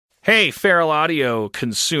Hey, Feral Audio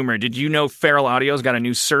consumer, did you know Feral Audio's got a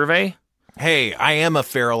new survey? Hey, I am a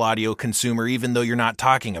Feral Audio consumer, even though you're not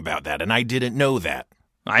talking about that, and I didn't know that.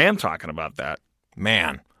 I am talking about that.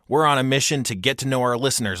 Man, we're on a mission to get to know our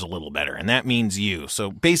listeners a little better, and that means you.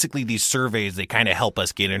 So basically, these surveys, they kind of help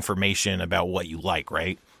us get information about what you like,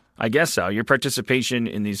 right? I guess so. Your participation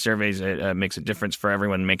in these surveys makes a difference for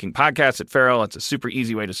everyone making podcasts at Feral. It's a super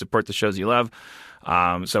easy way to support the shows you love.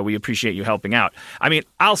 So we appreciate you helping out. I mean,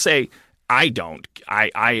 I'll say I don't.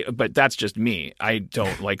 But that's just me. I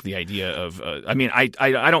don't like the idea of.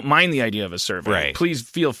 I don't mind the idea of a survey. Right. Please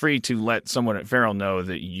feel free to let someone at Feral know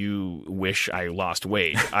that you wish I lost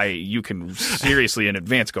weight. You can seriously in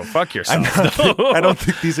advance go fuck yourself. I don't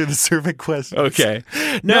think these are the survey questions. Okay.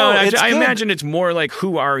 No, I imagine it's more like,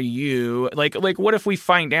 who are you? Like what if we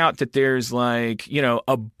find out that there's a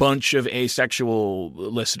bunch of asexual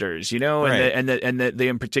listeners, Right. and that they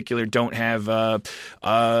in particular don't have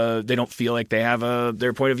they don't feel like they have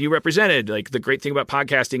their point of view represented. Like, the great thing about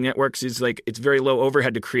podcasting networks is it's very low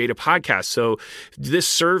overhead to create a podcast. So this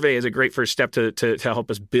survey is a great first step to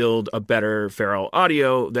help us build a better Feral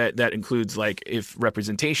Audio that includes if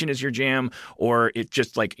representation is your jam, or it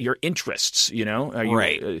just your interests,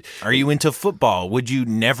 Right. Are you into football? Would you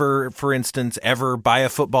never, for instance, ever buy a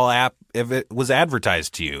football app if it was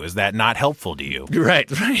advertised to you? Is that not helpful to you? Right.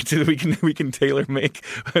 We can tailor make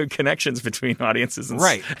connections between audiences and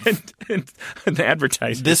and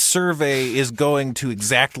advertising. This survey is going to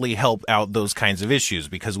exactly help out those kinds of issues,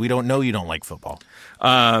 because we don't know you don't like football.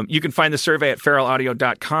 You can find the survey at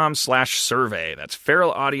feralaudio.com/survey. That's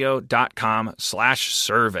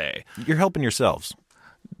feralaudio.com/survey. You're helping yourselves.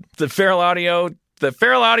 The Feral Audio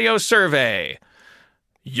survey.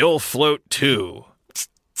 You'll float too.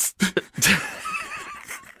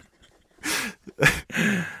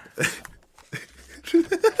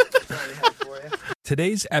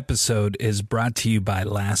 Today's episode is brought to you by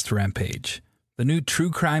Last Rampage, the new true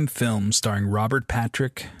crime film starring Robert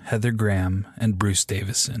Patrick, Heather Graham, and Bruce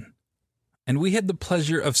Davison. And we had the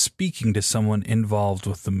pleasure of speaking to someone involved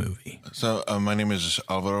with the movie. So, my name is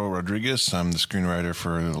Alvaro Rodriguez. I'm the screenwriter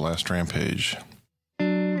for The Last Rampage.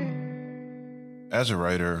 As a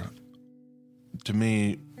writer, to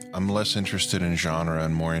me, I'm less interested in genre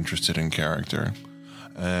and more interested in character.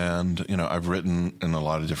 And, I've written in a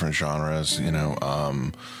lot of different genres,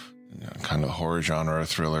 kind of horror genre,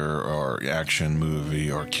 thriller, or action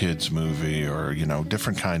movie, or kids movie, or,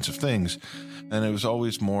 different kinds of things. And I was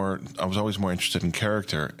always more interested in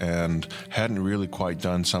character, and hadn't really quite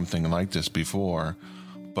done something like this before,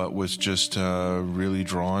 but was just really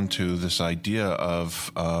drawn to this idea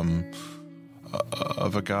of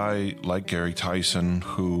a guy like Gary Tyson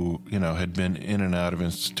who, had been in and out of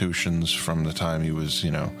institutions from the time he was,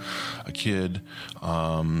 a kid,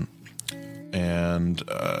 and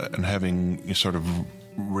having sort of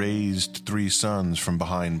raised three sons from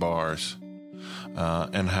behind bars,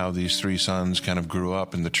 and how these three sons kind of grew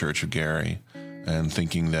up in the Church of Gary, and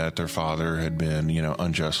thinking that their father had been,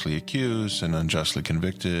 unjustly accused and unjustly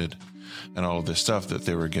convicted, and all of this stuff that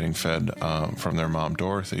they were getting fed from their mom,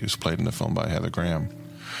 Dorothy, who's played in the film by Heather Graham.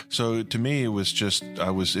 So to me, it was just,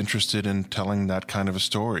 I was interested in telling that kind of a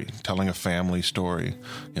story, telling a family story.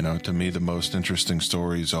 To me, the most interesting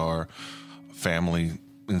stories are family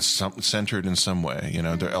centered in some way.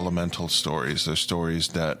 They're elemental stories. They're stories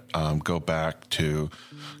that go back to,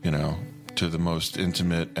 to the most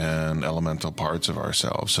intimate and elemental parts of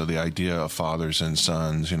ourselves. So the idea of fathers and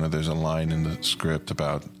sons, there's a line in the script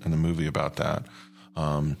in the movie about that,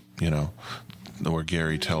 where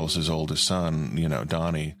Gary tells his oldest son,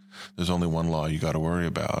 Donnie, there's only one law you got to worry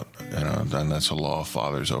about, and that's a law of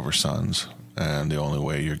fathers over sons. And the only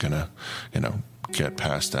way you're going to, get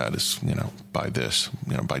past that is, by this,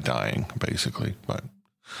 by dying, basically. But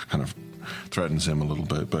kind of threatens him a little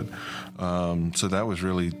bit. But so that was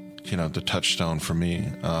really, the touchstone for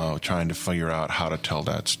me, trying to figure out how to tell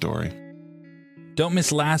that story. Don't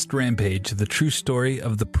miss Last Rampage, the true story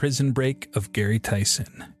of the prison break of Gary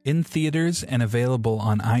Tyson. In theaters and available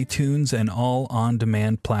on iTunes and all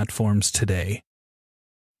on-demand platforms today.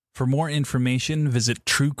 For more information, visit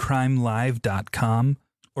truecrimelive.com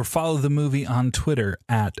or follow the movie on Twitter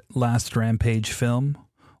at Last Rampage Film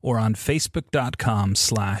or on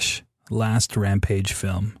Facebook.com/Last Rampage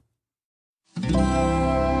Film. Feral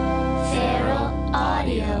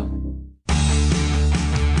Audio.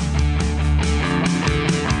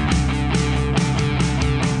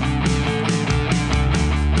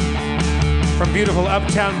 From beautiful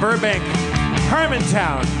uptown Burbank,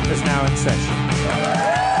 Harmontown is now in session.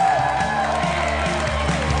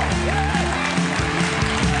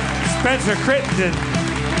 Spencer Crittenden.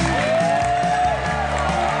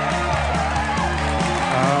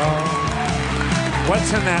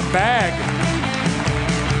 What's in that bag?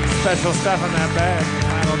 Special stuff in that bag.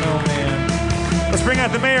 I don't know, man. Let's bring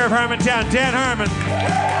out the mayor of Harmontown, Dan Harmon.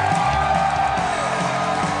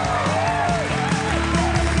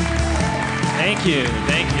 Thank you.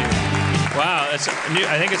 Wow, that's new.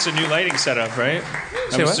 I think it's a new lighting setup, right?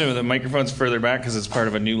 I'm assuming the microphone's further back because it's part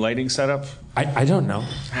of a new lighting setup. I don't know.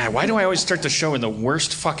 Why do I always start the show in the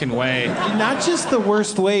worst fucking way? Not just the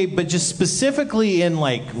worst way, but just specifically in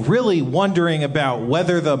like really wondering about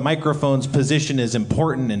whether the microphone's position is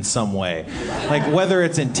important in some way. Like whether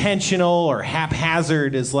it's intentional or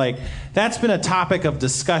haphazard is like, that's been a topic of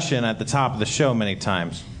discussion at the top of the show many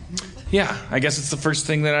times. Yeah, I guess it's the first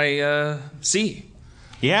thing that I see.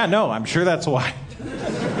 Yeah, no, I'm sure that's why.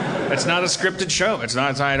 It's not a scripted show. It's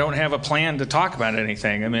not. I don't have a plan to talk about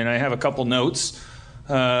anything. I mean, I have a couple notes.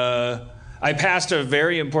 I passed a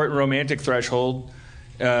very important romantic threshold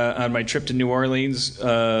on my trip to New Orleans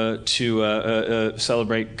to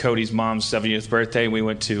celebrate Cody's mom's 70th birthday. We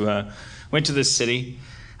went to this city.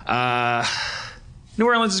 New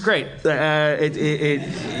Orleans is great.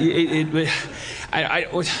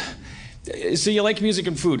 So you like music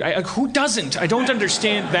and food. Who doesn't? I don't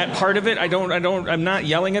understand that part of it. I'm not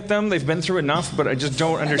yelling at them. They've been through enough, but I just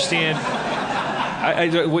don't understand.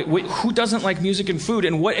 Who doesn't like music and food?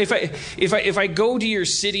 And what if I go to your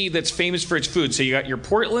city that's famous for its food? So you got your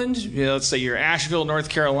Portland, let's say your Asheville, North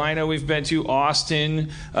Carolina. We've been to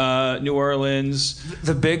Austin, New Orleans,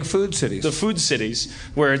 the big food cities. The food cities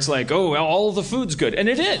where it's like, oh, well, all the food's good, and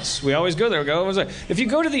it is. We always go there. If you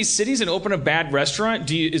go to these cities and open a bad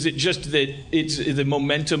restaurant, is it just that it's the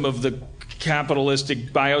momentum of the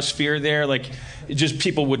capitalistic biosphere there? Like, just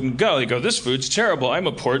people wouldn't go. They go, this food's terrible. I'm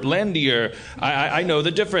a Portlandier. I know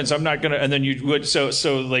the difference. I'm not gonna. And then you would. So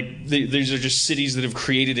like these are just cities that have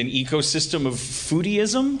created an ecosystem of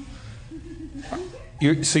foodieism.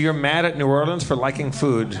 So you're mad at New Orleans for liking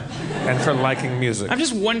food and for liking music. I'm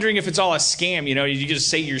just wondering if it's all a scam. You just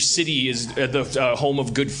say your city is the home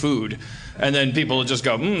of good food, and then people will just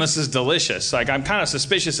go, this is delicious. Like, I'm kind of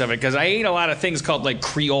suspicious of it because I ate a lot of things called like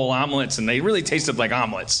Creole omelets, and they really tasted like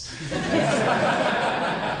omelets.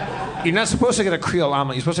 You're not supposed to get a Creole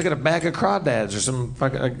omelet. You're supposed to get a bag of crawdads or some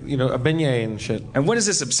fucking, a beignet and shit. And what is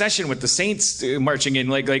this obsession with the Saints marching in?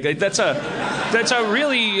 Like that's a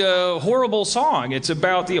really horrible song. It's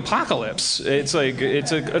about the apocalypse. It's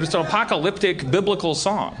an apocalyptic biblical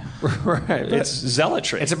song. Right. It's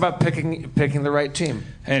zealotry. It's about picking the right team.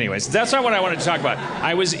 Anyways, that's not what I wanted to talk about.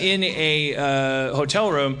 I was in a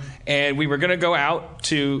hotel room, and we were going to go out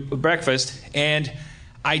to breakfast, and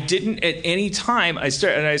I didn't at any time. I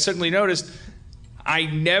suddenly noticed I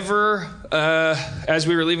never, as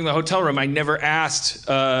we were leaving the hotel room, I never asked.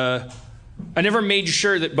 I never made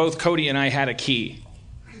sure that both Cody and I had a key,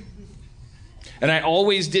 and I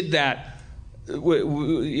always did that.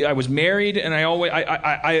 I was married, and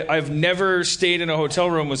I've never stayed in a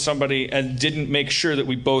hotel room with somebody and didn't make sure that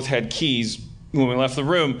we both had keys when we left the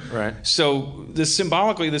room. Right. So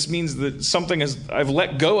symbolically, this means that I've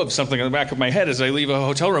let go of something in the back of my head as I leave a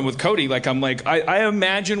hotel room with Cody. Like, I'm like, I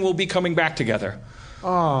imagine we'll be coming back together.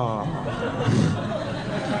 Oh.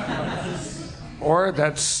 Or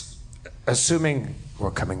that's assuming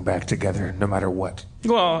we're coming back together no matter what.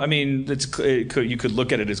 Well, I mean, you could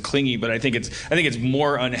look at it as clingy, but I think it's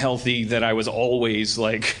more unhealthy that I was always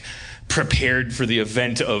like prepared for the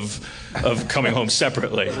event of coming home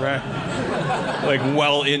separately. Right. Like,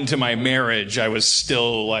 well into my marriage, I was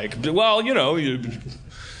still like, well,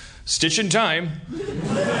 stitch in time.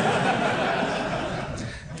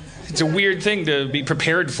 It's a weird thing to be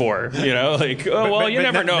prepared for, like, you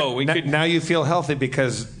never know. Now you feel healthy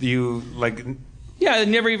because you like. Yeah, it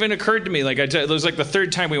never even occurred to me. Like, it was like the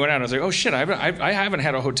third time we went out. I was like, oh shit, I haven't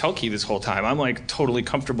had a hotel key this whole time. I'm like totally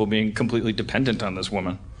comfortable being completely dependent on this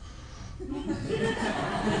woman.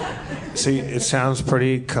 See, it sounds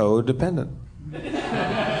pretty codependent.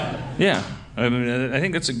 Yeah, I mean, I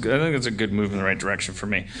think that's a good move in the right direction for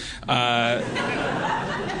me.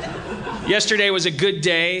 Yesterday was a good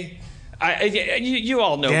day. You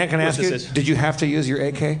all know. Dan, can I ask you? Is. Did you have to use your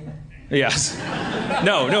AK? Yes.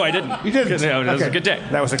 No, I didn't. You didn't. It was a good day.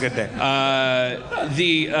 That was a good day. I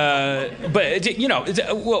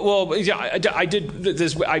did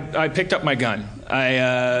this. I picked up my gun.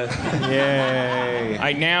 Yay!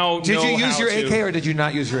 I now. Did you use your AK or did you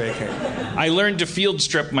not use your AK? I learned to field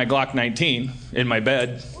strip my Glock 19 in my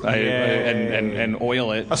bed and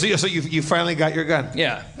oil it. Oh, so you finally got your gun?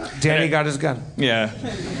 Yeah. Danny got his gun. Yeah.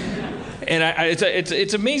 And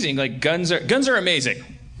it's amazing. Like, guns are amazing.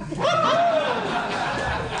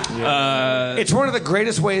 It's one of the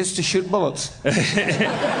greatest ways to shoot bullets.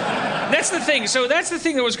 That's the thing. So that's the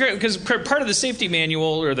thing that was great, because part of the safety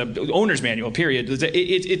manual, or the owner's manual, period,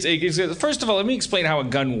 it's first of all, let me explain how a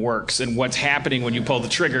gun works and what's happening when you pull the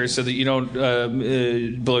trigger, so that you don't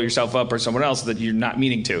blow yourself up or someone else that you're not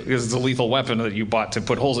meaning to, because it's a lethal weapon that you bought to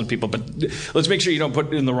put holes in people. But let's make sure you don't put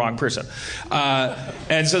it in the wrong person.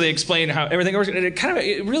 And so they explain how everything works, and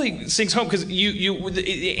it really sinks home, because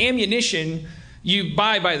the ammunition you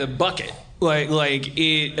buy by the bucket.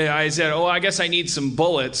 I said, I guess I need some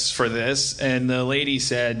bullets for this. And the lady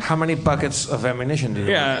said, how many buckets of ammunition do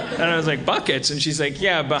you have? And I was like, buckets? And she's like,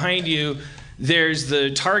 yeah, behind you, there's the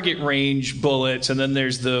target range bullets, and then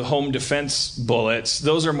there's the home defense bullets.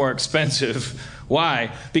 Those are more expensive.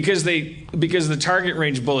 Why? Because the target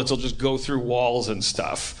range bullets will just go through walls and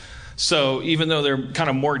stuff. So even though they're kind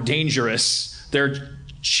of more dangerous, they're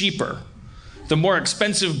cheaper. The more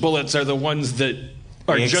expensive bullets are the ones that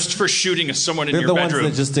are just for shooting someone in your bedroom. They're the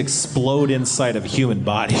ones that just explode inside of human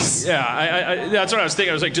bodies. Yeah, that's what I was thinking.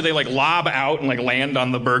 I was like, do they lob out and land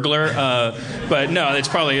on the burglar? But no, it's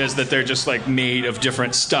probably is that they're just made of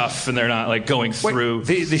different stuff, and they're not going through.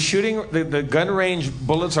 Wait, the gun range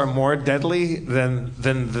bullets are more deadly than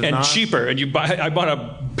and cheaper. And I bought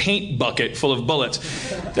a paint bucket full of bullets.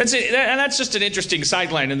 That's it, and that's just an interesting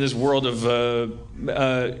sideline in this world of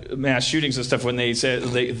mass shootings and stuff. When they say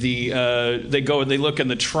they go and they look in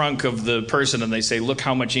the trunk of the person and they say, look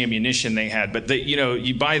how much ammunition they had. But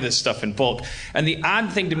you buy this stuff in bulk. And the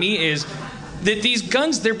odd thing to me is that these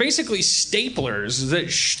guns, they're basically staplers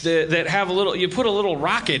that have you put a little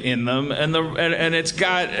rocket in them, and it's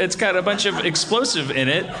got a bunch of explosive in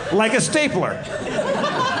it, like a stapler.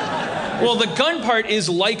 Well, the gun part is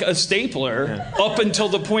like a stapler up until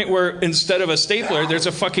the point where instead of a stapler, there's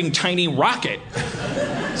a fucking tiny rocket.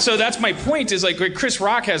 So that's my point, is Chris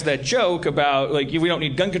Rock has that joke about we don't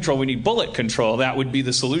need gun control, we need bullet control. That would be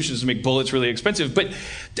the solution, is to make bullets really expensive. But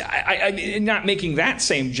I'm not making that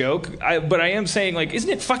same joke, but I am saying, isn't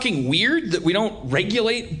it fucking weird that we don't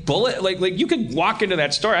regulate bullet? You could walk into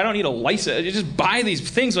that store, I don't need a license, you just buy these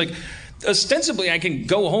things ostensibly I can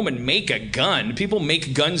go home and make a gun. People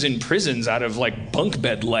make guns in prisons out of bunk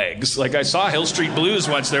bed legs. I saw Hill Street Blues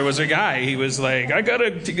once. There was a guy, he was I got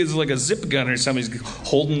it's a zip gun or something. He's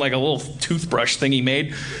holding a little toothbrush thing he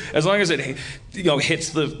made. As long as it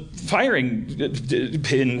hits the firing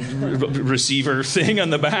pin receiver thing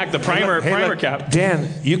on the back, the primer cap.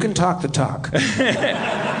 Dan, you can talk the talk.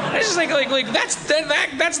 It's just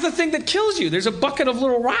that's the thing that kills you. There's a bucket of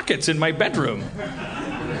little rockets in my bedroom.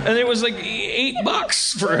 And it was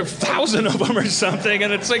 $8 for 1,000 of them or something,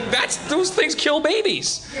 and it's those things kill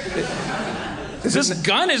babies. This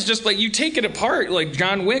gun is just you take it apart like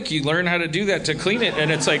John Wick. You learn how to do that, to clean it, and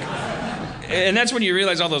it's and that's when you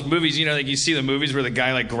realize all those movies. You see the movies where the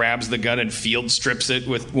guy grabs the gun and field strips it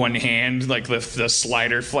with one hand, the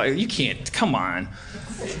slider fly. You can't. Come on.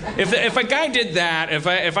 If a guy did that, if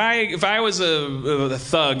I was a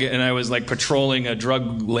thug and I was patrolling a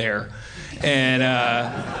drug lair. And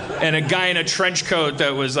a guy in a trench coat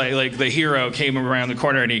that was like the hero came around the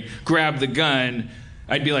corner and he grabbed the gun,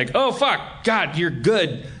 I'd be like, oh fuck, God, you're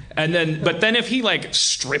good. But then if he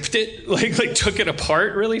stripped it, took it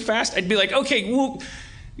apart really fast, I'd be like, okay, well,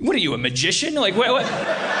 what are you, a magician? What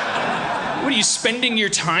are you spending your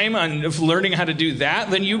time on learning how to do that?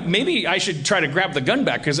 Then maybe I should try to grab the gun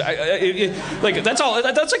back, because that's all.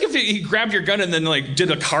 That's if he grabbed your gun and then did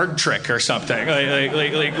a card trick or something.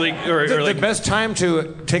 The best time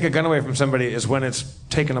to take a gun away from somebody is when it's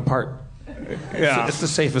taken apart. Yeah, it's the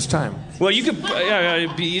safest time. Well, you could.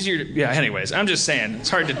 It'd be easier. Anyways, I'm just saying it's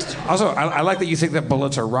hard to. Also, I like that you think that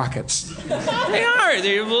bullets are rockets. They are.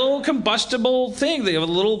 They're a little combustible thing. They have a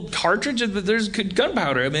little cartridge. There's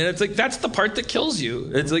gunpowder. I mean, it's that's the part that kills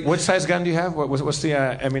you. It's what size gun do you have? What's the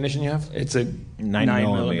ammunition you have? It's a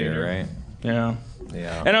 9mm, right? Yeah.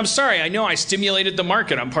 Yeah. And I'm sorry, I know I stimulated the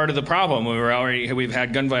market. I'm part of the problem. We've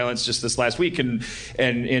had gun violence just this last week, and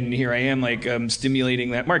here I am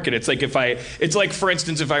stimulating that market. It's for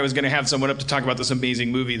instance, if I was going to have someone up to talk about this amazing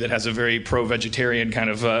movie that has a very pro-vegetarian kind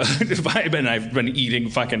of vibe, and I've been eating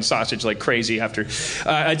fucking sausage like crazy after.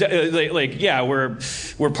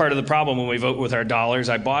 We're part of the problem when we vote with our dollars.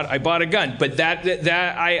 I bought a gun, but that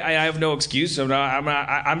I have no excuse. So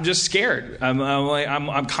I'm just scared. I'm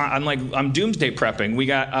doomsday prepping. We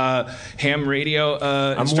got ham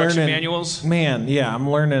radio instruction manuals. Man, yeah, I'm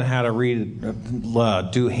learning how to read,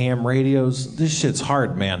 do ham radios. This shit's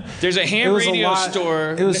hard, man. There's a ham radio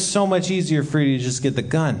store. It was so much easier for you to just get the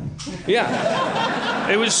gun.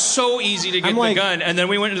 Yeah. It was so easy to get the gun. And then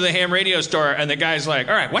we went into the ham radio store, and the guy's like,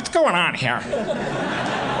 all right, what's going on here?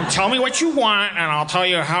 Tell me what you want, and I'll tell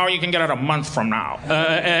you how you can get it a month from now.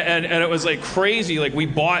 And it was like crazy. Like we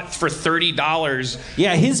bought for $30.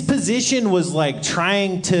 Yeah, his position was like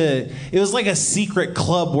trying to. It was like a secret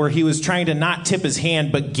club where he was trying to not tip his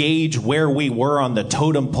hand, but gauge where we were on the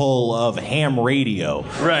totem pole of ham radio.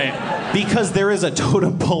 Right. Because there is a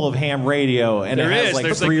totem pole of ham radio, and There it has is. like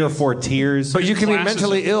There's 3 or 4 tiers. But you can be Classes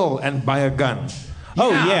mentally ill and buy a gun.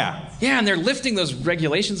 Oh yeah. Yeah, and they're lifting those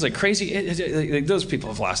regulations like crazy. Those people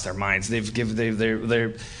have lost their minds.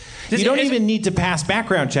 They're. You don't even need to pass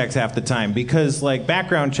background checks half the time because like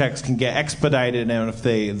background checks can get expedited, and if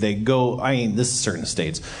they go, I mean, this is certain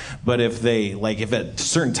states, but if a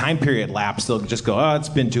certain time period lapse, they'll just go, oh, it's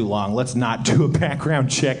been too long, let's not do a background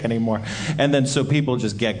check anymore, and then so people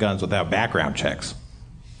just get guns without background checks.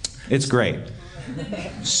 It's great.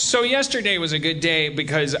 So yesterday was a good day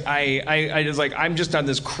because I was like, I'm just on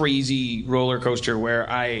this crazy roller coaster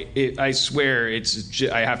where I swear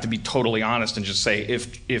I have to be totally honest and just say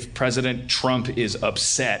if President Trump is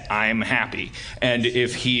upset, I'm happy, and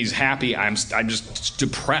if he's happy, I'm just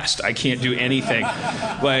depressed. I can't do anything.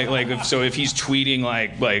 So if he's tweeting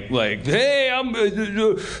like hey, I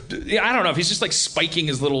don't know, if he's just like spiking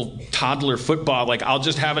his little toddler football, like I'll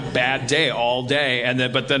just have a bad day all day, and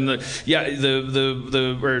then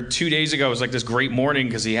or 2 days ago, it was like this great morning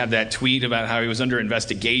because he had that tweet about how he was under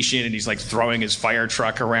investigation and he's like throwing his fire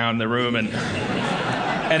truck around the room and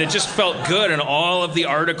it just felt good, and all of the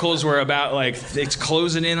articles were about like it's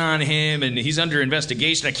closing in on him and he's under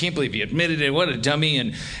investigation. I can't believe he admitted it. What a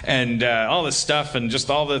dummy, and all this stuff, and just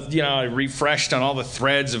all the I refreshed on all the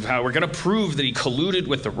threads of how we're going to prove that he colluded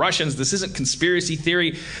with the Russians. This isn't conspiracy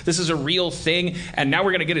theory. This is a real thing, and now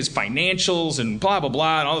we're going to get his financials and blah blah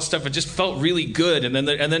blah and all this stuff. It just felt really good, and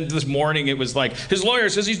then this morning it was like his lawyer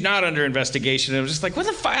says he's not under investigation. And I was just like, what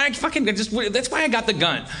the fuck? That's why I got the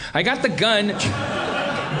gun. I got the gun.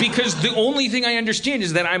 Because the only thing I understand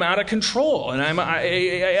is that I'm out of control, and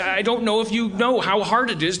I don't know if you know how hard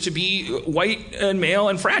it is to be white and male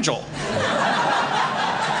and fragile.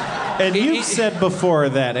 And you've said before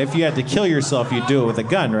that if you had to kill yourself, you'd do it with a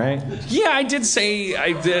gun, right? Yeah, I did say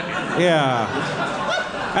I did. Yeah.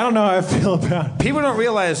 I don't know how I feel about it. People don't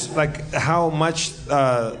realize like how much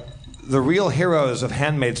the real heroes of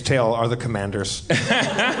Handmaid's Tale are the commanders.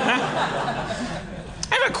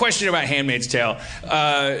 I have a question about Handmaid's Tale.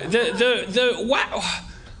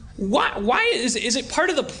 Why is it part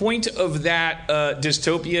of the point of that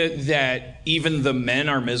dystopia that even the men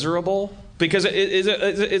are miserable? Because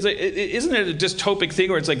isn't it a dystopic thing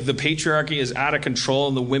where it's like the patriarchy is out of control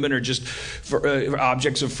and the women are just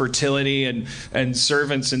objects of fertility and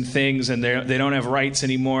servants and things, and they don't have rights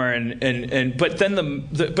anymore, but then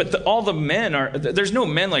all the men are, there's no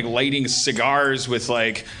men like lighting cigars with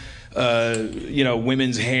like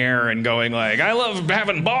women's hair and going like, I love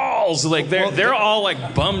having balls. Like they're all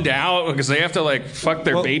like bummed out because they have to like fuck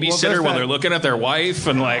their babysitter while they're looking at their wife,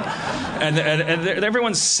 and like and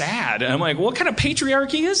everyone's sad. And I'm like, what kind of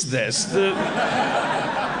patriarchy is this?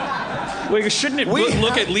 Shouldn't it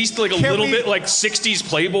look at least like a little bit like 60s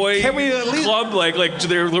Playboy club? Like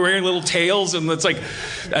they're wearing little tails, and it's like,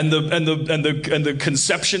 and the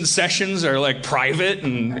conception sessions are like private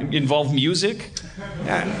and involve music.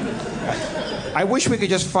 I wish we could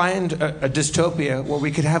just find a dystopia where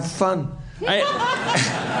we could have fun.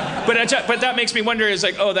 But that makes me wonder, is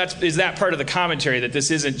like, is that part of the commentary, that this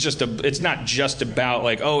isn't just it's not just about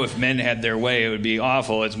like, if men had their way it would be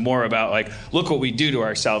awful. It's more about like, look what we do to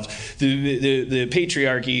ourselves. The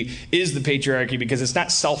patriarchy is the patriarchy because it's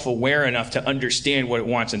not self-aware enough to understand what it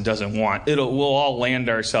wants and doesn't want. We'll all land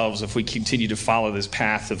ourselves if we continue to follow this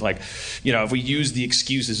path of like, if we use the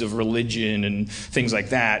excuses of religion and things like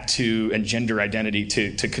that and gender identity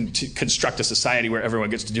to construct a society where everyone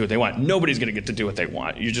gets to do what they want. Nobody's going to get to do what they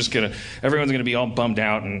want. Everyone's going to be all bummed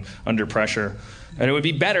out and under pressure. And it would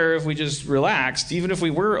be better if we just relaxed, even if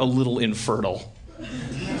we were a little infertile.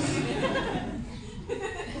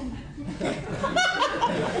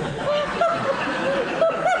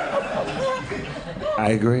 I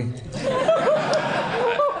agree.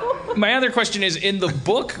 My other question is, in the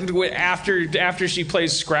book, after she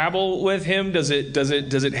plays Scrabble with him, does it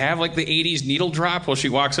have like the 80s needle drop while she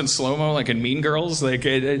walks in slow-mo like in Mean Girls? Like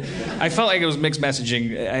I felt like it was mixed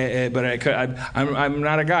messaging, but I'm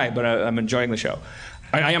not a guy, but I'm enjoying the show.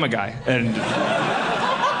 I am a guy, and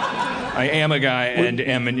I am a guy and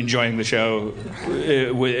am enjoying the show.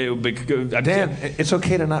 Dan, it's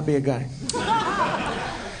okay to not be a guy.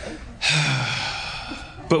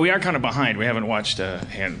 But we are kind of behind. We haven't watched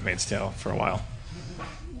Handmaid's Tale for a while.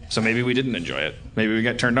 So maybe we didn't enjoy it. Maybe we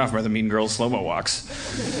got turned off by the Mean Girls slow-mo walks.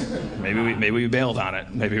 Maybe we bailed on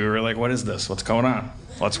it. Maybe we were like, what is this? What's going on?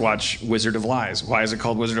 Let's watch Wizard of Lies. Why is it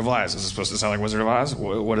called Wizard of Lies? Is it supposed to sound like Wizard of Oz?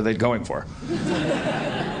 What are they going for?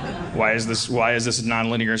 Why is this a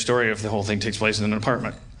non-linear story if the whole thing takes place in an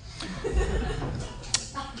apartment?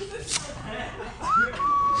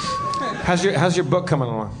 How's your book coming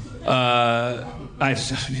along?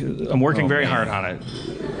 I'm working very hard on it.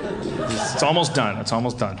 It's almost done.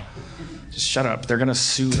 Just shut up. They're gonna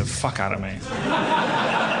sue the fuck out of me.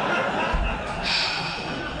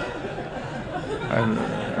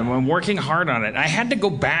 I'm working hard on it. I had to go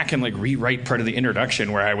back and rewrite part of the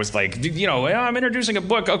introduction where I was like, I'm introducing a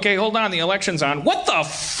book. Okay, hold on, the election's on. What the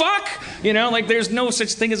fuck? There's no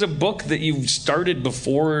such thing as a book that you've started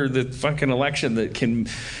before the fucking election that can.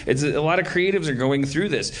 A lot of creatives are going through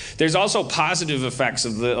this. There's also positive effects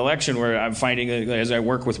of the election where I'm finding, as I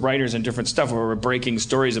work with writers and different stuff, where we're breaking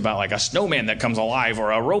stories about a snowman that comes alive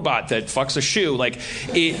or a robot that fucks a shoe.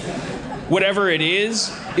 Whatever it is,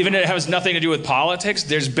 even if it has nothing to do with politics,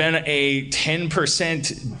 there's been a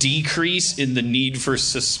 10% decrease in the need for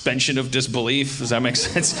suspension of disbelief. Does that make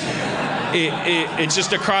sense? It's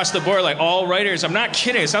just across the board, all writers. I'm not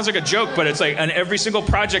kidding. It sounds like a joke, but it's on every single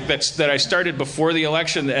project that I started before the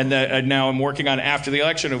election and that now I'm working on after the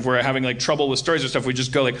election, of where I'm having trouble with stories or stuff. We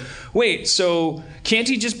just go wait, so can't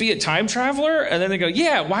he just be a time traveler? And then they go,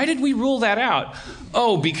 yeah. Why did we rule that out?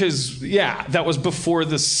 Oh, because that was before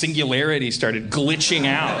the singularity started glitching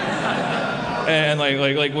out. And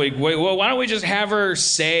wait, well, why don't we just have her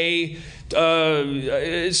say,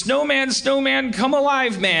 snowman, come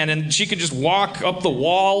alive, man, and she could just walk up the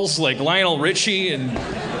walls like Lionel Richie, and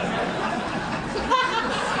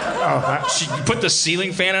she put the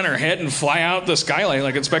ceiling fan on her head and fly out the skylight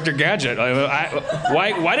like Inspector Gadget.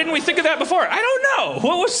 Why didn't we think of that before? I don't know.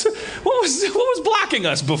 What was blocking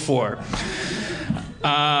us before?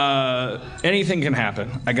 Anything can happen.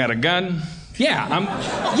 I got a gun. I'm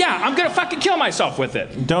gonna fucking kill myself with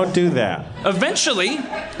it. Don't do that. Eventually.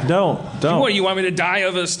 Don't. What, you want me to die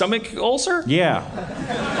of a stomach ulcer? Yeah.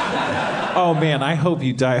 Oh man, I hope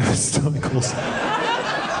you die of a stomach ulcer.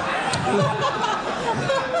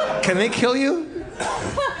 Can they kill you?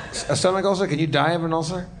 A stomach ulcer? Can you die of an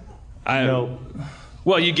ulcer? No.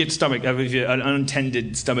 Well, you get an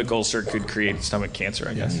unintended stomach ulcer could create stomach cancer,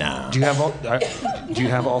 I guess. No. Do you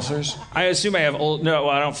have ulcers? I assume I have no.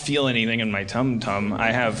 I don't feel anything in my tum.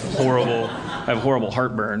 I have horrible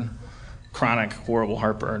heartburn, chronic horrible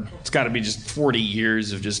heartburn. It's got to be just 40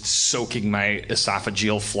 years of just soaking my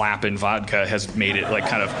esophageal flap in vodka has made it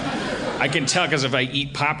kind of. I can tell because if I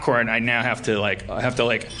eat popcorn, I now have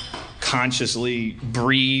to consciously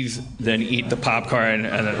breathe, then eat the popcorn,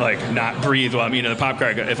 and then not breathe while I'm eating the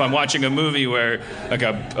popcorn. If I'm watching a movie where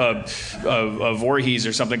a Voorhees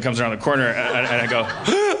or something comes around the corner and I go,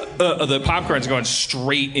 the popcorn's going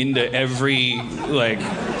straight into every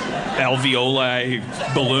alveoli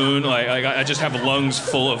balloon. I just have lungs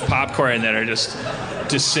full of popcorn that are just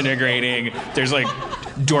disintegrating. There's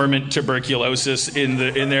dormant tuberculosis in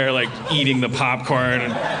there, eating the popcorn.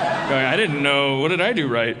 And I didn't know. What did I do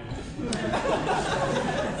right?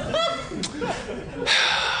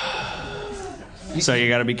 So you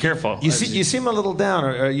got to be careful. You seem a little down.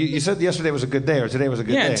 Or you said yesterday was a good day, or today was a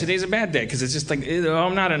good day. Yeah, today's a bad day because it's just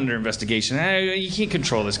I'm not under investigation. You can't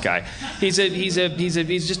control this guy. He's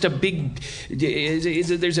just a big.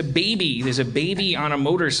 There's a baby on a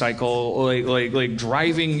motorcycle,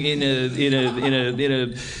 driving in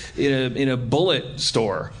a bullet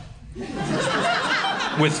store.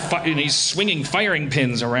 And he's swinging firing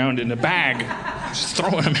pins around in a bag, just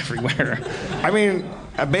throwing them everywhere. I mean,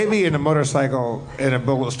 a baby in a motorcycle in a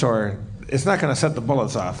bullet store, it's not going to set the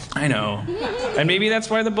bullets off. I know. And maybe that's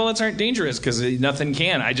why the bullets aren't dangerous, because nothing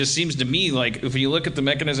can. It just seems to me if you look at the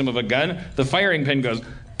mechanism of a gun, the firing pin goes...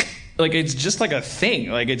 it's just like a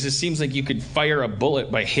thing. It just seems like you could fire a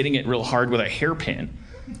bullet by hitting it real hard with a hairpin.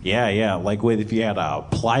 Yeah. If you had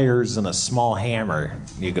pliers and a small hammer,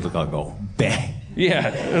 you could go bang. Yeah,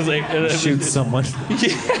 it was shoot someone.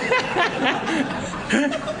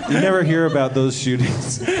 You never hear about those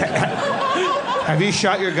shootings. Have you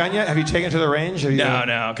shot your gun yet? Have you taken it to the range?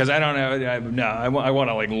 No, because I don't know. I want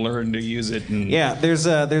to learn to use it. Yeah, there's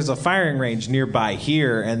a firing range nearby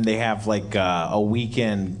here, and they have a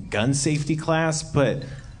weekend gun safety class, but.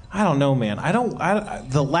 I don't know, man.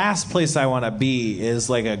 The last place I want to be is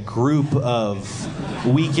a group of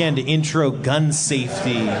weekend intro gun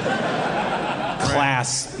safety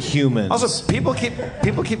class humans. Also, people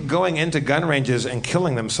keep going into gun ranges and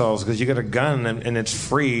killing themselves because you get a gun and it's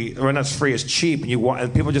free. Or not free, it's cheap.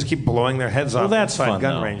 And people just keep blowing their heads off inside fun,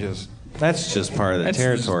 gun though. ranges. That's just part of the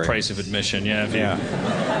territory. That's the price of admission, yeah. Yeah.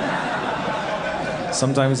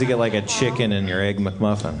 Sometimes you get a chicken in your egg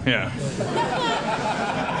McMuffin. Yeah.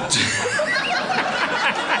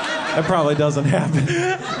 That probably doesn't happen.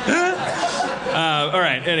 All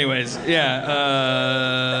right. Anyways, yeah.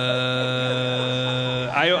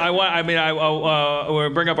 We'll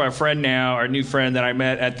bring up our friend now, our new friend that I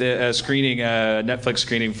met at the screening, Netflix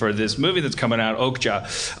screening for this movie that's coming out, Okja.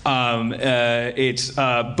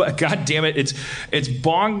 But God damn it, it's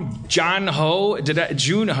Bong Joon-ho.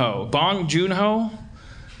 Bong Joon-ho.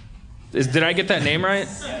 Did I get that name right?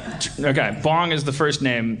 Okay, Bong is the first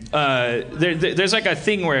name. There's like a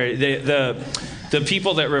thing where the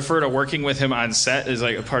people that refer to working with him on set is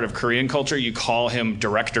like a part of Korean culture. You call him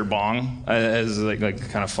Director Bong as like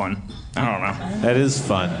kind of fun. I don't know. That is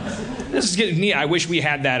fun. This is getting neat. I wish we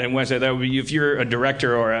had that in West. That would be if you're a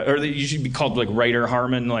director or you should be called like Writer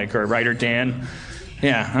Harmon, like or Writer Dan.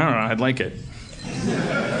 Yeah, I don't know. I'd like it.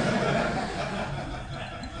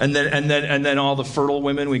 And then all the fertile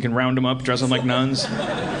women, we can round them up, dress them like nuns,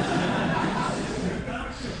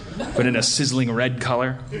 but in a sizzling red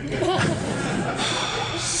color.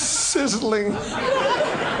 Sizzling.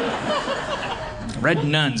 Red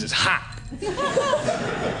nuns is hot.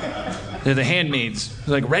 They're the handmaids.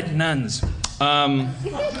 They're like red nuns.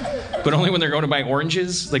 But only when they're going to buy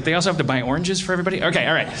oranges. Like they also have to buy oranges for everybody. Okay,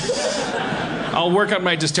 all right. I'll work on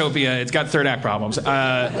my dystopia. It's got third act problems.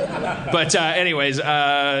 Anyways,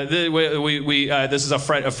 this is a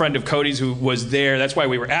friend of Cody's who was there. That's why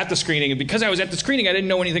we were at the screening. And because I was at the screening, I didn't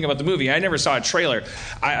know anything about the movie. I never saw a trailer.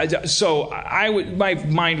 My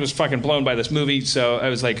mind was fucking blown by this movie. So I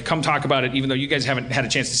was like, come talk about it, even though you guys haven't had a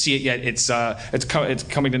chance to see it yet. It's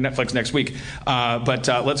coming to Netflix next week.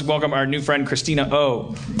 Let's welcome our new friend, Christina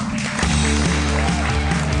Oh.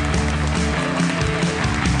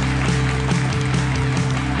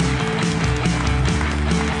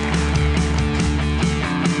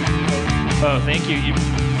 Oh, thank you.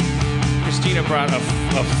 Christina brought a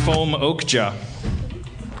foam Okja.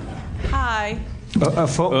 Hi. A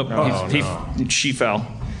foam? She fell.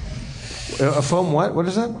 A foam what? What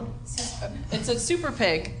is that? It's a super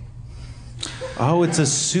pig. Oh, it's a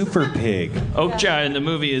super pig. Okja in the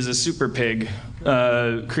movie is a super pig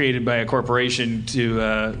created by a corporation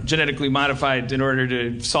to genetically modified in order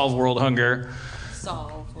to solve world hunger.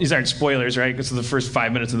 These aren't spoilers, right? Because the first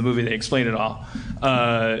 5 minutes of the movie they explain it all.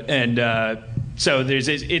 So there's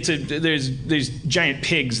giant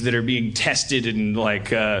pigs that are being tested and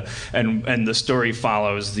and the story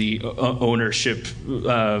follows the ownership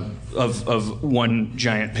of one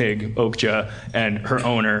giant pig, Okja, and her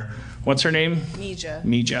owner. What's her name?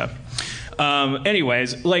 Mija. I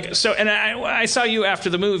saw you after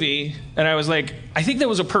the movie, and I was like, I think that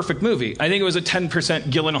was a perfect movie. I think it was a 10%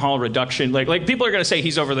 Gyllenhaal reduction. Like people are gonna say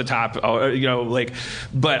he's over the top,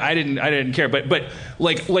 but I didn't care. But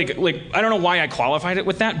I don't know why I qualified it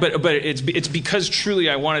with that, but it's because truly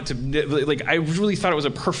I wanted to, I really thought it was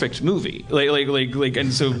a perfect movie.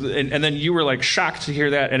 And then you were like shocked to hear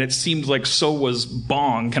that, and it seemed like so was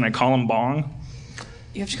Bong. Can I call him Bong?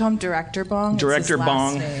 You have to call him Director Bong. Director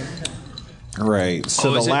Bong. Name. Right.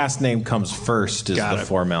 So the last name comes first is the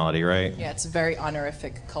formality, right? Yeah, it's a very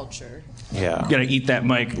honorific culture. Yeah. You gotta eat that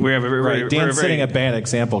mic. Dan's setting a bad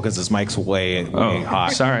example because his mic's way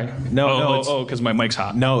hot. Sorry. No, because my mic's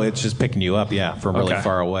hot. No, it's just picking you up, from really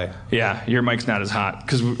far away. Yeah, your mic's not as hot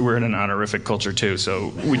because we're in an honorific culture too.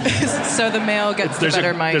 So so the male gets the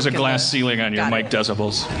better mic. There's a glass ceiling on your mic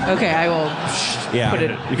decibels. Okay, I will. Yeah, put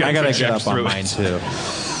it. I gotta get up on mine too.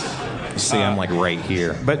 See, I'm like right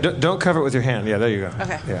here. But don't cover it with your hand. Yeah, there you go.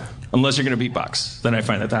 Okay. Yeah. Unless you're going to beatbox. Then I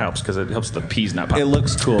find that helps because it helps the peas not pop. It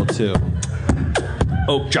looks cool, too.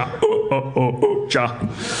 Okja. Okja.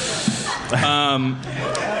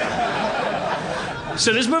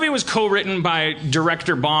 So this movie was co-written by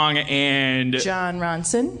director Bong and... Jon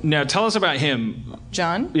Ronson. Now, tell us about him.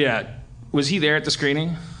 John? Yeah. Was he there at the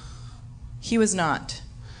screening? He was not.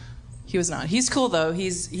 He's cool though.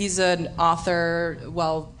 He's an author.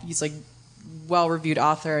 He's like well-reviewed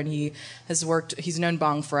author, and he's known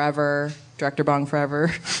Bong forever, director Bong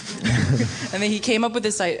forever. And then he came up with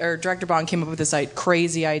this, director Bong came up with this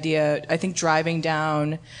crazy idea. I think driving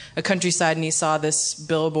down a countryside, and he saw this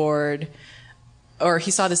billboard, or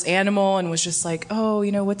he saw this animal, and was just like, oh,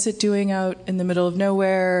 what's it doing out in the middle of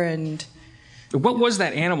nowhere? And what was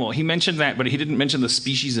that animal? He mentioned that, but he didn't mention the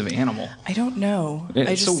species of animal. I don't know.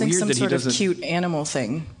 I just think some sort of cute animal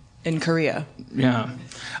thing in Korea. Yeah.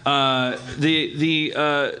 So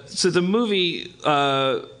the movie,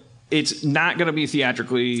 it's not going to be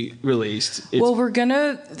theatrically released. So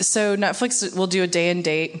Netflix will do a day and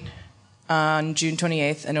date on June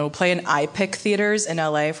 28th, and it will play in iPic theaters in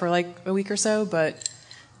LA for like a week or so, but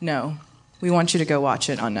no. We want you to go watch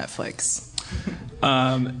it on Netflix.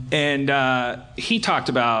 And he talked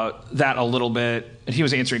about that a little bit, he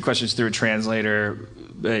was answering questions through a translator.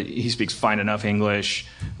 He speaks fine enough English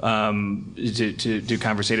to do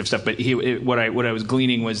conversative stuff. But what I was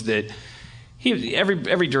gleaning was that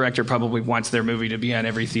every director probably wants their movie to be on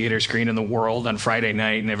every theater screen in the world on Friday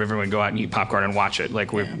night, and everyone go out and eat popcorn and watch it.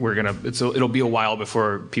 Like it'll be a while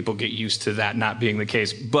before people get used to that not being the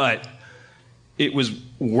case. But it was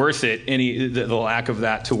worth it, the lack of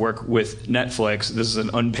that, to work with Netflix. This is an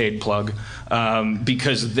unpaid plug,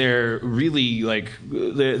 because they're really like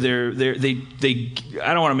they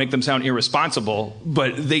I don't want to make them sound irresponsible,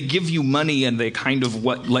 but they give you money and they kind of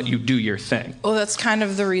let you do your thing. Well, that's kind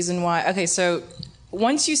of the reason why. Okay, so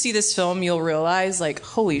once you see this film, you'll realize, like,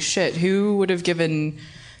 holy shit, who would have given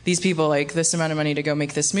these people like this amount of money to go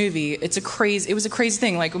make this movie? It was a crazy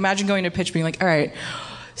thing. Like, imagine going to a pitch being like, all right,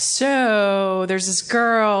 so there's this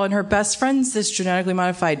girl and her best friend's this genetically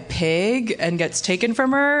modified pig and gets taken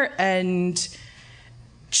from her, and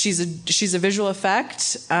she's a visual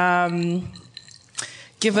effect.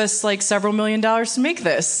 Give us like several $1 million to make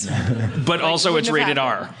this. But like, also it's rated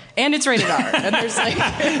R. And it's rated R. And there's like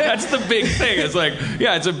that's the big thing. It's like,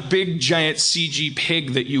 yeah, it's a big giant CG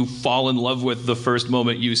pig that you fall in love with the first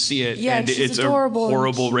moment you see it. Yeah, and it's adorable. A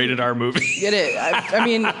horrible rated R movie. It is. I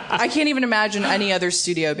mean, I can't even imagine any other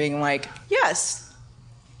studio being like, yes,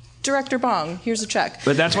 Director Bong, here's a check.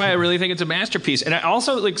 But that's why I really think it's a masterpiece. And I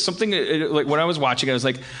also, like, something, like, when I was watching, I was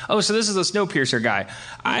like, oh, so this is a Snowpiercer guy.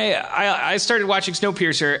 I started watching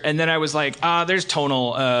Snowpiercer, and then I was like, there's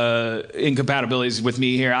tonal incompatibilities with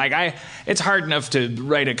me here. Like, it's hard enough to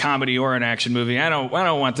write a comedy or an action movie. I don't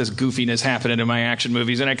want this goofiness happening in my action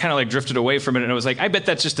movies. And I kind of, like, drifted away from it, and I was like, I bet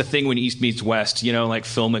that's just a thing when East meets West, you know, like,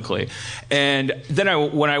 filmically. And then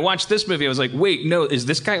when I watched this movie, I was like, wait, no, is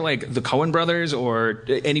this guy like the Coen brothers or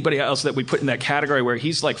anybody else that we put in that category where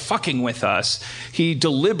he's like fucking with us? He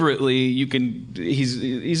deliberately,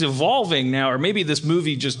 he's evolving now, or maybe this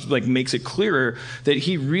movie just like makes it clearer that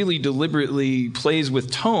he really deliberately plays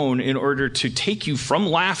with tone in order to take you from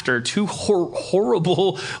laughter to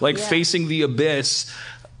horrible, like facing the abyss.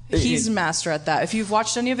 He's a master at that. If you've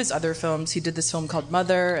watched any of his other films, he did this film called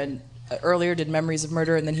Mother, and earlier did Memories of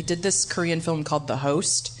Murder, and then he did this Korean film called The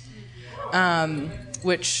Host,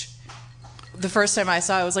 which the first time I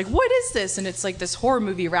saw it, I was like, what is this? And it's like this horror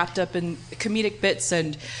movie wrapped up in comedic bits.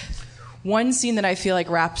 And one scene that I feel like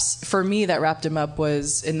wrapped him up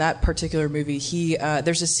was in that particular movie.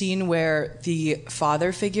 There's a scene where the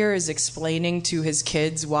father figure is explaining to his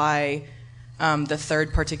kids why the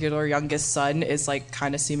third particular youngest son is like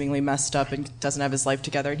kind of seemingly messed up and doesn't have his life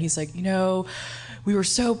together. And he's like, you know, we were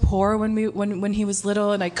so poor when he was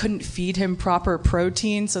little, and I couldn't feed him proper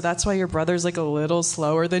protein, so that's why your brother's like a little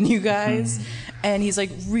slower than you guys. And he's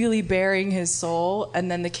like really bearing his soul,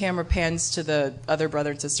 and then the camera pans to the other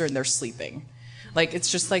brother and sister, and they're sleeping. Like,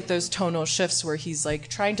 it's just like those tonal shifts where he's like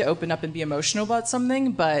trying to open up and be emotional about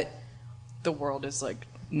something, but the world is like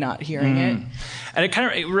not hearing it. And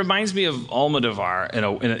it reminds me of Almodovar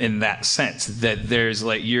in that sense, that there's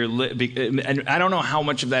like and I don't know how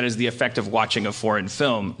much of that is the effect of watching a foreign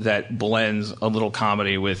film that blends a little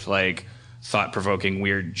comedy with like thought-provoking,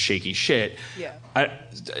 weird, shaky shit. Yeah.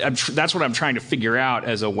 That's what I'm trying to figure out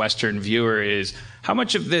as a Western viewer, is how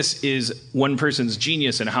much of this is one person's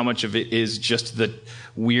genius and how much of it is just the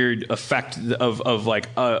weird effect of like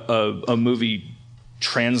a movie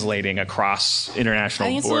translating across international borders. I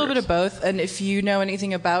think it's a little bit of both. And if you know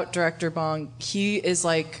anything about director Bong, he is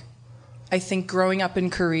like, I think growing up in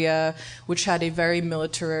Korea, which had a very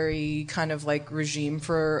military kind of like regime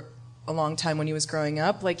for a long time when he was growing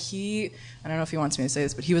up, like I don't know if he wants me to say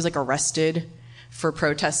this, but he was like arrested for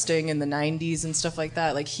protesting in the 90s and stuff like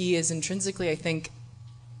that. Like, he is intrinsically, I think,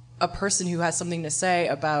 a person who has something to say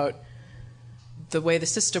about the way the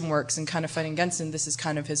system works and kind of fighting against it. And this is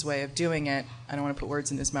kind of his way of doing it. I don't want to put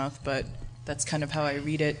words in his mouth, but that's kind of how I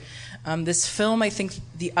read it. This film, I think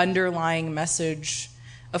the underlying message,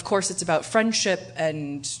 of course, it's about friendship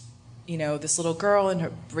and, you know, this little girl and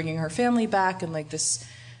her bringing her family back, and like this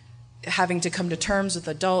having to come to terms with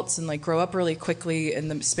adults and like grow up really quickly in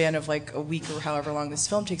the span of like a week or however long this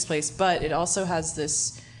film takes place. But it also has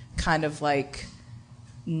this kind of like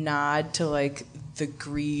nod to like the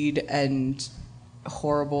greed and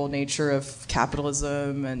horrible nature of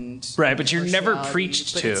capitalism and right, but you're never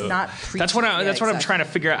preached to. It's not preached. That's what I'm trying to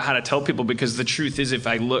figure out how to tell people, because the truth is, if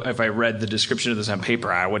I read the description of this on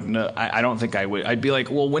paper, I wouldn't. I don't think I would. I'd be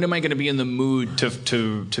like, well, when am I going to be in the mood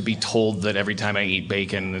to be told that every time I eat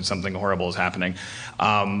bacon that something horrible is happening?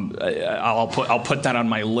 I'll put that on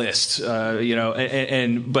my list, you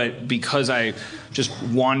know. But because I just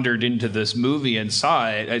wandered into this movie and saw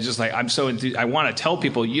it, I just like, I'm so enthused. I want to tell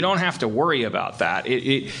people, you don't have to worry about that. that.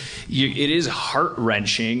 It is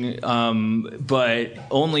heart-wrenching, but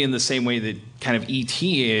only in the same way that kind of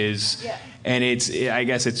E.T. is. Yeah. And I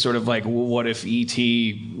guess it's sort of like, well, what if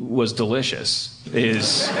E.T. was delicious?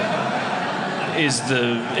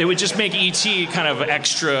 It would just make E.T. kind of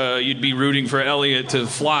extra. You'd be rooting for Elliot to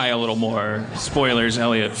fly a little more. Spoilers,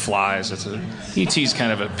 Elliot flies. E.T.'s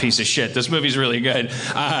kind of a piece of shit. This movie's really good.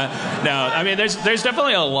 No, I mean, there's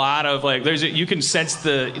definitely a lot of, like, you can sense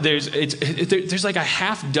there's like a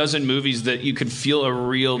half dozen movies that you could feel a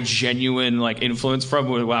real genuine, like, influence from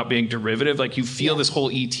without being derivative. Like, you feel this whole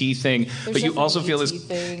E.T. thing, but you also feel this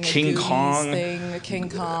thing, King Kong thing, King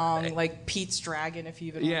Kong, like Pete's Dragon, if you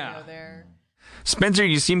even want to go there. Spencer,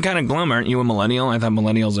 you seem kind of glum. Aren't you a millennial? I thought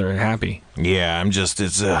millennials are happy. Yeah,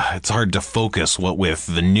 it's hard to focus what with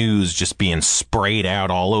the news just being sprayed out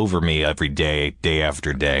all over me every day, day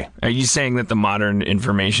after day. Are you saying that the modern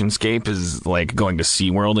information scape is like going to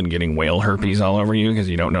SeaWorld and getting whale herpes all over you because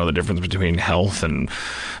you don't know the difference between health and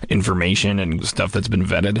information and stuff that's been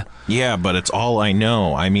vetted? Yeah, but it's all I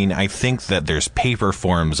know. I mean, I think that there's paper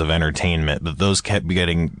forms of entertainment, but those kept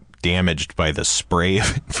getting damaged by the spray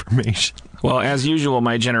of information. Well, as usual,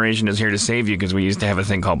 my generation is here to save you because we used to have a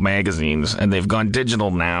thing called magazines, and they've gone digital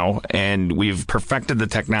now, and we've perfected the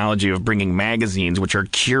technology of bringing magazines, which are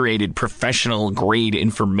curated professional-grade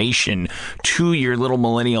information, to your little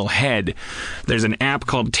millennial head. There's an app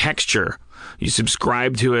called Texture. You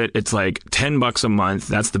subscribe to it. It's like $10 a month.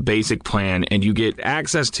 That's the basic plan, and you get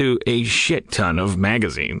access to a shit ton of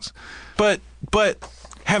magazines. But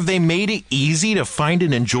have they made it easy to find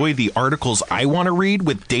and enjoy the articles I want to read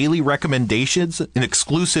with daily recommendations and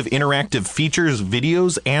exclusive interactive features,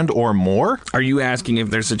 videos, and or more? Are you asking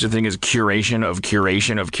if there's such a thing as curation of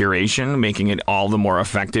curation of curation, making it all the more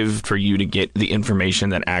effective for you to get the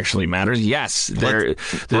information that actually matters? Yes.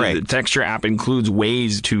 The Texture app includes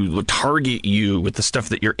ways to target you with the stuff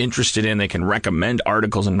that you're interested in. They can recommend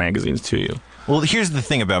articles and magazines to you. Well, here's the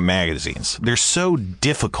thing about magazines. They're so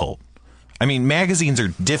difficult. I mean, magazines are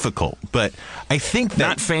difficult, but I think that...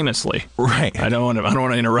 Not famously. Right. I don't want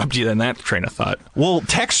to interrupt you in that train of thought. Well,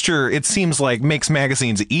 Texture, it seems like, makes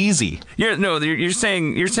magazines easy. You're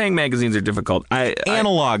saying magazines are difficult.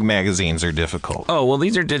 Analog magazines are difficult. Oh, well,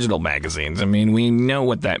 these are digital magazines. I mean, we know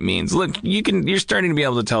what that means. Look, you're starting to be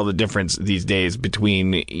able to tell the difference these days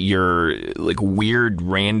between your, like, weird,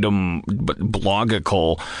 random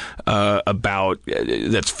blogical about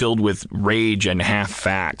that's filled with rage and half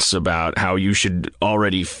facts about how you should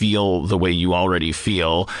already feel the way you already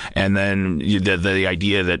feel, and then the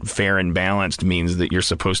idea that fair and balanced means that you're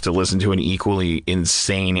supposed to listen to an equally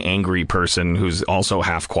insane, angry person who's also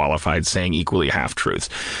half qualified saying equally half truths.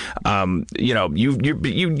 You know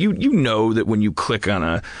that when you click on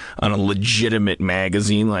a legitimate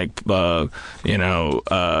magazine like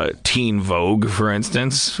Teen Vogue, for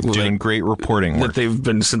instance, doing great reporting work, that they've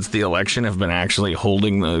been since the election have been actually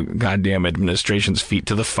holding the goddamn administration's feet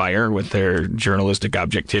to the fire with their journalistic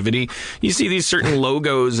objectivity. You see these certain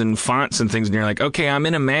logos and fonts and things, and you're like, okay, I'm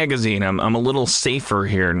in a magazine. I'm a little safer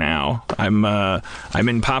here now. I'm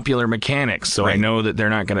in Popular Mechanics, so right. I know that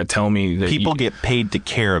they're not going to tell me that people get paid to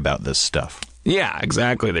care about this stuff. Yeah,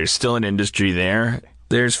 exactly. There's still an industry there.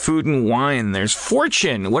 There's Food and Wine. There's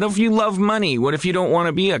Fortune. What if you love money? What if you don't want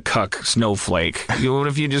to be a cuck snowflake? What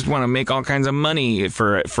if you just want to make all kinds of money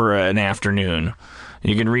for an afternoon?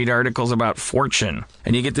 You can read articles about Fortune,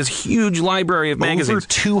 and you get this huge library of magazines. Over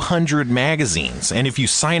 200 magazines. And if you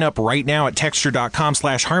sign up right now at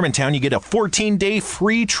Texture.com/Harmontown, you get a 14-day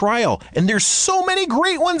free trial. And there's so many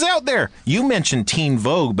great ones out there. You mentioned Teen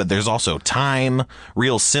Vogue, but there's also Time,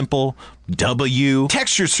 Real Simple, W.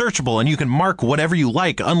 Texture's searchable, and you can mark whatever you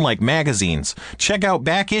like, unlike magazines. Check out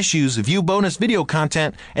back issues, view bonus video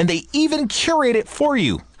content, and they even curate it for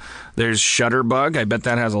you. There's Shutterbug. I bet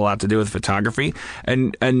that has a lot to do with photography.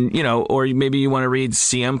 And or maybe you want to read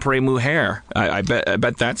Siempre Mujer. I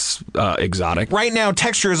bet that's exotic. Right now,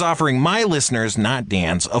 Texture is offering my listeners, not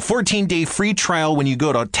Dan's, a 14-day free trial when you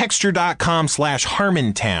go to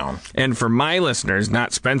Texture.com/Harmontown. And for my listeners,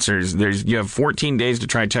 not Spencer's, you have 14 days to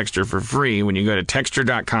try Texture for free when you go to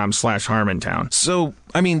Texture.com/Harmontown. So,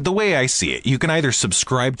 I mean, the way I see it, you can either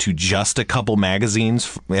subscribe to just a couple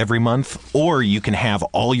magazines every month, or you can have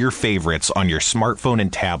all your favorites on your smartphone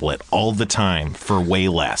and tablet all the time for way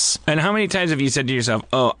less. And how many times have you said to yourself,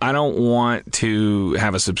 oh, I don't want to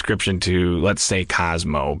have a subscription to, let's say,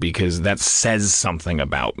 Cosmo, because that says something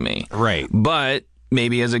about me. Right. But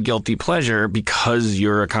maybe as a guilty pleasure, because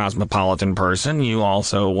you're a cosmopolitan person, you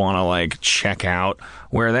also want to like check out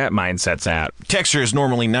where that mindset's at. Texture is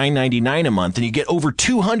normally $9.99 a month, and you get over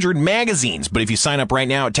 200 magazines. But if you sign up right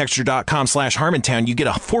now at Texture.com/Harmontown, you get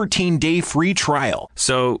a 14-day free trial.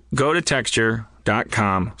 So go to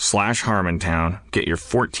Texture.com/Harmontown, get your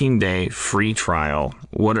 14-day free trial.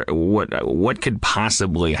 What could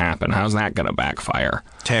possibly happen? How's that going to backfire?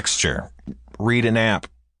 Texture. Read an app.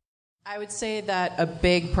 I would say that a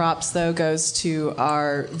big props, though, goes to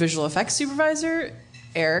our visual effects supervisor,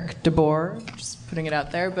 Eric DeBoer, just putting it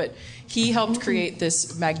out there. But he helped create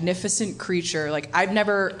this magnificent creature. Like, I've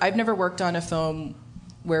never worked on a film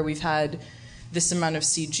where we've had this amount of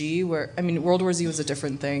CG. World War Z was a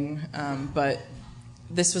different thing, but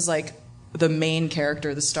this was like the main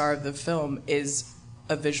character, the star of the film, is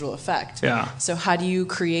a visual effect. Yeah. So how do you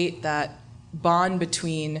create that bond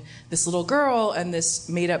between this little girl and this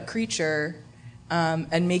made-up creature,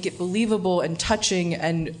 and make it believable and touching?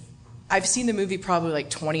 And I've seen the movie probably like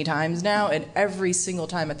 20 times now, and every single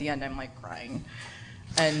time at the end I'm like crying,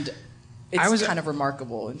 and it's kind of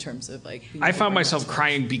remarkable in terms of like. I found myself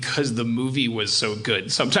crying because the movie was so good.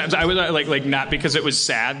 Sometimes I was like not because it was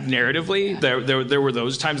sad narratively. Yeah. There were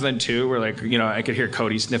those times then too where like I could hear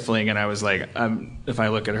Cody sniffling and I was like, if I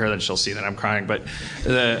look at her then she'll see that I'm crying. But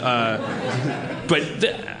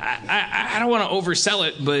I don't want to oversell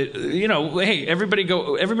it. But hey,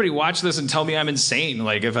 everybody watch this and tell me I'm insane.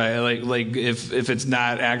 Like if I if it's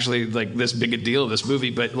not actually like this big a deal, this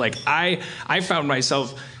movie. But like I found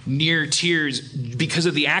myself near tears because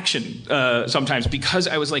of the action sometimes, because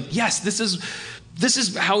I was like, yes, this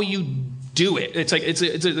is how you do it. It's like it's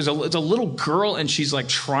a little girl and she's like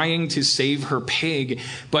trying to save her pig,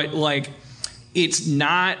 but like it's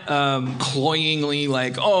not cloyingly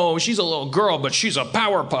like, oh, she's a little girl, but she's a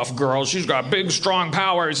Powerpuff Girl. She's got big, strong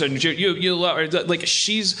powers, and you love her. Like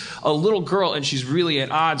she's a little girl and she's really at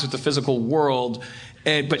odds with the physical world,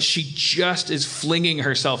 but she just is flinging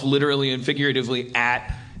herself literally and figuratively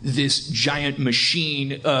at this giant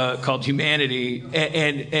machine called humanity,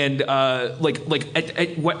 and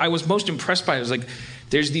what I was most impressed by was like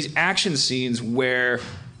there's these action scenes where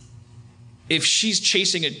if she's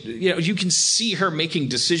chasing it, you can see her making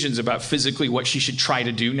decisions about physically what she should try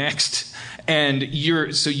to do next, and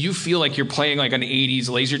you feel like you're playing like an 80s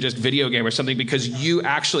Laserdisc video game or something because you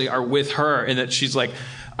actually are with her, and that she's like,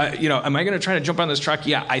 am I going to try to jump on this truck?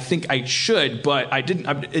 Yeah, I think I should, but I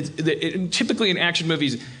didn't. Typically in action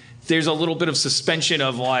movies, there's a little bit of suspension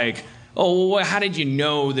of like, oh, well, how did you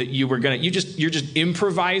know that you were going to, you're just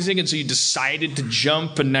improvising, and so you decided to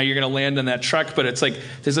jump, and now you're going to land on that truck. But it's like,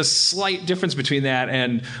 there's a slight difference between that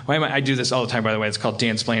and, I do this all the time, by the way. It's called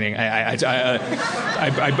dansplaining.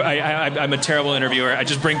 I'm a terrible interviewer. I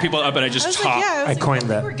just bring people up and I just talk. I coined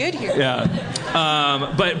that. We're good here.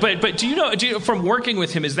 Yeah. But do you know, from working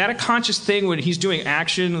with him, is that a conscious thing when he's doing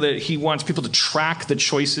action that he wants people to track the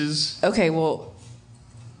choices? Okay, well,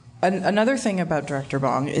 another thing about director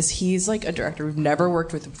Bong is he's like a director we've never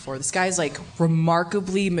worked with before. This guy's like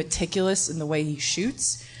remarkably meticulous in the way he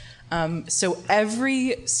shoots. So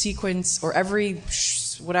every sequence or every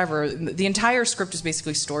whatever, the entire script is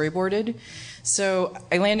basically storyboarded. So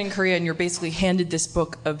I land in Korea and you're basically handed this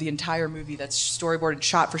book of the entire movie that's storyboarded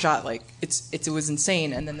shot for shot. Like it was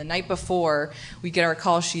insane. And then the night before we get our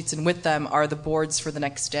call sheets, and with them are the boards for the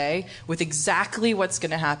next day with exactly what's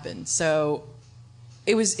going to happen. So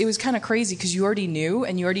it was kind of crazy because you already knew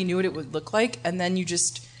what it would look like, and then you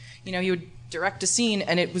just, you would direct a scene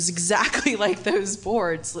and it was exactly like those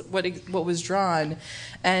boards, what was drawn.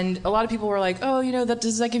 And a lot of people were like, oh,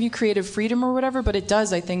 does that give you creative freedom or whatever? But it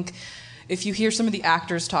does. I think if you hear some of the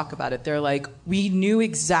actors talk about it, they're like, we knew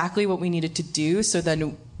exactly what we needed to do, so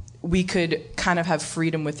then we could kind of have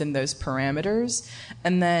freedom within those parameters.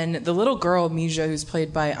 And then the little girl, Mija, who's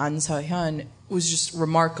played by An Seo-hyun, was just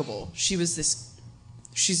remarkable.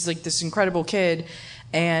 She's like this incredible kid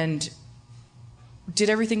and did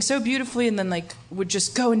everything so beautifully, and then like would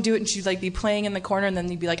just go and do it, and she'd like be playing in the corner, and then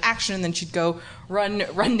he'd be like action, and then she'd go run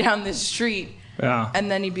down this street. Yeah. And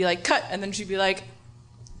then he'd be like cut, and then she'd be like,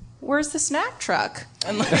 where's the snack truck?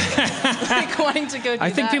 And like wanting to go do I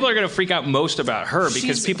think that. People are going to freak out most about her because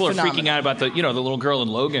She's people are phenomenal. freaking out about the little girl in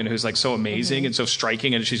Logan who's like so amazing and so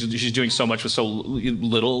striking, and she's doing so much with so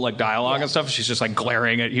little like dialogue and stuff. She's just like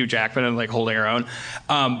glaring at Hugh Jackman and like holding her own.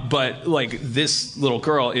 But like this little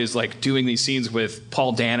girl is like doing these scenes with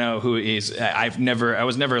Paul Dano, who is I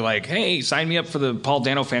was never like, hey, sign me up for the Paul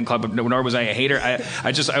Dano fan club, nor was I a hater.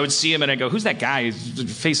 I would see him and I go, who's that guy?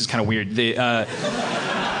 His face is kind of weird.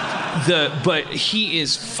 But he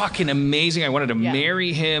is fucking amazing. I wanted to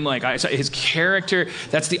marry him. Like his character.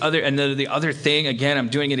 That's the other. And the other thing. Again, I'm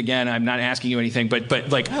doing it again. I'm not asking you anything. But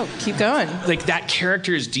like, keep going. Like that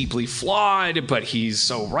character is deeply flawed, but he's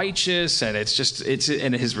so righteous, and it's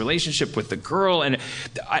and his relationship with the girl. And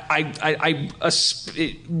I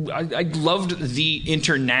loved the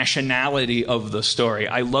internationality of the story.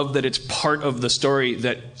 I love that it's part of the story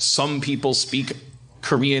that some people speak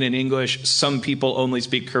Korean and English, some people only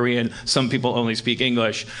speak Korean, some people only speak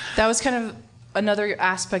English. That was kind of another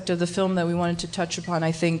aspect of the film that we wanted to touch upon.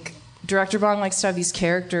 I think Director Bong likes to have these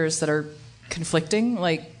characters that are conflicting.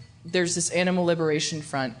 Like, there's this animal liberation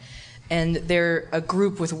front, and they're a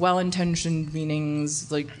group with well-intentioned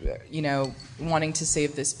meanings, like, you know, wanting to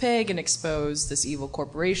save this pig and expose this evil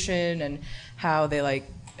corporation, and how they, like,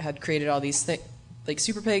 had created all these like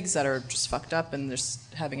super pigs that are just fucked up and they're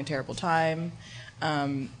just having a terrible time.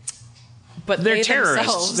 But they're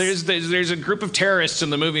terrorists. There's a group of terrorists in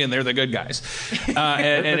the movie, and they're the good guys.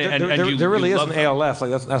 There really is an ALF.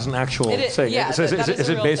 Like that's an actual thing. Yeah, is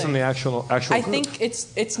it based on the actual? I group? Think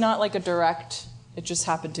it's not like a direct. It just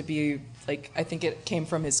happened to be like, I think it came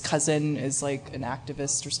from his cousin is like an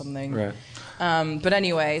activist or something. Right. But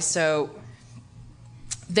anyway, so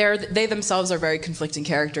they themselves are very conflicting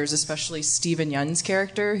characters, especially Steven Yeun's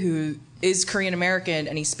character, who is Korean American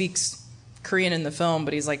and he speaks Korean in the film,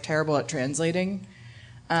 but he's like terrible at translating.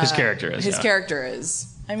 His character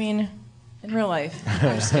is. I mean, in real life,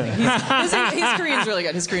 I'm just kidding. His Korean's really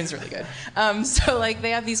good. So like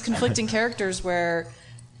they have these conflicting characters where,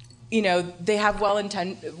 you know, they have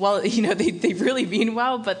they really mean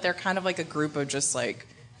well, but they're kind of like a group of just like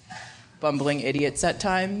bumbling idiots at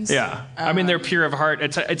times. Yeah, I mean they're pure of heart.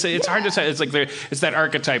 It's hard to say. It's like it's that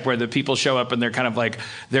archetype where the people show up and they're kind of like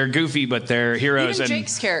they're goofy but they're heroes. Even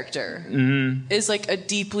Jake's character is like a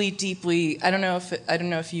deeply. I don't know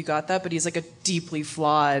if you got that, but he's like a deeply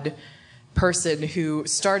flawed person who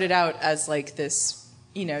started out as like this,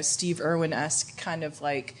 you know, Steve Irwin-esque kind of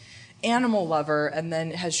like animal lover, and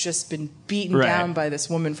then has just been beaten down by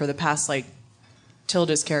this woman for the past like.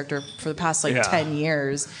 Tilda's character for the past 10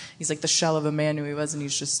 years. He's like the shell of a man who he was, and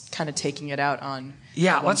he's just kind of taking it out on.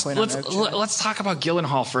 Yeah, let's talk about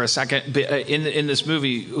Gyllenhaal for a second in this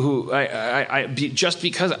movie. Who just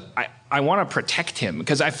because I want to protect him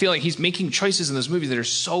because I feel like he's making choices in this movie that are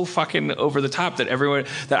so fucking over the top that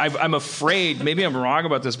I'm afraid. Maybe I'm wrong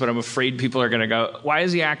about this, but I'm afraid people are going to go, "Why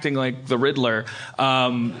is he acting like the Riddler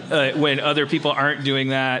when other people aren't doing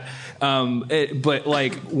that?" But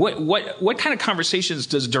like, what kind of conversations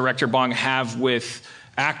does Director Bong have with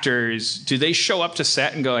actors? Do they show up to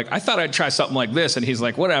set and go like, "I thought I'd try something like this," and he's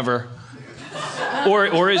like, "Whatever,"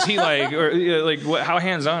 or is he like, how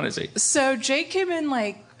hands on is he? So Jake came in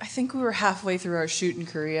like, I think we were halfway through our shoot in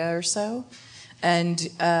Korea or so, and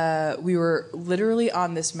we were literally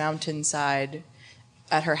on this mountainside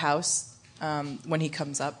at her house when he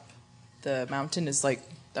comes up. The mountain is like,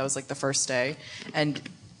 that was like the first day, and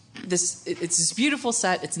it's this beautiful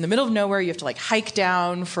set. It's in the middle of nowhere. You have to like hike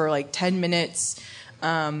down for like 10 minutes.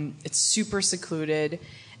 It's super secluded,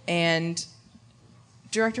 and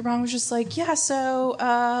Director Bong was just like, yeah, so,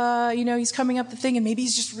 you know, he's coming up the thing and maybe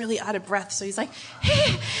he's just really out of breath. So he's like,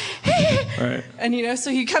 hey. Right. And, you know,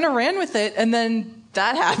 so he kind of ran with it. And then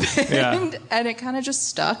that happened and it kind of just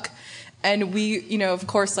stuck. And we, you know, of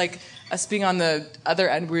course, like us being on the other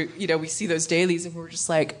end, we see those dailies and we're just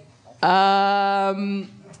like,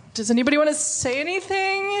 does anybody want to say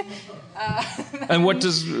anything? And what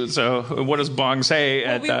does Bong say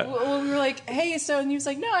at that? Well, we were like, hey, so, and he was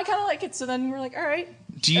like, no, I kind of like it. So then we were like, all right.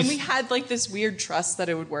 And we had like this weird trust that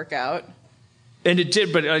it would work out. And it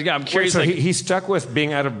did, but I'm curious. Wait, so he stuck with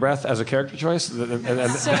being out of breath as a character choice? So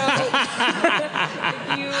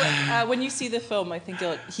when you see the film, I think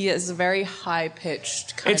he has a very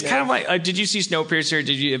high-pitched kind It's kind of like, did you see Snowpiercer?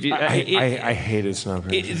 I hated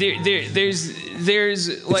Snowpiercer.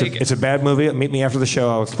 There's like... It's a bad movie. Meet me after the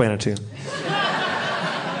show. I'll explain it to you.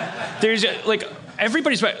 There's like,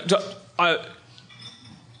 everybody's...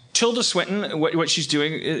 Tilda Swinton, what she's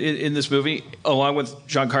doing in this movie, along with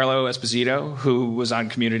Giancarlo Esposito, who was on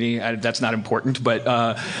Community. That's not important, but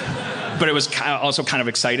it was also kind of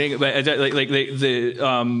exciting. But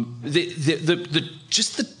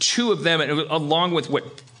just the two of them, along with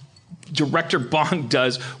what Director Bong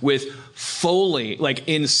does with Foley, like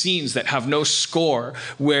in scenes that have no score,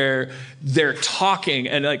 where they're talking,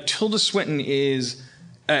 and like Tilda Swinton is.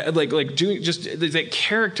 Doing just that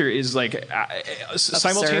character is like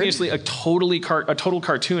simultaneously a total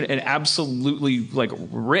cartoon and absolutely like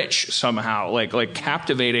rich somehow, like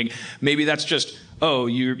captivating. Maybe that's just oh,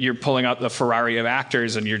 you're pulling out the Ferrari of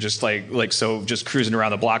actors and you're just like so just cruising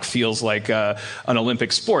around the block feels like an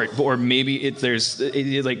Olympic sport. Or maybe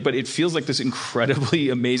but it feels like this incredibly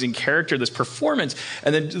amazing character, this performance,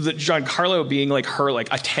 and then the Giancarlo being like her like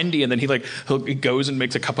attendee, and then he goes and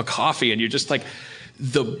makes a cup of coffee, and you're just like,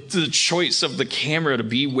 the choice of the camera to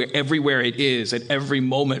be everywhere it is at every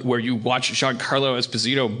moment where you watch Giancarlo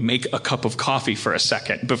Esposito make a cup of coffee for a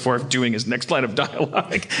second before doing his next line of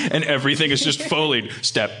dialogue, and everything is just foleyed.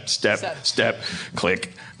 Step,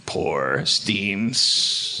 click, pour, steam.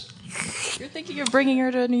 You're thinking of bringing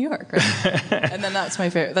her to New York, right? And then that's my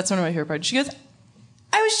favorite. That's one of my favorite parts. She goes,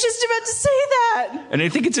 I was just about to say that. And I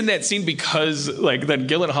think it's in that scene because, like, then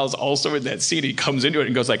Gyllenhaal's also in that scene. He comes into it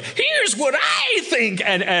and goes like, "Here's what I think,"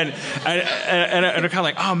 and I'm kind of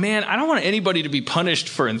like, oh man, I don't want anybody to be punished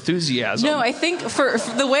for enthusiasm. No, I think for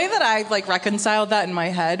the way that I like reconciled that in my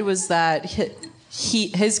head was that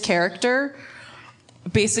his character,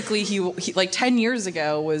 basically he like 10 years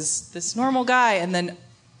ago was this normal guy, and then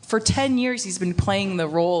for 10 years he's been playing the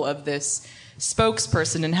role of this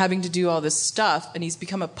spokesperson and having to do all this stuff, and he's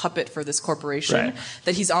become a puppet for this corporation, right,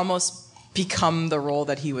 that he's almost become the role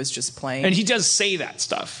that he was just playing. And he does say that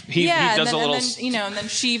stuff. He does and then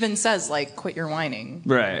she even says like, "Quit your whining."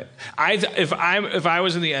 Right. If I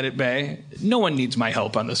was in the edit bay, no one needs my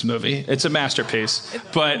help on this movie. It's a masterpiece.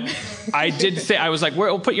 But I did think, I was like,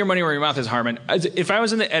 well, put your money where your mouth is, Harmon. If I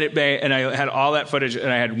was in the edit bay and I had all that footage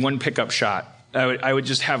and I had one pickup shot, I would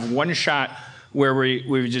just have one shot where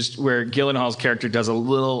where Gyllenhaal's character does a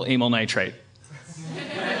little amyl nitrate.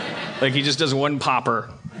 Like he just does one popper.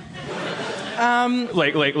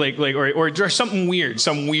 Or something weird,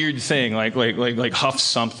 some weird thing, like huff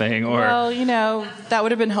something, or. Well, that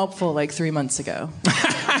would have been helpful like 3 months ago.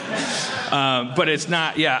 But it's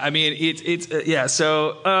not. Yeah, I mean, it's yeah.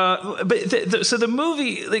 So, so the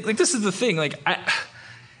movie, like this is the thing. Like,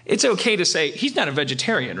 it's okay to say he's not a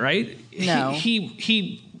vegetarian, right? No.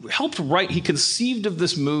 He helped write. He conceived of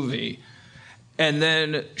this movie, and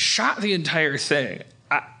then shot the entire thing.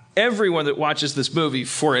 Everyone that watches this movie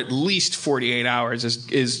for at least 48 hours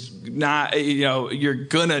is not, you're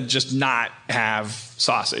gonna just not have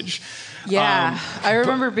sausage. Yeah, I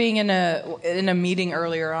remember being in a meeting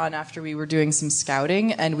earlier on after we were doing some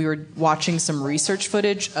scouting, and we were watching some research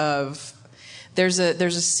footage of. There's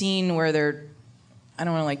a scene where they're, I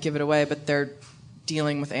don't want to like give it away, but they're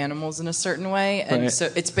dealing with animals in a certain way, and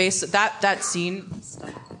so it's based that scene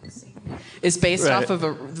is based off of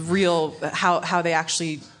a real how they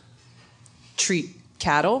actually treat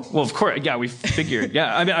cattle. Well, of course, yeah, we figured.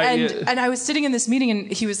 Yeah, I mean, and I was sitting in this meeting,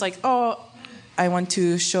 and he was like, "Oh, I want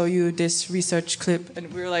to show you this research clip,"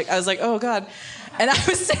 and I was like, "Oh God," and I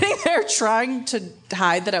was sitting there trying to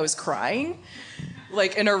hide that I was crying,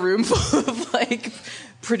 like in a room full of like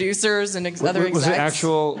producers and other execs. Was it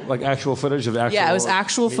actual footage of actual? Yeah, it was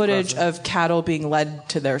actual footage process? of cattle being led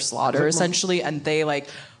to their slaughter, essentially, and they like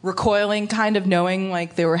recoiling, kind of knowing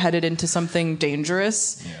like they were headed into something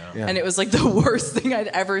dangerous. Yeah. And it was like the worst thing I'd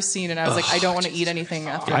ever seen, and I was like, I don't want to eat anything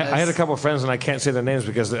after this. I had a couple of friends, and I can't say their names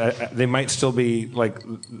because they might still be like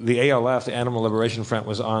the ALF, the Animal Liberation Front,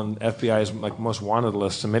 was on FBI's like most wanted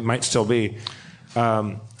list, and it might still be.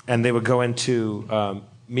 And they would go into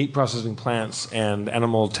meat processing plants and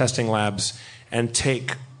animal testing labs and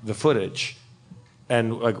take the footage.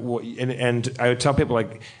 And I would tell people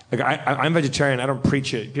I'm vegetarian. I don't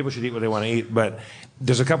preach it. People should eat what they want to eat. But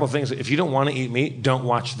there's a couple of things. If you don't want to eat meat, don't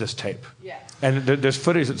watch this tape. Yeah. And there's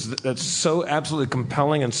footage that's so absolutely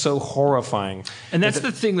compelling and so horrifying. And that's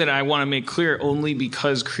the thing that I want to make clear. Only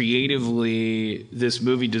because creatively this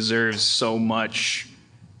movie deserves so much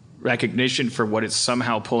recognition for what it's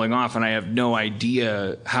somehow pulling off, and I have no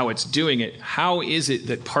idea how it's doing it. How is it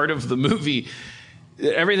that part of the movie?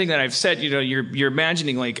 Everything that I've said, you're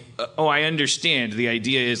imagining like, oh, I understand. The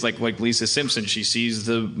idea is like Lisa Simpson, she sees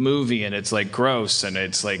the movie and it's like gross and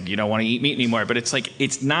it's like you don't want to eat meat anymore. But it's like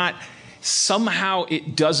it's not. Somehow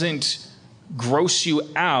it doesn't gross you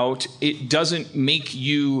out. It doesn't make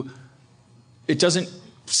you. It doesn't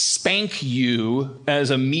spank you as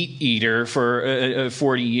a meat eater for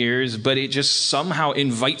 40 years, but it just somehow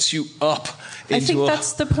invites you up. I think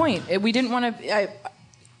that's the point. We didn't want to.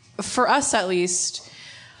 For us, at least.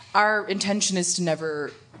 Our intention is to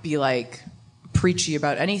never be like preachy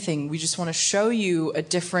about anything. We just want to show you a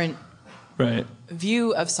different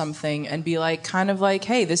view of something and be like, kind of like,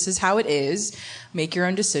 hey, this is how it is. Make your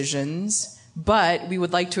own decisions. But we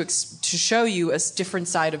would like to show you a different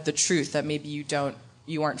side of the truth that maybe you don't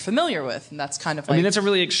you aren't familiar with, and that's kind of like. I mean, that's a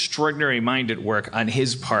really extraordinary mind at work on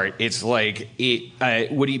his part. It's like,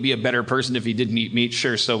 would he be a better person if he didn't eat meat?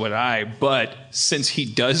 Sure, so would I. But since he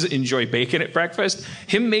does enjoy bacon at breakfast,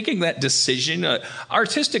 him making that decision,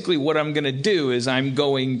 artistically, what I'm going to do is I'm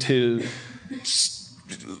going to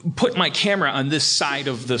put my camera on this side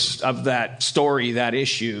of that story, that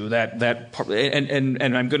issue, that part,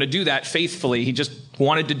 and I'm going to do that faithfully. He just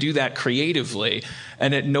wanted to do that creatively,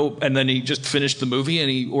 and then he just finished the movie and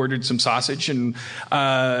he ordered some sausage, and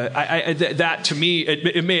that to me,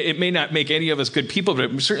 it may not make any of us good people,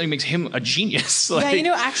 but it certainly makes him a genius. Like,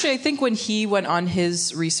 yeah, actually, I think when he went on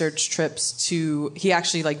his research trips he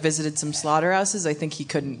actually like visited some slaughterhouses. I think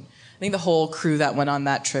the whole crew that went on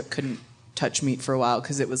that trip couldn't touch meat for a while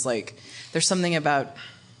because it was like there's something about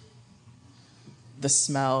the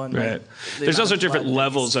smell and right. There's also different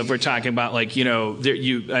levels of, we're talking about, like, I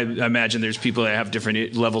imagine there's people that have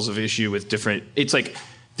different levels of issue with different. It's like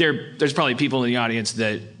there's probably people in the audience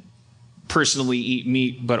that personally eat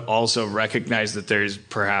meat, but also recognize that there's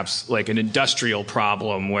perhaps like an industrial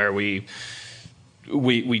problem where we're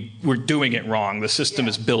doing it wrong. The system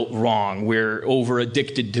is built wrong. We're over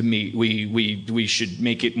addicted to meat. We should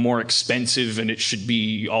make it more expensive, and it should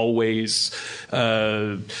be always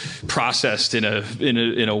processed in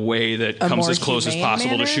a way that comes as close as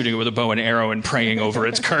possible to shooting it with a bow and arrow and praying over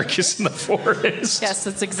its carcass in the forest. Yes,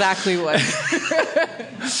 that's exactly what.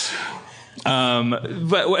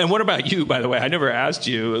 And what about you, by the way? I never asked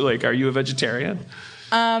you. Like, are you a vegetarian?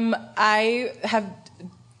 I have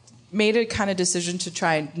made a kind of decision to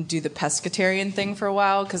try and do the pescatarian thing for a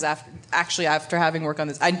while, because after having worked on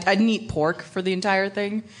this, I didn't eat pork for the entire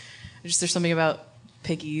thing. There's something about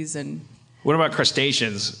piggies and. What about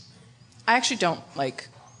crustaceans? I actually don't like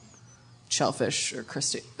shellfish or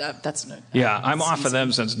crustaceans. That's no. Yeah, I'm off of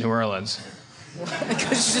them since New Orleans.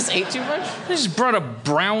 Because you just ate too much? I just brought a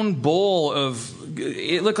brown bowl of.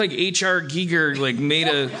 It looked like H.R. Giger made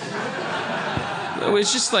a. It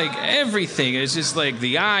was just like everything. It was just like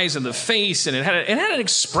the eyes and the face, and it had an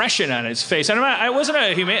expression on its face. And I wasn't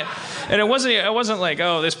a human, and it wasn't like,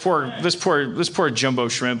 oh, this poor jumbo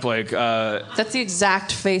shrimp. Like that's the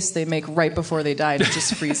exact face they make right before they die, and it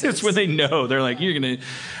just freezes. It's when they know. They're like,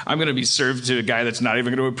 I'm gonna be served to a guy that's not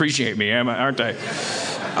even gonna appreciate me, aren't I?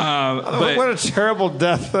 But what a terrible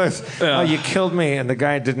death! Oh, you killed me, and the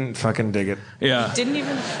guy didn't fucking dig it. Yeah, he didn't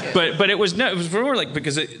even. But it was more like,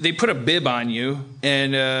 because they put a bib on you,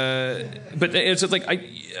 and but it's like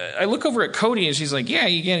I look over at Cody, and she's like, yeah,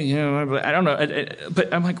 you get it, I don't know,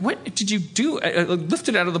 but I'm like, what did you do? I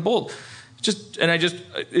lifted it out of the bowl,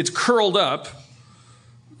 it's curled up,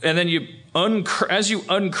 and then as you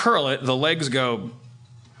uncurl it, the legs go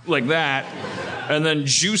like that, and then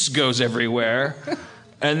juice goes everywhere.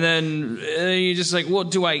 And then you're just like, well,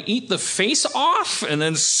 do I eat the face off and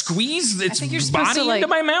then squeeze its body into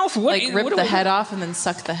my mouth? Rip the head off and then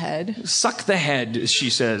suck the head? Suck the head,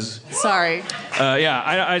 she says. Sorry.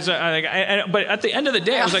 Yeah, but at the end of the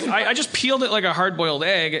day, I was like, I just peeled it like a hard-boiled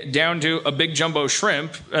egg down to a big jumbo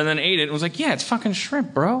shrimp and then ate it. And was like, yeah, it's fucking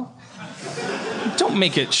shrimp, bro. Don't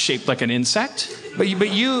make it shaped like an insect. But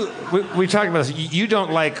we talked about this. You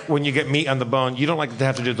don't like when you get meat on the bone. You don't like to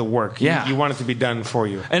have to do the work. Yeah. You want it to be done for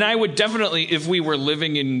you. And I would definitely, if we were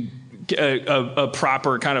living in a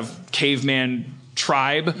proper kind of caveman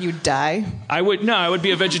tribe, you'd die. I would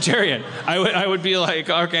be a vegetarian. I would be like,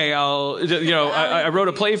 okay, I wrote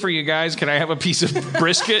a play for you guys. Can I have a piece of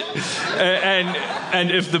brisket?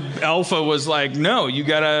 and if the alpha was like, no, you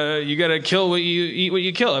gotta kill what you eat, what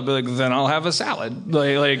you kill, I'd be like, then I'll have a salad.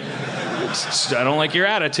 Like I don't like your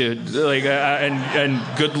attitude. Like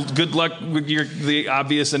and good luck with the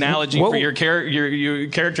obvious analogy for your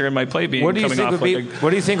character in my play being coming off like a. What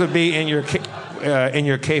do you think would be in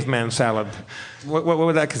your caveman salad? What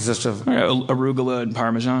would that consist of? Arugula and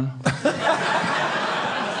Parmesan.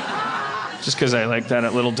 Just because I like that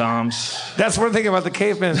at Little Dom's. That's one thing about the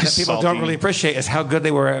cavemen that people don't really appreciate is how good they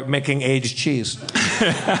were at making aged cheese.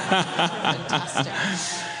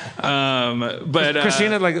 But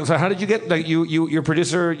Christina, so how did you get you're a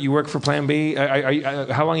producer? You work for Plan B.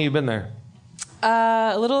 How long have you been there?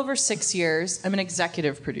 A little over 6 years. I'm an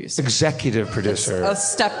executive producer. Executive producer. It's a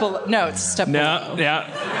step below. No, it's a step below.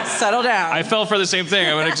 Yeah. Settle down. I fell for the same thing.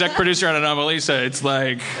 I'm an exec producer on Anomalisa. It's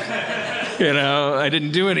like, I didn't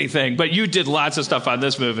do anything. But you did lots of stuff on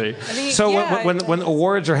this movie. When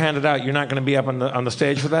awards are handed out, you're not going to be up on the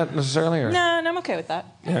stage for that necessarily? Or? No, I'm okay with that.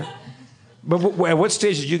 Yeah. But at what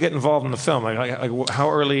stage did you get involved in the film? Like how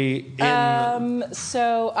early in?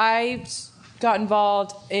 So I got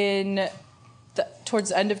involved towards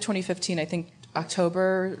the end of 2015, I think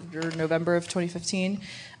October or November of 2015.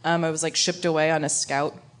 I was like shipped away on a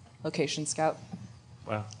location scout.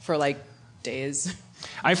 Wow. For like days.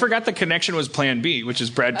 I forgot the connection was Plan B, which is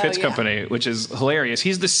Brad Pitt's company, which is hilarious.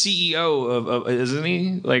 He's the CEO of isn't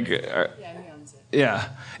he? Like, yeah, he owns it. Yeah.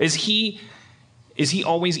 Is he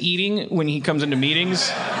always eating when he comes into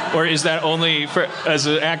meetings, or is that only as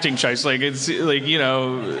an acting choice? Like it's like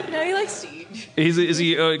No, he likes to eat. Is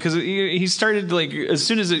he? Because he started like as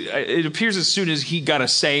soon as it appears as soon as he got a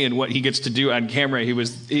say in what he gets to do on camera, he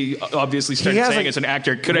obviously started saying as an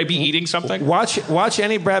actor, "Could I be eating something?" Watch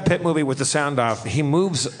any Brad Pitt movie with the sound off. He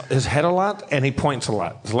moves his head a lot and he points a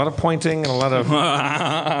lot. There's a lot of pointing and a lot of.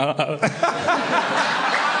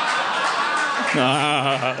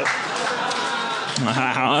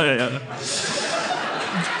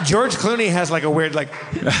 George Clooney has like a weird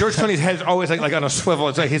George Clooney's head's always like on a swivel.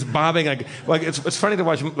 It's like he's bobbing like it's funny to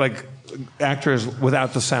watch like actors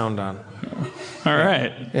without the sound on. All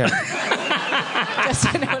right. Yeah. Guess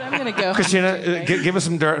I know what I'm gonna go. Christina, give us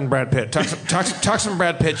some dirt on Brad Pitt. Talk some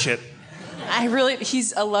Brad Pitt shit.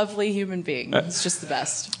 He's a lovely human being. He's just the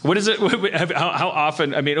best. What is it? How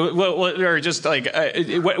often? I mean, or just like,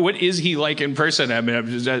 what is he like in person? I mean, I'm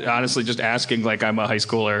just honestly just asking, like I'm a high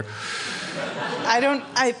schooler.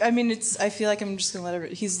 I mean, I feel like I'm just gonna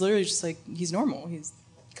he's literally just like, he's normal. He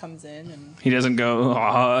comes in and. He doesn't go,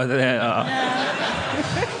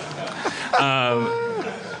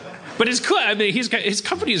 but it's cool. I mean, his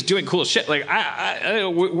company is doing cool shit. Like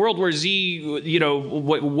World War Z. You know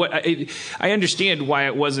what? I understand why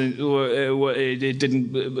it wasn't. It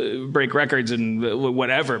didn't break records and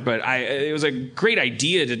whatever. But it was a great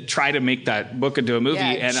idea to try to make that book into a movie.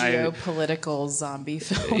 Yeah, geopolitical zombie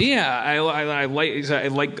film. Yeah, I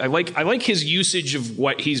like his usage of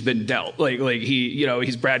what he's been dealt. Like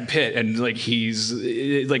he's Brad Pitt, and like he's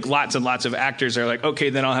like lots and lots of actors are like, okay,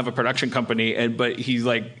 then I'll have a production company, but he's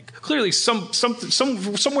like. Clearly,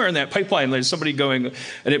 somewhere in that pipeline, there's somebody going,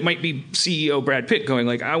 and it might be CEO Brad Pitt going,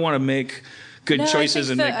 like, I want to make good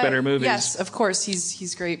choices and make better movies. Yes, of course,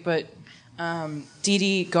 he's great, but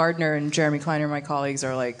Dee Gardner and Jeremy Kleiner, my colleagues,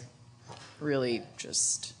 are like really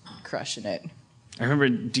just crushing it. I remember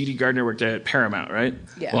Dee Gardner worked at Paramount, right?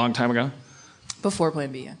 Yeah, a long time ago. Before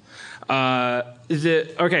Plan B, yeah. Brad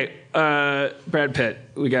Pitt.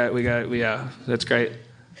 We got. That's great.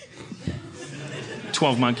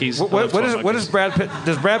 12 Monkeys. What is Brad Pitt?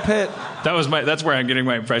 Does Brad Pitt? That's where I'm getting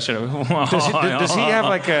my impression of. Does he have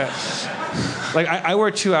like a? Like I wear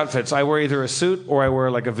two outfits. I wear either a suit or I wear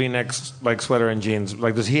like a V-neck like sweater and jeans.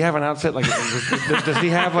 Like, does he have an outfit? Like, does he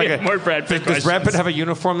have like a? More Brad Pitt. Does Brad Pitt have a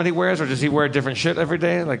uniform that he wears, or does he wear different shit every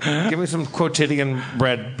day? Like, give me some quotidian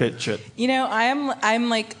Brad Pitt shit. You know, I'm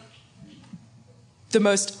like the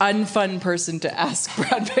most unfun person to ask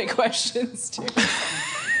Brad Pitt questions to.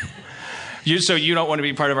 So you don't want to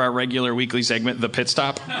be part of our regular weekly segment, The Pit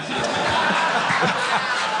Stop?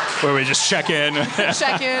 Where we just check in.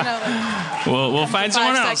 We'll find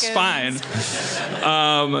someone else. Fine.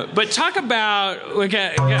 But talk about...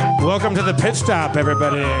 Welcome to The Pit Stop,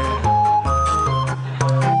 everybody.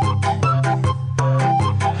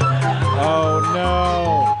 Oh,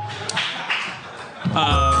 no.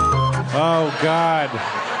 Oh, God.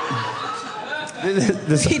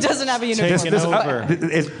 He doesn't have a uniform. It's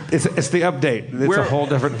the update. It's a whole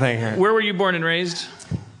different thing here. Where were you born and raised?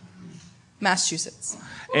 Massachusetts.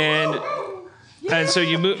 And so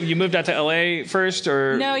you moved out to LA first,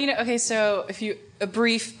 or no? Okay. So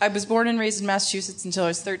I was born and raised in Massachusetts until I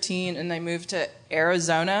was 13, and I moved to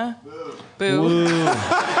Arizona. Boo.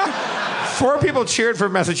 4 people cheered for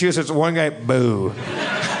Massachusetts. 1 guy, boo.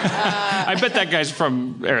 I bet that guy's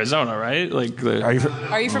from Arizona, right? Like, are you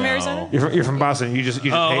from Arizona? You're from Boston. You just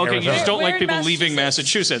hate Arizona. You just don't like people leaving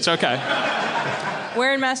Massachusetts. Okay.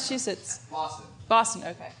 Where in Massachusetts? Boston.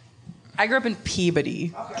 Okay. I grew up in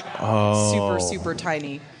Peabody. Oh. Super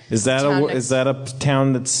tiny. Is that a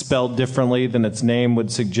town that's spelled differently than its name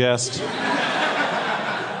would suggest?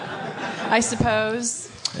 I suppose.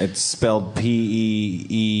 It's spelled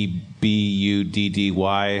Peebuddy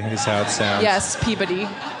is how it sounds. Yes, Peabody.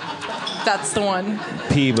 That's the one.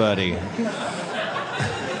 Peabody.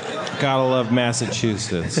 Gotta love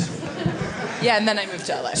Massachusetts. Yeah, and then I moved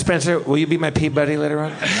to LA. Spencer, will you be my Peabody later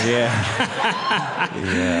on? Yeah.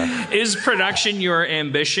 Is production your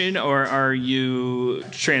ambition, or are you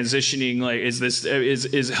transitioning? Like,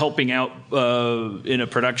 is helping out in a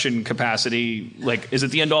production capacity? Like, is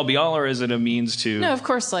it the end all be all, or is it a means to? No, of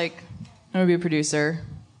course. Like, I'm gonna be a producer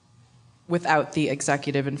without the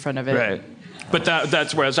executive in front of it. Right. But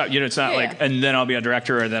that's where I was at. It's not like, and then I'll be a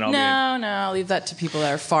director, or then I'll be. No, I'll leave that to people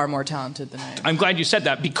that are far more talented than I am. I'm glad you said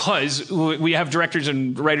that, because we have directors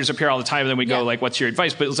and writers up here all the time, and then we go like, "What's your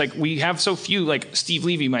advice?" But it's like we have so few. Like Steve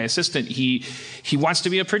Levy, my assistant, he wants to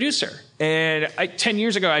be a producer. And 10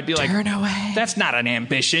 years ago, I'd be like, "Turn away. That's not an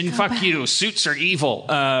ambition. Fuck you. Suits are evil.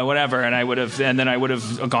 Whatever." And I would have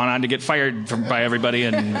gone on to get fired by everybody,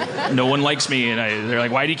 and no one likes me. And they're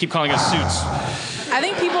like, "Why do you keep calling us Suits?" I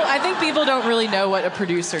think people don't really know what a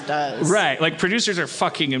producer does. Right. Like, producers are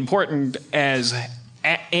fucking important as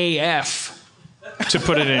AF, to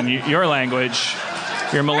put it in your language.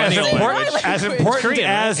 Your millennial language. As important Korean,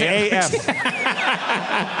 as right? AF.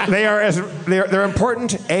 They're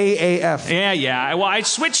important AAF. Yeah. Well, I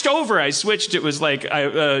switched over. It was like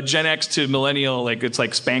Gen X to millennial. Like, it's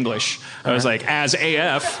like Spanglish. I was like, as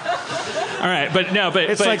AF. All right, but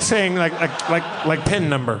it's like saying like pin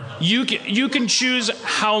number. You can choose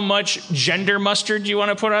how much gender mustard you want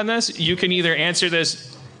to put on this. You can either answer this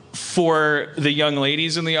for the young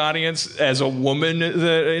ladies in the audience as a woman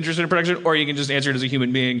that interested in production, or you can just answer it as a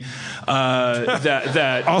human being.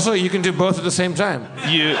 That also, you can do both at the same time.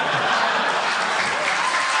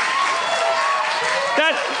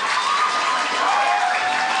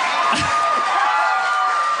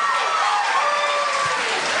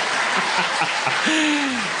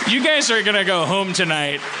 You guys are gonna go home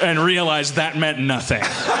tonight and realize that meant nothing.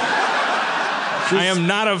 I am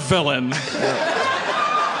not a villain.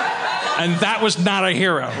 And that was not a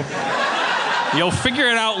hero. You'll figure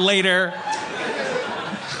it out later.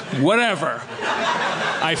 Whatever.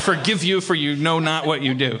 I forgive you, for you know not what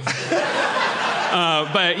you do.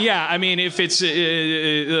 But yeah, I mean, if it's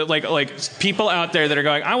like people out there that are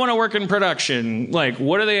going, I want to work in production. Like,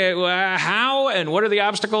 what are they? How and what are the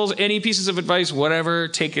obstacles? Any pieces of advice? Whatever.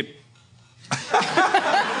 Take it.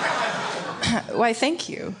 Why? Thank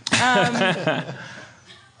you.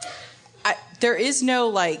 There is no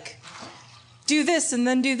like, do this and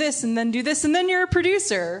then do this and then do this and then you're a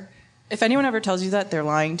producer. If anyone ever tells you that, they're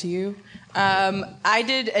lying to you. I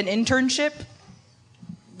did an internship,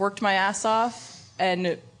 worked my ass off,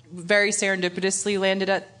 and very serendipitously landed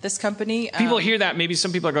at this company. People hear that. Maybe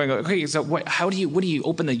some people are going, okay, so what do you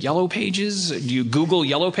open the Yellow Pages? Do you Google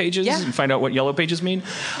Yellow Pages and find out what Yellow Pages mean?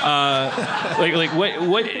 What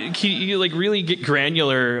can you like really get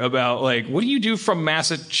granular about? Like, what do you do from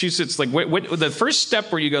Massachusetts? Like, what the first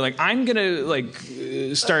step where you go like, I'm gonna like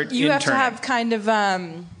start. You interning. have to have kind of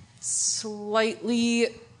slightly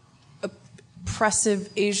oppressive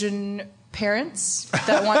Asian parents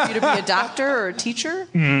that want you to be a doctor or a teacher,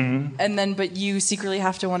 and then but you secretly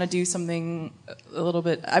have to want to do something a little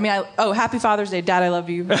bit. I mean, Happy Father's Day, Dad! I love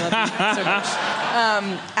you. I love you so much.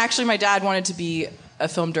 Actually, my dad wanted to be a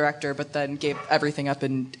film director, but then gave everything up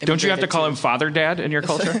and. Don't you have to call him Father Dad in your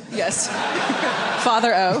culture? Yes,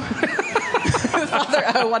 Father O. Father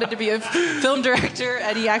O wanted to be a film director,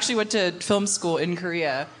 and he actually went to film school in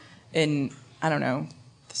Korea in, I don't know,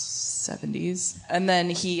 70s, and then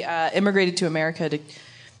he immigrated to America to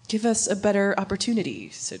give us a better opportunity,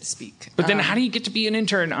 so to speak. But then, how do you get to be an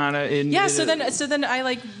intern on a? So then I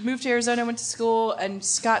like moved to Arizona, went to school, and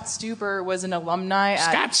Scott Stuber was an alumni.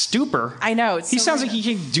 Scott Stuber. I know. He sounds like he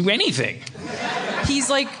can do anything. He's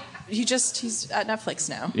like. He's at Netflix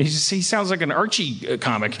now. He sounds like an Archie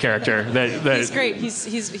comic character. That He's great.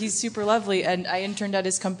 He's super lovely, and I interned at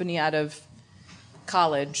his company out of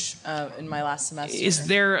college in my last semester. Is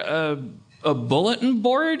there a bulletin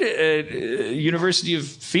board at University of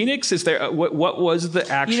Phoenix? Is there what was the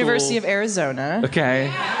actual University of Arizona? Okay.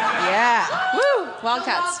 Yeah. Woo!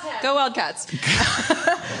 Wildcats. Go Wildcats.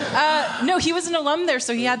 No, he was an alum there,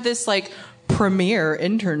 so he had this like premier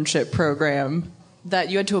internship program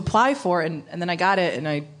that you had to apply for, and then I got it, and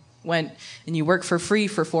I went, and you work for free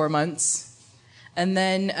for 4 months, and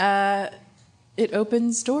then it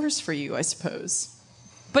opens doors for you, I suppose.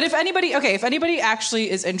 But if anybody actually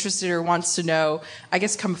is interested or wants to know, I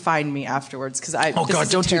guess come find me afterwards, because I. Oh God!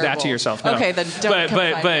 Don't do that to yourself. No. Okay, then don't.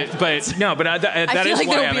 But no, but that is like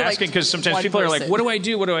why I'm like asking, because sometimes people are like, "What do I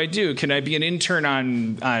do? What do I do? Can I be an intern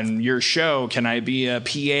on your show? Can I be a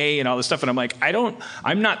PA and all this stuff?" And I'm like, I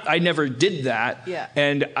never did that. Yeah.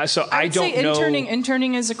 And so I don't know.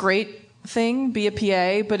 Interning is a great thing. Be a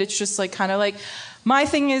PA, but it's just like kind of like. My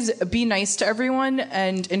thing is be nice to everyone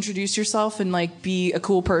and introduce yourself and like be a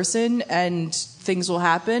cool person and things will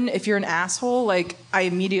happen. If you're an asshole, like I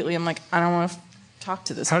immediately am like, I don't want to talk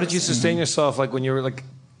to this How person. did you sustain yourself like when you were like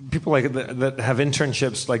people like that have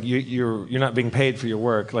internships like you're not being paid for your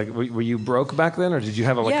work? Like were you broke back then or did you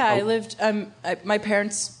have a like I lived my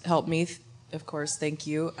parents helped me, of course, thank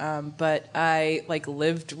you. But I like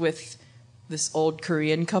lived with this old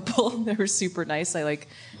Korean couple. They were super nice. I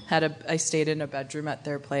stayed in a bedroom at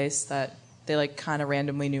their place that they like kind of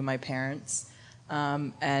randomly knew my parents.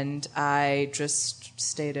 And I just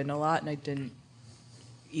stayed in a lot, and I didn't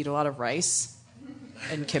eat a lot of rice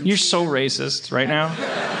and kimchi. You're so racist right now.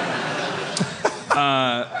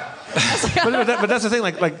 But that's the thing.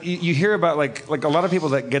 Like you hear about like a lot of people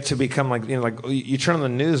that get to become like you turn on the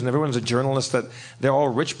news and everyone's a journalist, that they're all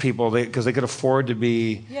rich people because they could afford to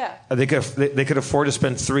be. Yeah. They could afford to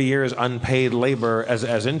spend 3 years unpaid labor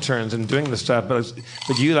as interns and doing this stuff.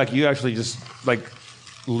 But you actually just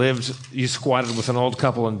lived. You squatted with an old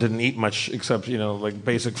couple and didn't eat much except like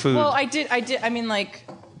basic food. Well, I did. I mean,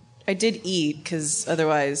 I did eat because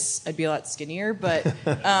otherwise I'd be a lot skinnier. But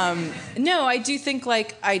no, I do think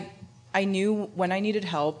I knew when I needed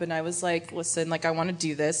help, and I was like, listen, I want to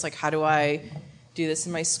do this. How do I do this?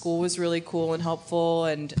 And my school was really cool and helpful,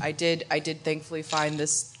 and I did thankfully find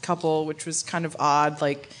this couple, which was kind of odd.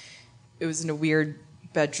 It was in a weird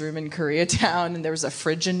bedroom in Koreatown, and there was a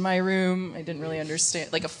fridge in my room. I didn't really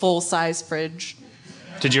understand, a full-size fridge.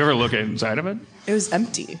 Did you ever look inside of it? It was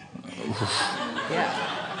empty.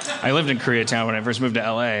 Yeah. I lived in Koreatown when I first moved to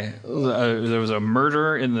LA. There was a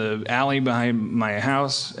murder in the alley behind my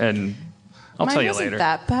house, and I'll tell you later. Mine wasn't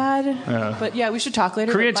that bad, but yeah, we should talk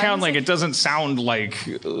later. Koreatown, it doesn't sound like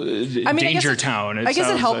Danger Town. I guess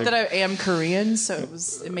it helped that I am Korean, so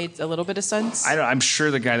it made a little bit of sense. I'm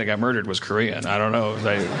sure the guy that got murdered was Korean. I don't know.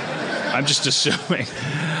 I'm just assuming,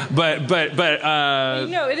 but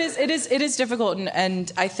no, it is difficult,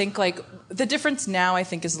 and I think the difference now I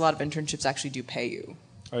think is a lot of internships actually do pay you.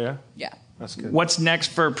 Oh, yeah? Yeah. That's good. What's next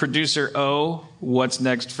for producer O? What's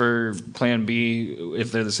next for plan B,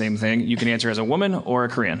 if they're the same thing? You can answer as a woman or a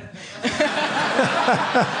Korean. But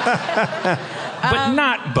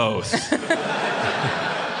not both.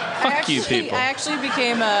 Fuck you, people. I actually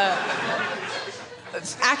became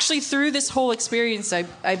Actually, through this whole experience,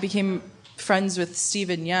 I became friends with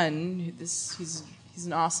Steven Yeun. He's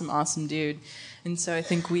an awesome dude. And so I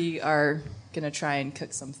think we are going to try and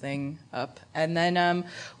cook something up. And then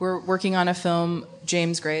we're working on a film,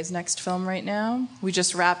 James Gray's next film right now. We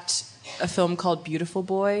just wrapped a film called Beautiful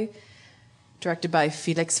Boy, directed by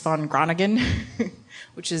Felix von Groningen,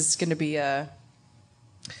 which is going to be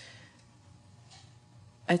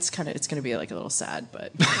it's going to be a little sad,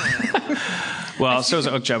 but well, so is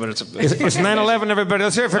Okja, but it's 9/11, everybody.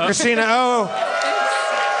 Let's hear it for Christina O.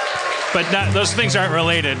 But those things aren't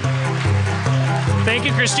related. Thank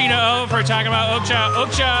you, Christina O, for talking about Okja.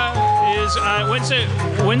 Okja is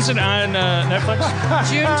when's it on Netflix?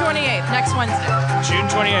 June 28th, next Wednesday. June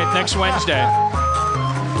 28th, next Wednesday.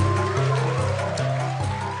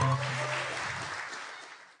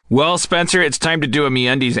 Well, Spencer, it's time to do a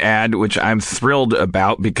MeUndies ad, which I'm thrilled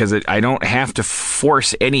about because I don't have to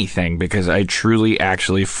force anything because I truly,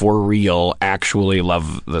 actually, for real, actually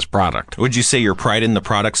love this product. Would you say your pride in the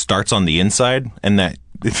product starts on the inside and that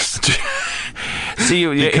it's... See,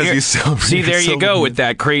 there you go with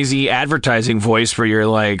that crazy advertising voice where you're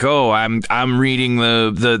like, oh, I'm reading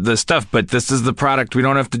the stuff, but this is the product. We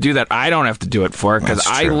don't have to do that. I don't have to do it for it because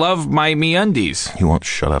I love my MeUndies. You won't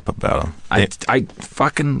shut up about them. I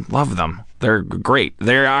fucking love them. They're great.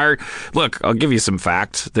 Look, I'll give you some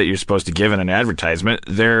facts that you're supposed to give in an advertisement.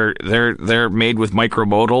 They're made with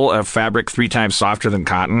micromodal, a fabric 3 times softer than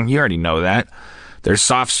cotton. You already know that. Their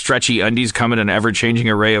soft, stretchy undies come in an ever-changing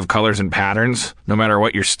array of colors and patterns. No matter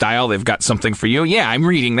what your style, they've got something for you. Yeah, I'm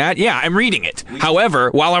reading that. Yeah, I'm reading it.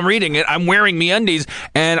 However, while I'm reading it, I'm wearing MeUndies,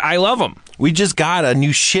 and I love them. We just got a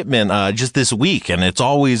new shipment just this week, and it's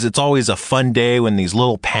always a fun day when these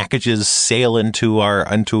little packages sail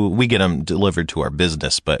we get them delivered to our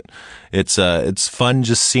business, but it's fun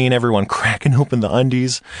just seeing everyone cracking open the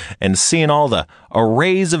undies and seeing all the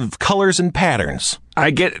arrays of colors and patterns. I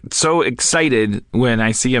get so excited when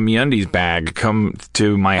I see a MeUndies bag come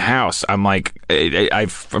to my house. I'm like, I'm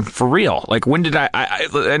for real. Like, when did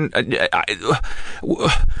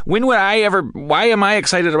when would I ever? Why am I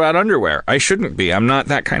excited about underwear? I shouldn't be. I'm not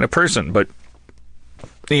that kind of person. But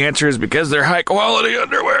the answer is because they're high quality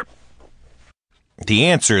underwear. The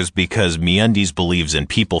answer is because MeUndies believes in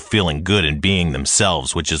people feeling good and being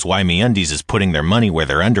themselves, which is why MeUndies is putting their money where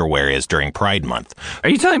their underwear is during Pride Month. Are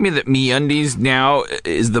you telling me that MeUndies now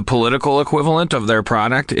is the political equivalent of their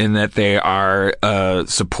product in that they are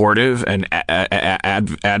supportive and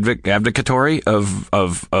advocatory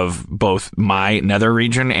of both my nether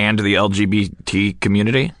region and the LGBT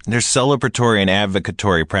community? Their celebratory and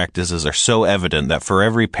advocatory practices are so evident that for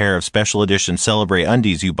every pair of special edition Celebrate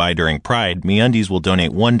undies you buy during Pride, MeUndies will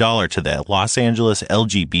donate $1 to the Los Angeles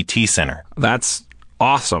LGBT Center. That's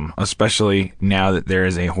awesome, especially now that there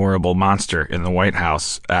is a horrible monster in the White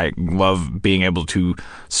House. I love being able to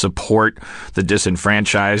support the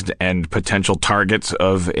disenfranchised and potential targets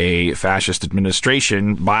of a fascist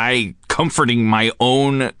administration by comforting my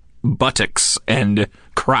own buttocks and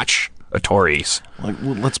crotch-atories.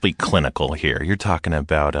 Let's be clinical here. You're talking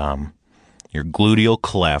about your gluteal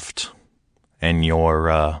cleft and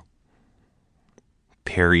your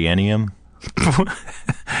perineum.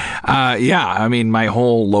 Yeah, I mean, my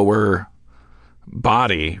whole lower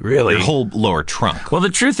body, really. Your whole lower trunk. Well, the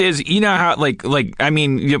truth is, you know how, I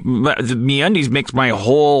mean, the MeUndies makes my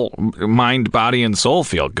whole mind, body, and soul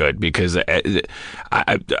feel good because I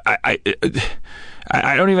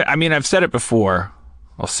don't even, I mean, I've said it before.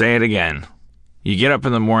 I'll say it again. You get up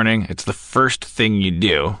in the morning, it's the first thing you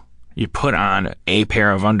do. You put on a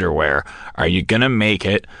pair of underwear. Are you going to make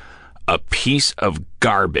it a piece of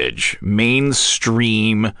garbage,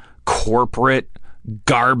 mainstream, corporate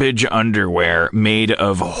garbage underwear made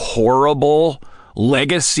of horrible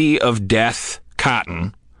legacy of death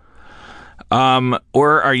cotton?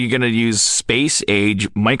 Or are you going to use space age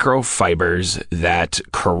microfibers that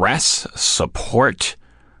caress, support,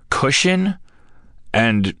 cushion,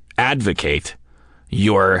 and advocate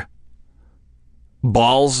your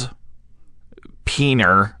balls,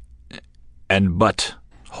 peener, and butt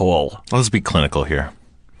hole? Let's be clinical here.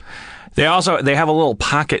 They have a little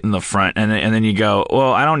pocket in the front, and then you go,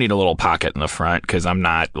 well, I don't need a little pocket in the front because I'm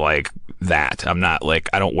not like that. I'm not like,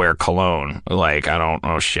 I don't wear cologne. Like, I don't,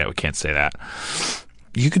 oh shit, we can't say that.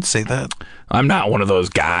 You could say that. I'm not one of those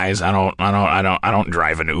guys. I don't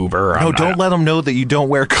drive an Uber. No, don't let them know that you don't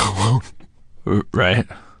wear cologne. Right?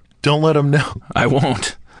 Don't let them know. I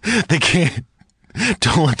won't. They can't.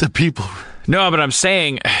 Don't let the people. No, but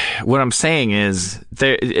what I'm saying is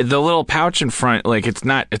the little pouch in front, like it's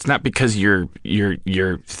not because you're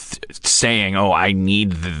saying, oh, I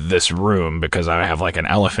need this room because I have like an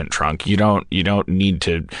elephant trunk. You don't need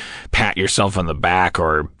to pat yourself on the back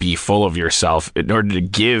or be full of yourself in order to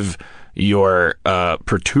give your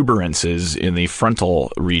protuberances in the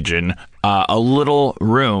frontal region a little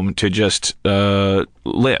room to just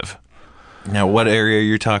live. Now, what area are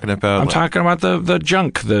you talking about? I'm talking about the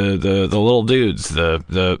junk, the little dudes,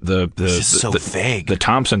 the this is so vague. The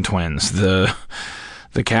Thompson twins, the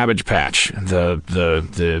Cabbage Patch, the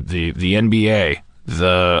NBA,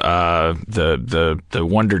 the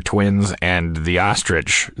Wonder Twins and the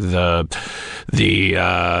Ostrich, the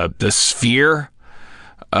Sphere,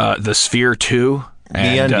 the Sphere 2,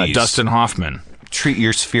 and Dustin Hoffman. Treat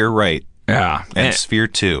your Sphere right. Yeah, and Sphere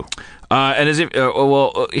 2. And as if,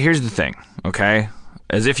 well, here's the thing, okay?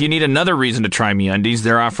 As if you need another reason to try MeUndies,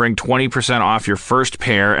 they're offering 20% off your first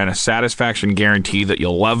pair and a satisfaction guarantee that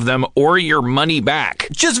you'll love them or your money back.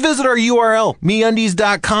 Just visit our URL,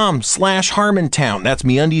 MeUndies.com/Harmontown. That's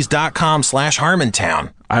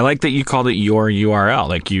MeUndies.com/Harmontown. I like that you called it your URL.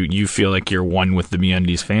 Like you feel like you're one with the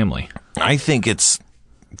MeUndies family. I think it's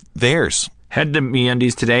theirs. Head to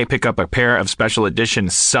MeUndies today, pick up a pair of special edition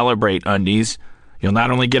Celebrate undies. You'll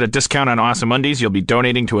not only get a discount on awesome undies, you'll be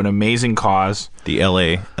donating to an amazing cause. The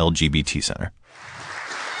LA LGBT Center.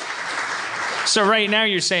 So right now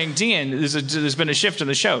you're saying, Dean, there's been a shift in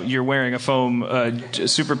the show. You're wearing a foam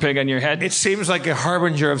super pig on your head. It seems like a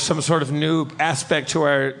harbinger of some sort of new aspect to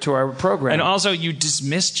our program. And also you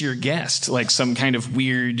dismissed your guest like some kind of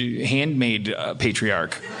weird handmaid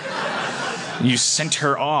patriarch. You sent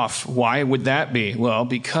her off. Why would that be? Well,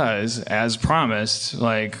 because, as promised,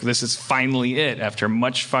 like this is finally it. After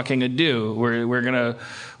much fucking ado, we're gonna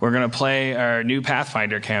play our new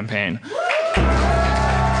Pathfinder campaign.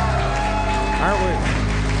 Aren't we?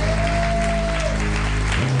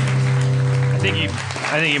 I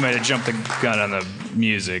think you might have jumped the gun on the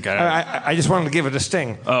music. I just wanted to give it a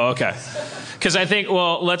sting. Oh, okay. Because I think,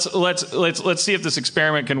 well, let's see if this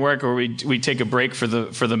experiment can work, where we take a break for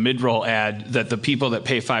the mid-roll ad that the people that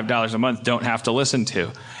pay $5 a month don't have to listen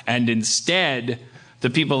to, and instead,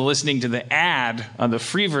 the people listening to the ad on the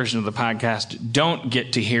free version of the podcast don't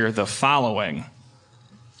get to hear the following.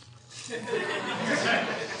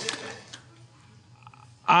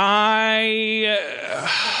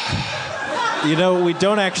 You know, we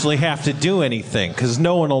don't actually have to do anything because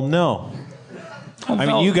no one will know. I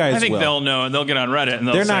mean, you guys will. I think they'll know, and they'll get on Reddit, and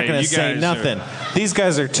they're not going to say nothing. These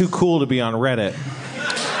guys are too cool to be on Reddit.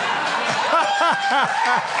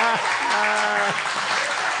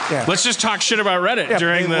 Yeah. Let's just talk shit about Reddit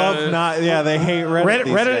during they they hate Reddit.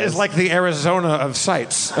 Reddit is like the Arizona of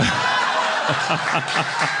sites.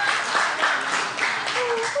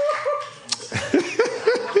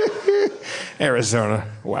 Arizona.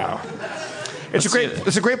 Wow.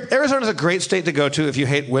 Arizona's a great state to go to if you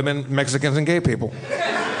hate women, Mexicans, and gay people.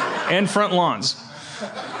 And front lawns.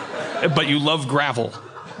 But you love gravel.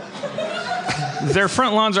 Their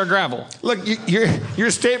front lawns are gravel. Look,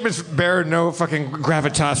 your statements bear no fucking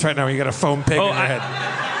gravitas right now. You got a foam pig in your head.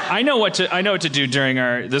 I know what to do during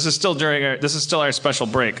our. This is still our special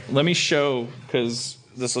break. Let me show, because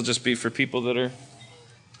this will just be for people that are.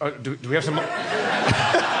 Oh, do we have some?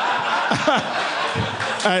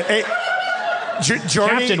 Hey,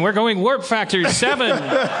 Jordy? Captain, we're going Warp Factor 7.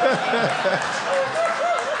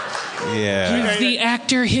 Yeah. Give the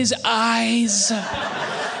actor his eyes.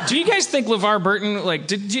 Do you guys think LeVar Burton, like,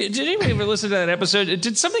 did anybody ever listen to that episode?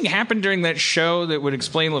 Did something happen during that show that would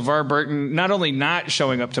explain LeVar Burton not only not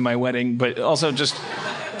showing up to my wedding, but also just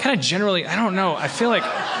kind of generally, I don't know, I feel like...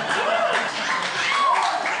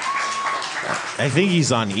 I think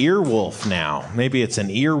he's on Earwolf now. Maybe it's an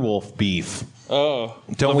Earwolf beef. Oh.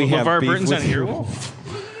 Don't we have LeVar beef Burton's with on Earwolf?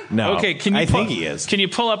 No. Okay, I think he is. Can you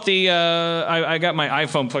pull up the... I got my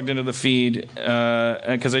iPhone plugged into the feed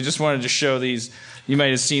because I just wanted to show these. You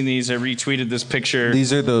might have seen these. I retweeted this picture.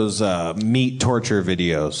 These are those meat torture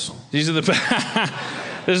videos. These are the...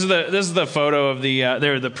 This is the photo of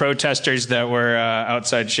the protesters that were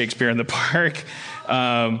outside Shakespeare in the Park.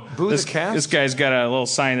 Boo the cast? This guy's got a little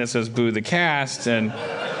sign that says "Boo the cast," and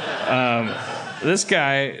this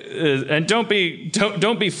guy and don't be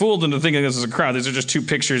fooled into thinking this is a crowd. These are just two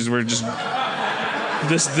pictures where just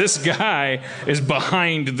this guy is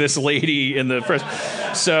behind this lady in the first.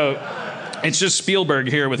 So it's just Spielberg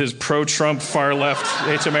here with his pro-Trump, far-left,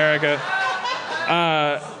 hates America.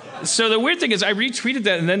 So the weird thing is I retweeted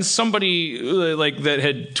that, and then somebody that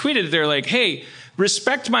had tweeted, they're like, hey,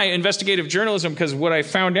 respect my investigative journalism, because what I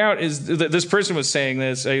found out is that this person was saying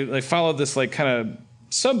this. I followed this kind of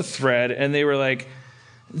sub-thread, and they were like,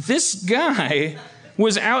 this guy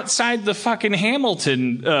was outside the fucking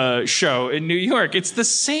Hamilton show in New York. It's the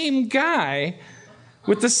same guy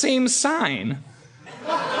with the same sign.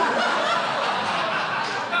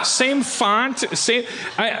 Same font, same.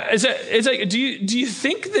 Do you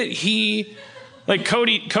think that he, like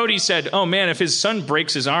Cody said, oh man, if his son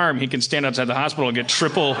breaks his arm, he can stand outside the hospital and get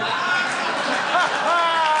triple. But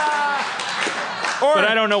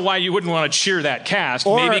I don't know why you wouldn't want to cheer that cast.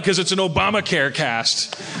 Maybe because it's an Obamacare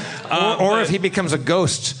cast. Or if he becomes a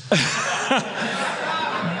ghost.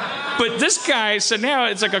 But this guy, so now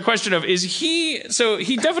it's like a question of, is he, so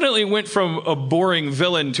he definitely went from a boring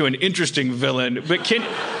villain to an interesting villain, but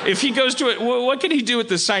if he goes to it, what can he do with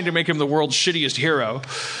this sign to make him the world's shittiest hero?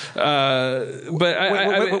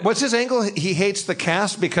 What's his angle? He hates the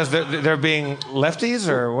cast because they're being lefties,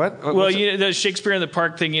 or what? Well, the Shakespeare in the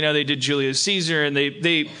Park thing, they did Julius Caesar, and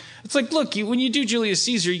they it's like, look, when you do Julius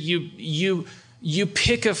Caesar, you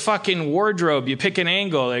pick a fucking wardrobe, you pick an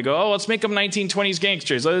angle. They go, oh, let's make them 1920s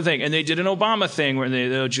gangsters, other thing. And they did an Obama thing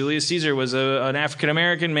where Julius Caesar was an African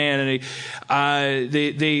American man,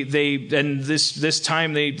 and this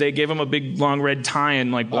time they gave him a big long red tie and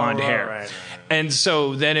blonde hair. Right. And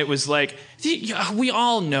so then it was like, we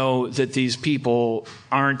all know that these people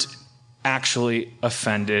aren't actually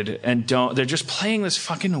offended and they're just playing this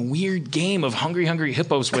fucking weird game of hungry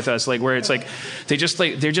hippos with us, where it's like they're just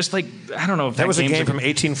I don't know if that was a game from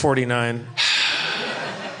 1849.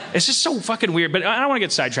 It's just so fucking weird, but I don't want to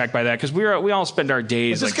get sidetracked by that because we all spend our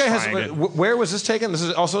days where was this taken? This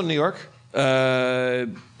is also in New York? Where's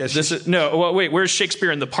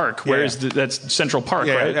Shakespeare in the Park? That's Central Park,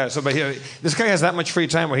 right? Yeah. So, this guy has that much free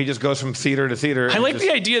time where he just goes from theater to theater. I like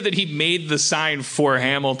the idea that he made the sign for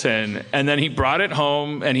Hamilton, and then he brought it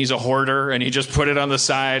home, and he's a hoarder, and he just put it on the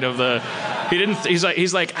side of the.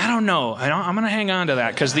 He's like, I don't know, I'm gonna hang on to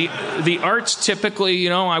that because the arts typically,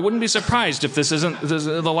 I wouldn't be surprised if this isn't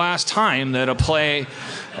the last time that a play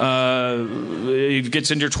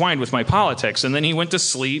gets intertwined with my politics. And then he went to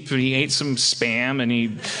sleep and he ate some Spam and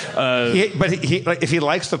if he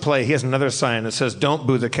likes the play, he has another sign that says, don't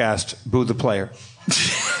boo the cast, boo the player.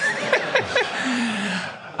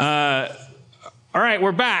 All right,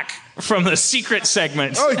 we're back from the secret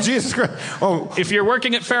segment. Oh, Jesus Christ. Oh. If you're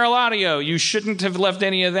working at Feral Audio, you shouldn't have left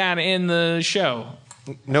any of that in the show.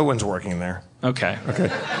 No one's working there. Okay.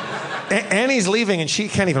 Annie's leaving and she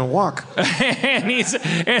can't even walk. It's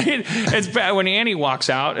bad when Annie walks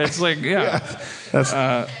out. It's like,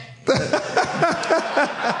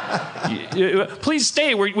 please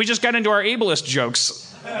stay. We just got into our ableist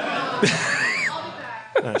jokes.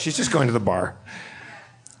 No, she's just going to the bar.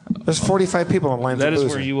 There's 45 people in line. That is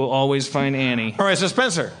where you will always find Annie. All right, so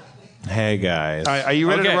Spencer. Hey guys, are you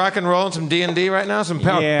ready to rock and roll in some D&D right now? Some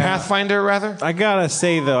Pathfinder, rather. I gotta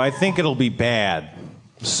say though, I think it'll be bad.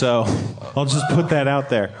 So I'll just put that out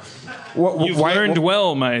there. You've learned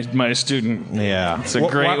well, my student. Yeah. It's a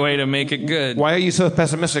great way to make it good. Why are you so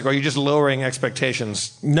pessimistic? Or are you just lowering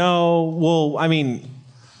expectations? No, well, I mean,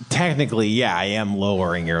 technically, yeah, I am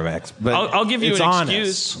lowering your but I'll give you it's an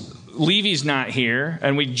honest. excuse. Levy's not here,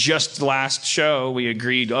 and we just last show we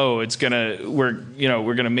agreed. We're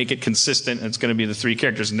gonna make it consistent. And it's gonna be the three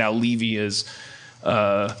characters. And now Levy is,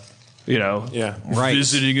 Right.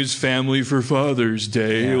 visiting his family for Father's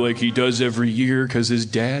Day like he does every year because his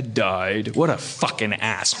dad died. What a fucking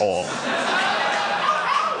asshole.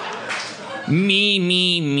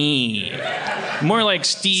 Me. More like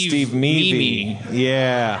Steve Meavy.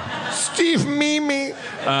 Yeah. Steve Mimi.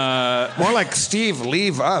 More like Steve,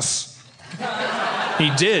 leave us. He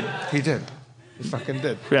did. He did. He fucking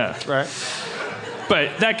did. Yeah. Right.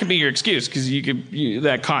 But that could be your excuse because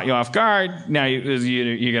that caught you off guard. Now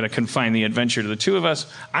you got to confine the adventure to the two of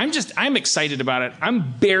us. I'm excited about it.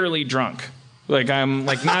 I'm barely drunk. I'm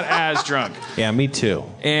not as drunk. Yeah, me too.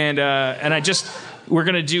 And we're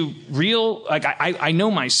gonna do real. I know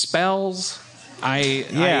my spells.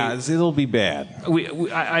 It'll be bad.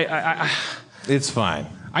 It's fine.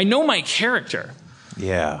 I know my character.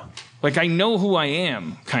 Yeah. I know who I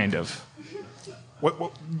am, kind of.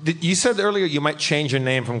 What, you said earlier you might change your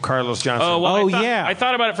name from Carlos Johnson. Oh, well, I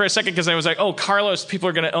thought about it for a second because I was like, oh, Carlos, people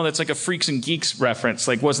are going to, that's like a Freaks and Geeks reference.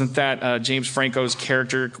 Wasn't that James Franco's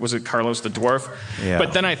character? Was it Carlos the Dwarf? Yeah.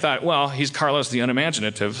 But then I thought, well, he's Carlos the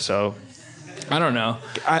Unimaginative, so I don't know.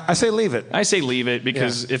 I say leave it. I say leave it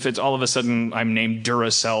because if it's all of a sudden I'm named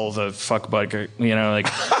Duracell the fuck bucket,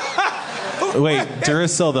 Wait,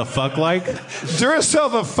 Duracell the fuck like?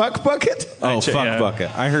 Duracell the fuck bucket? Oh, fuck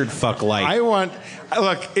bucket. I heard fuck like.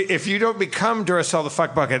 Look, if you don't become Duracell the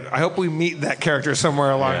fuck bucket, I hope we meet that character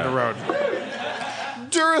somewhere along the road.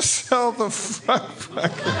 Duracell the fuck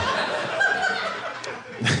bucket.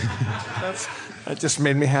 That just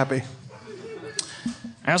made me happy.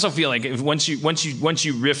 I also feel like once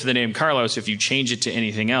you riff the name Carlos, if you change it to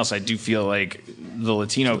anything else, I do feel like the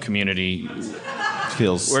Latino community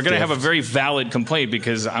we're going to have a very valid complaint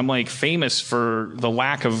because I'm famous for the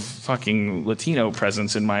lack of fucking Latino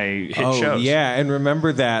presence in my hit shows. Oh yeah, and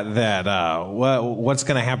remember that what's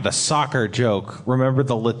going to happen to soccer joke? Remember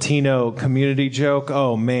the Latino community joke?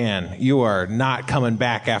 Oh man, you are not coming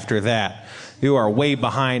back after that. You are way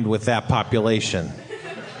behind with that population.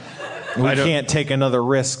 We can't take another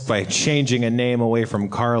risk by changing a name away from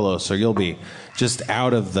Carlos, or you'll be just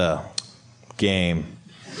out of the game.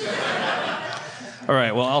 All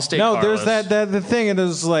right, well, I'll stay Carlos. There's the thing, and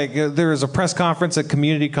it's there is a press conference at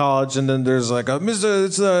community college, and then there's it's a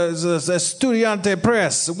Estudiante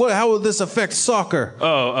Press. How will this affect soccer?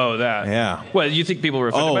 Oh, that. Yeah. Well, you think people were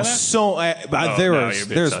offended by that?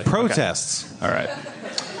 There's protests. Okay. All right.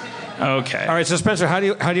 Okay. All right, so Spencer, how do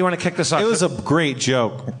you want to kick this off? It was a great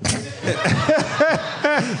joke.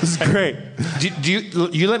 It was great. Do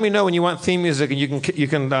you let me know when you want theme music, and you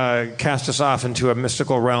can cast us off into a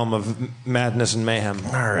mystical realm of madness and mayhem.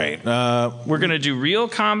 All right. We're gonna do real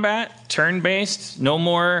combat, turn-based. No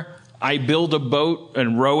more. I build a boat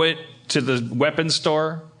and row it to the weapons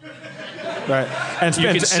store. Right. And you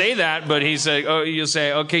can say that, but he's like, you'll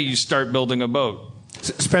say, okay, you start building a boat.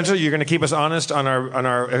 Spencer, you're going to keep us honest on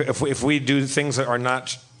our if we do things that are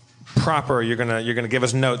not proper, you're gonna give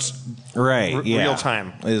us notes, right? Real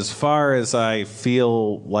time, as far as I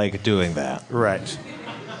feel like doing that. Right.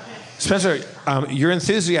 Spencer, your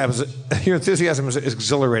enthusiasm is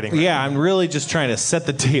exhilarating. Right? Yeah, I'm really just trying to set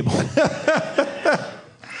the table.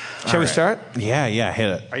 Shall we start? Yeah, hit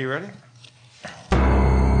it. Are you ready?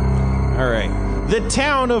 All right. The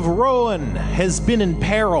town of Rowan has been in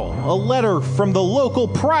peril. A letter from the local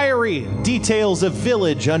priory details a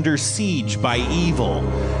village under siege by evil.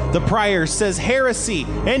 The prior says heresy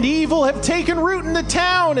and evil have taken root in the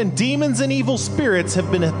town, and demons and evil spirits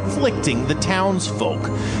have been afflicting the townsfolk.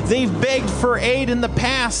 They've begged for aid in the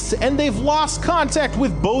past, and they've lost contact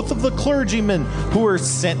with both of the clergymen who were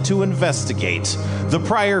sent to investigate. The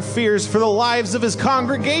prior fears for the lives of his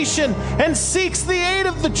congregation and seeks the aid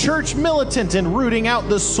of the church militant in rooting out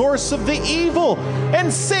the source of the evil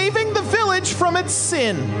and saving the village from its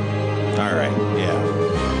sin. All right, yeah.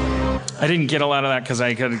 I didn't get a lot of that because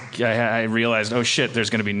I realized, oh shit,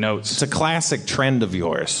 there's going to be notes. It's a classic trend of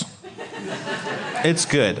yours. It's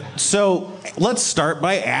good. So let's start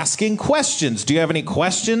by asking questions. Do you have any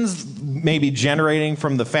questions, maybe generating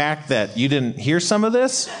from the fact that you didn't hear some of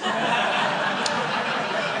this?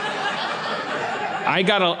 I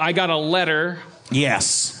got a letter.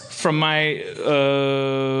 Yes. From my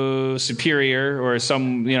superior or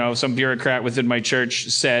some bureaucrat within my church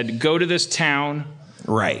said, go to this town.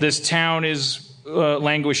 Right. This town is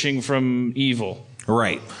languishing from evil.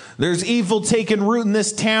 Right. There's evil taking root in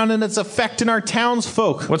this town, and it's affecting our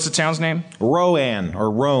townsfolk. What's the town's name? Roan,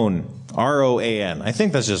 or Roan. R-O-A-N. I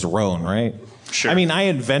think that's just Roan, right? Sure. I mean, I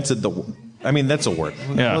invented that's a word.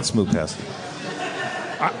 Yeah. Let's move past it.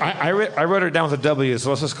 I wrote it down with a W, so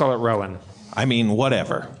let's just call it Rowan. I mean,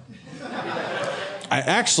 whatever. I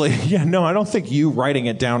don't think you writing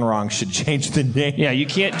it down wrong should change the name. Yeah, you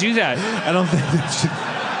can't do that. I don't think that should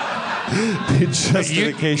be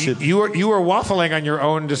justification. You were waffling on your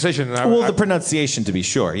own decision. The pronunciation, to be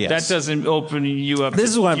sure, yes. That doesn't open you up. This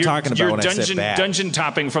is what I'm talking about when I said bad. Dungeon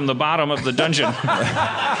topping from the bottom of the dungeon.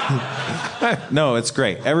 No, it's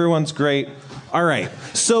great. Everyone's great. All right.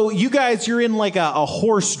 So you guys, you're in like a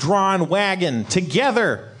horse-drawn wagon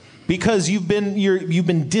together because you've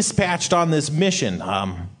been dispatched on this mission.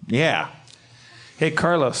 Yeah. Hey,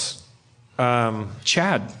 Carlos.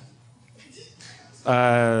 Chad.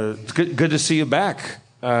 It's good to see you back.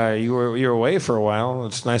 You were away for a while.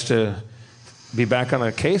 It's nice to be back on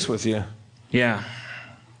a case with you. Yeah.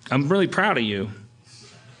 I'm really proud of you.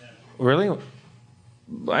 Really?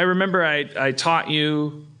 I remember I taught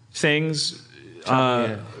you things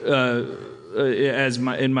in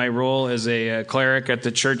my role as a cleric at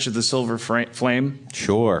the Church of the Silver Flame.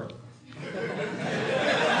 Sure.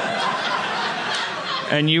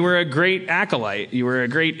 And you were a great acolyte. You were a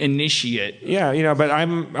great initiate. Yeah, but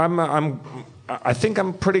I think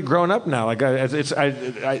I'm pretty grown up now. Like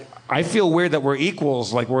I feel weird that we're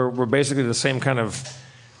equals. Like we're basically the same kind of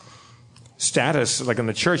status. Like in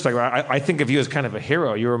the church. Like I think of you as kind of a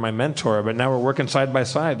hero. You were my mentor, but now we're working side by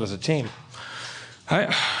side as a team.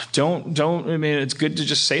 Don't. I mean, it's good to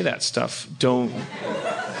just say that stuff. Don't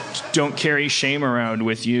carry shame around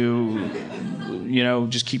with you. You know,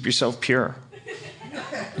 just keep yourself pure.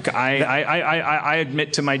 I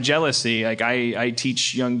admit to my jealousy. Like I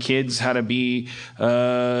teach young kids how to be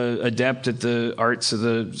adept at the arts of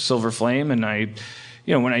the Silver Flame, and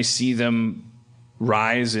when I see them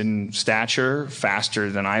rise in stature faster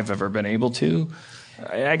than I've ever been able to,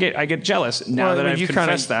 I get jealous. Now that I've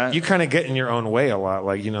confessed that, you kind of get in your own way a lot.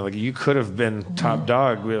 Like you could have been top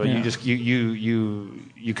dog. Really, yeah.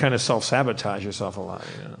 You kind of self-sabotage yourself a lot.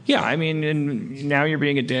 You know? Yeah, I mean, and now you're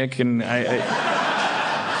being a dick, and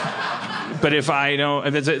but if I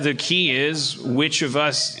don't, the key is which of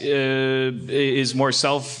us is more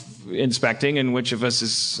self-inspecting and which of us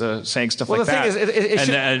is saying stuff like that. Well, the thing is,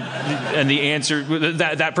 and the answer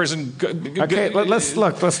that person. Okay, let's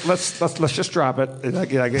just drop it.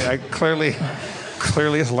 I clearly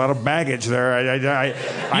there's a lot of baggage there.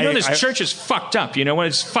 This church is fucked up. You know what?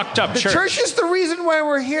 It's fucked up. The church is the reason why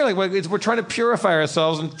we're here. Like we're trying to purify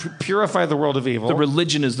ourselves and purify the world of evil. The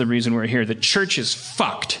religion is the reason we're here. The church is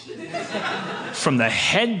fucked from the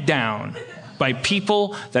head down by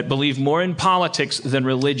people that believe more in politics than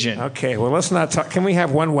religion. Okay, well, let's not talk. Can we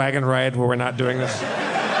have one wagon ride where we're not doing this?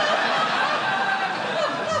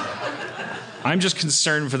 I'm just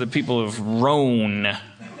concerned for the people of Roan.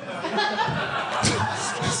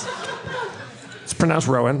 It's pronounced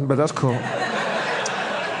Rowan, but that's cool.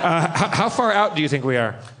 How far out do you think we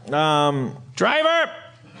are? Driver!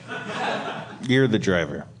 You're the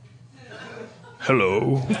driver.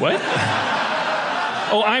 Hello. What?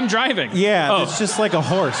 Oh, I'm driving. Yeah, It's just like a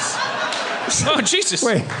horse. Oh, Jesus.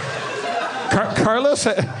 Wait. Carlos,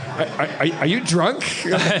 are you drunk?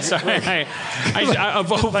 Sorry. A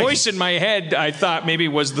voice in my head, I thought maybe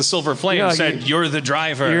was the Silver Flame said, "You're the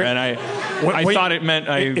driver," and I thought it meant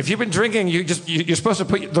If you've been drinking, you're supposed to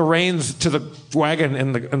put the reins to the wagon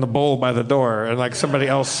in the bowl by the door, and like somebody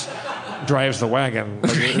else drives the wagon.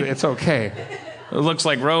 It's okay. It looks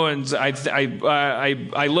like Rowan's.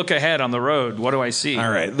 I look ahead on the road. What do I see?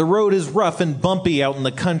 All right. The road is rough and bumpy out in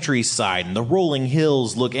the countryside, and the rolling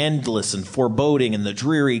hills look endless and foreboding in the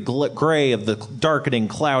dreary gray of the darkening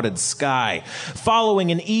clouded sky.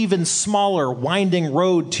 Following an even smaller, winding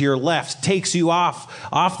road to your left takes you off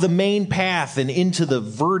the main path and into the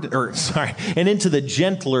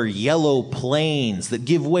gentler yellow plains that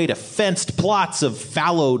give way to fenced plots of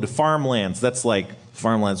fallowed farmlands. That's like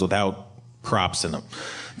farmlands without crops in them.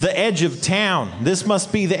 The edge of town. This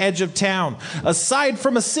must be the edge of town. Aside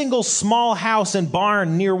from a single small house and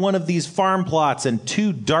barn near one of these farm plots and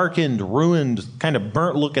two darkened, ruined, kind of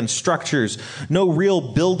burnt-looking structures, no real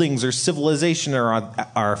buildings or civilization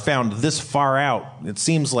are found this far out. It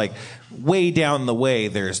seems like way down the way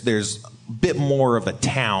there's a bit more of a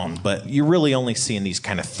town, but you're really only seeing these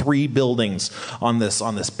kind of three buildings on this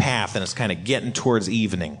path, and it's kind of getting towards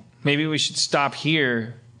evening. Maybe we should stop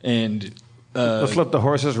here and... let's let the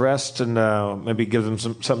horses rest and maybe give them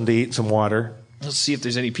something to eat, some water. Let's see if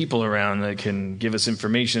there's any people around that can give us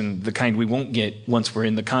information, the kind we won't get once we're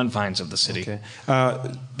in the confines of the city. Okay.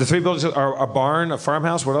 The three buildings are a barn, a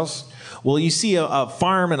farmhouse. What else? Well, you see a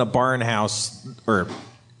farm and a barn house, or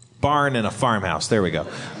barn and a farmhouse, there we go,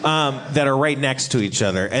 that are right next to each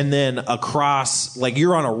other. And then across, like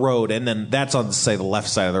you're on a road, and then that's on, say, the left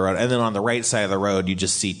side of the road. And then on the right side of the road, you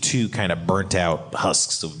just see two kind of burnt out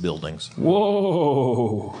husks of buildings.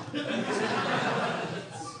 Whoa.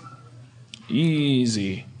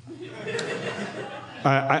 Easy.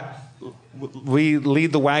 We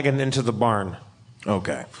lead the wagon into the barn.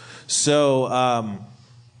 Okay. So, all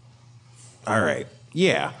right.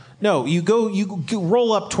 Yeah. No, you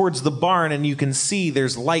roll up towards the barn, and you can see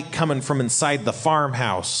there's light coming from inside the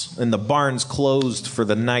farmhouse, and the barn's closed for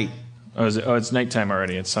the night. Oh, it's nighttime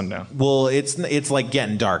already. It's sundown. Well, it's like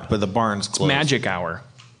getting dark, but the barn's closed. Magic hour.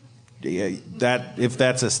 Yeah, if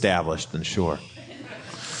that's established, then sure.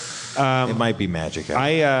 It might be magic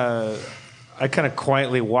hour. I kind of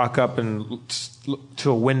quietly walk up and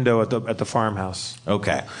to a window at the farmhouse.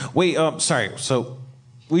 Okay. Wait. Sorry. So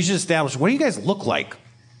we should establish. What do you guys look like?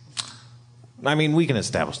 I mean, we can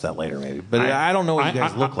establish that later, maybe. But I don't know what you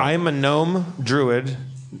guys look like. I'm a gnome druid.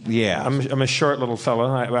 Yeah. I'm a short little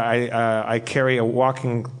fella. I carry a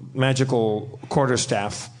walking magical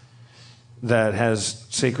quarterstaff that has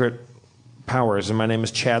secret powers, and my name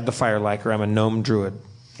is Chad the Fireliker. I'm a gnome druid.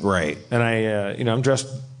 Right. And I'm dressed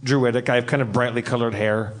druidic. I have kind of brightly colored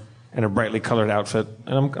hair and a brightly colored outfit,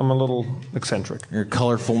 and I'm a little eccentric. You're a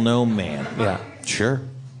colorful gnome man. Yeah. Sure.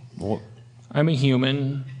 Well, I'm a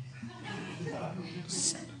human.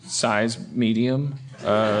 Size medium.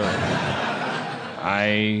 I'm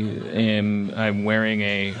wearing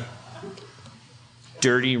a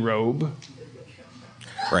dirty robe.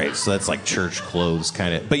 Right, so that's like church clothes,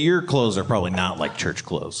 kind of. But your clothes are probably not like church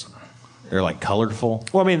clothes. They're like colorful.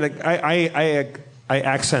 Well, I mean, I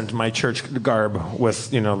accent my church garb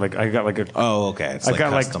with, like I got like a. Oh, okay. It's I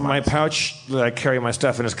got like my pouch that I carry my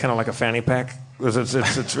stuff in is kind of like a fanny pack.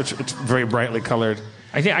 It's very brightly colored.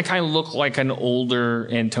 I think I kind of look like an older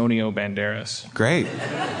Antonio Banderas. Great.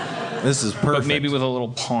 This is perfect. But maybe with a little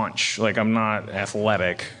paunch. Like, I'm not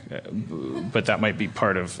athletic, but that might be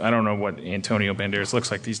part of. I don't know what Antonio Banderas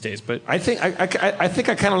looks like these days, but I think I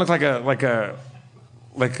kind of look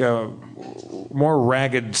like a more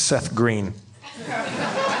ragged Seth Green.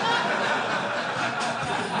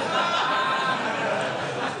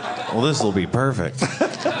 Well, this will be perfect.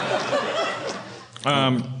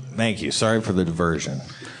 Thank you. Sorry for the diversion.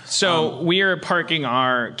 So we are parking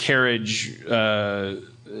our carriage.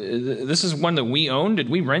 This is one that we own. Did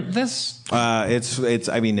we rent this? It's.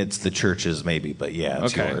 I mean, it's the church's maybe, but yeah,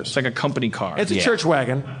 it's yours. It's like a company car. It's a church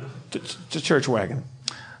wagon. It's a church wagon.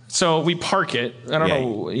 So we park it. I don't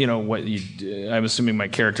know. What you. I'm assuming my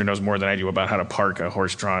character knows more than I do about how to park a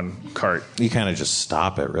horse-drawn cart. You kind of just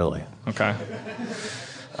stop it, really. Okay.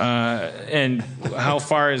 And how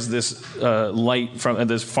far is this light from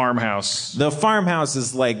this farmhouse? The farmhouse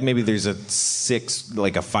is like maybe there's a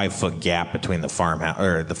 5-foot gap between the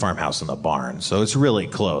farmhouse and the barn. So it's really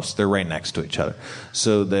close. They're right next to each other.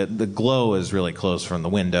 So the glow is really close from the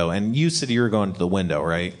window. And you said you were going to the window,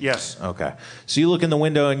 right? Yes. Okay. So you look in the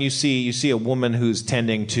window and you see a woman who's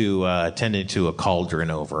tending to a cauldron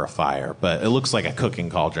over a fire, but it looks like a cooking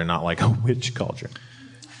cauldron, not like a witch cauldron.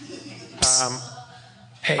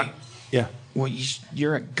 Hey. Yeah. Well,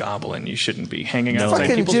 you're a goblin. You shouldn't be hanging outside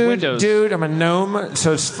people's dude, windows. Dude, I'm a gnome,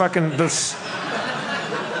 so it's fucking this.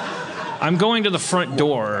 I'm going to the front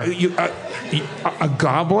door. A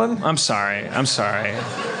goblin? I'm sorry. I'm sorry.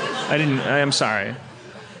 I'm sorry.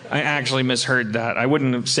 I actually misheard that. I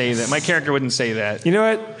wouldn't say that. My character wouldn't say that. You know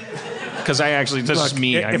what? Because this is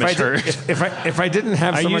me. I misheard. If I didn't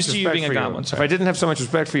have so much respect for you, if I didn't have so much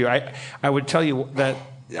respect for you, I would tell you that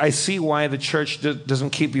I see why the church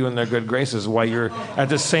doesn't keep you in their good graces. Why you're at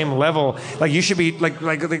the same level? Like you should be like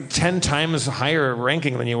 10 times higher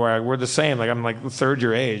ranking than you are. We're the same. Like I'm like third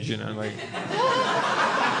your age. Like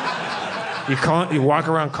you walk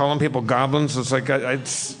around calling people goblins. It's like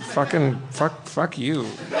it's fucking fuck you.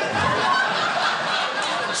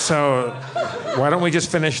 So why don't we just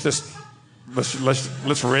finish this?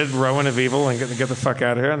 Let's rid Rowan of evil and get the fuck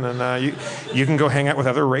out of here, and then you can go hang out with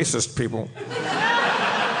other racist people.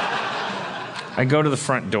 I go to the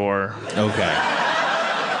front door. Okay.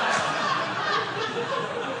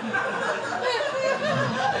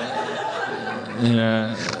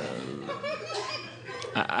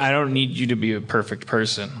 I don't need you to be a perfect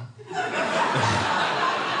person.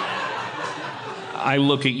 I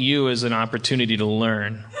look at you as an opportunity to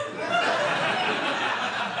learn.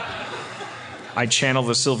 I channel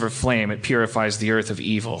the silver flame. It purifies the earth of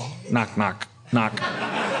evil. Knock, knock. Knock.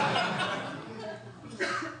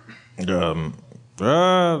 You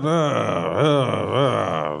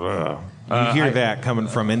hear that coming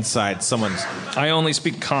from inside someone's... I only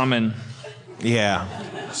speak common.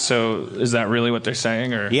 Yeah. So is that really what they're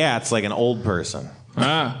saying? Or Yeah, it's like an old person.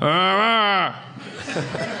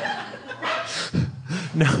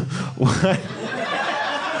 No, what?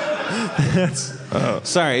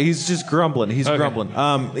 Sorry, he's just grumbling. He's grumbling.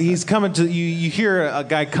 He's coming to you. You hear a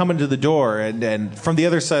guy coming to the door, and from the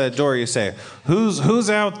other side of the door, you say, "Who's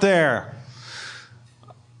out there?"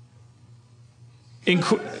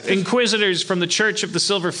 Inquisitors from the Church of the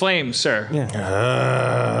Silver Flame, sir.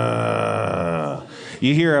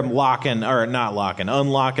 You hear him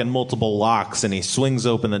unlocking multiple locks, and he swings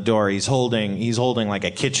open the door. He's holding like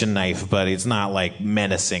a kitchen knife, but it's not like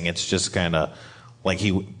menacing. It's just kind of like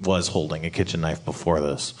he was holding a kitchen knife before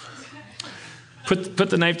this. Put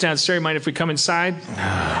the knife down, sir. Mind if we come inside?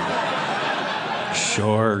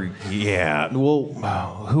 Sure. Yeah. Well,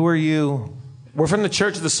 who are you? We're from the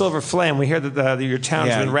Church of the Silver Flame. We hear that your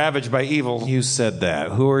town's been ravaged by evil. You said that.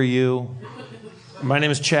 Who are you? My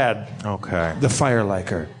name is Chad. Okay. The Fire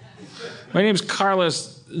Liker. My name's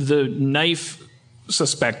Carlos, the knife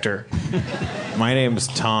suspector. My name's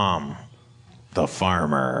Tom, the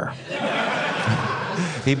farmer.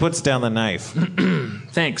 He puts down the knife.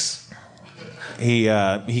 Thanks. He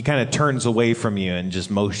kind of turns away from you and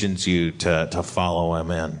just motions you to follow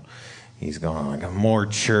him in. He's going like, more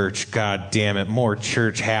church, god damn it, more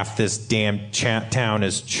church. Half this damn town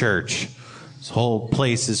is church. This whole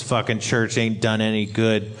place is fucking church, ain't done any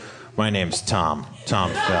good. My name's Tom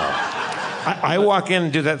Fell. I walk in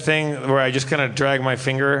and do that thing where I just kind of drag my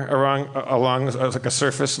finger along like a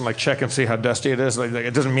surface and like check and see how dusty it is. Like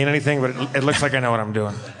it doesn't mean anything, but it looks like I know what I'm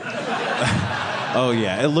doing. Oh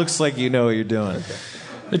yeah, it looks like you know what you're doing.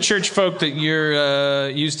 The church folk that you're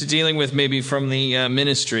used to dealing with, maybe from the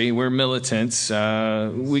ministry, we're militants.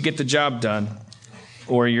 We get the job done,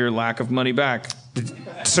 or your lack of money back.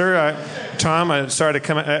 Sir, Tom, I'm sorry to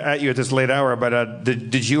come at you at this late hour, but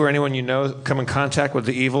did you or anyone you know come in contact with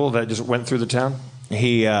the evil that just went through the town?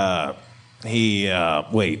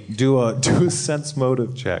 Wait, do a sense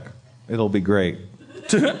motive check. It'll be great.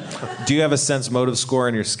 Do you have a sense motive score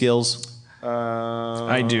on your skills?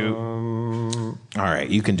 I do. All right,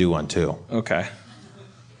 you can do one too. Okay.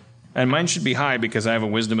 And mine should be high because I have a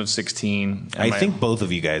wisdom of 16. I think both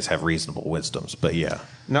of you guys have reasonable wisdoms, but yeah.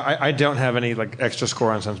 No, I don't have any like extra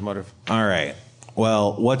score on sense motive. All right.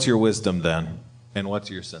 Well, what's your wisdom then? And what's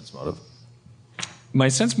your sense motive? My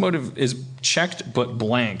sense motive is checked but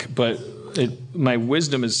blank, but my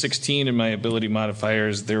wisdom is 16 and my ability modifier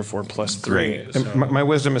is therefore plus 3. Great. So. My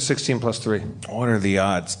wisdom is 16 plus 3. What are the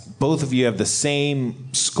odds? Both of you have the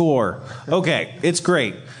same score. Okay, it's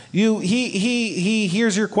great. He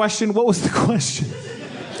hears your question. What was the question?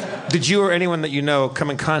 Did you or anyone that you know come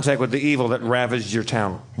in contact with the evil that ravaged your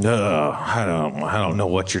town? I don't know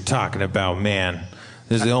what you're talking about, man.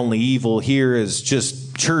 The only evil here is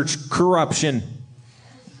just church corruption.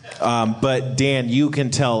 But Dan, you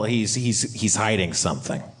can tell he's hiding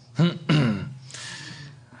something. You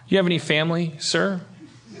have any family, sir?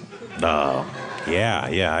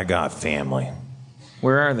 Yeah, I got family.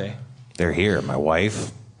 Where are they? They're here. My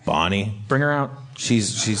wife, Bonnie. Bring her out.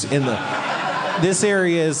 She's in the... This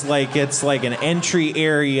area is it's like an entry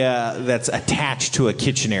area that's attached to a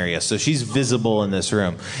kitchen area. So she's visible in this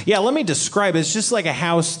room. Yeah, let me describe it. It's just like a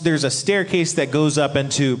house. There's a staircase that goes up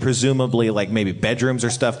into presumably like maybe bedrooms or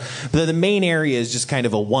stuff. But the main area is just kind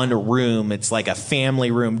of a one room. It's like a family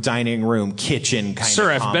room, dining room, kitchen kind Sir,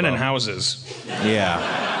 of I've combo. been in houses. Yeah.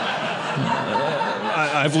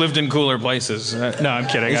 I've lived in cooler places. No, I'm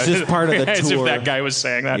kidding. It's just part of the As tour. if that guy was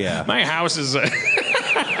saying that. Yeah. My house is...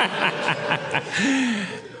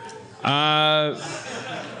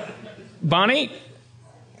 Bonnie?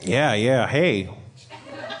 Yeah. Hey.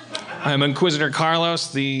 I'm Inquisitor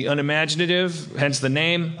Carlos, the unimaginative, hence the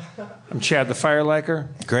name. I'm Chad the Fire Liker.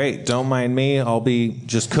 Great. Don't mind me. I'll be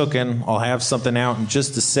just cooking. I'll have something out in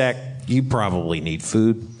just a sec. You probably need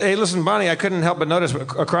food. Hey, listen, Bonnie, I couldn't help but notice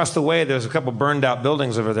across the way there's a couple burned out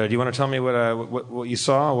buildings over there. Do you want to tell me what you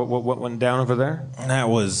saw? What went down over there? That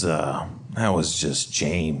was just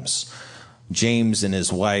James. James and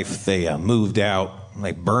his wife, they moved out.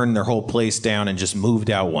 They burned their whole place down and just moved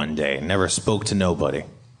out one day. Never spoke to nobody.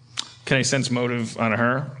 Can I sense motive on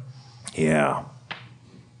her? Yeah.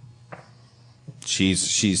 She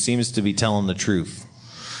seems to be telling the truth.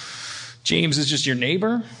 James is just your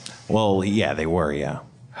neighbor? Well, yeah, they were, yeah.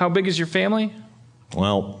 How big is your family?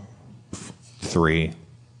 Well, 3.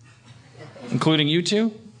 Including you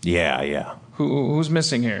two? Yeah. Who's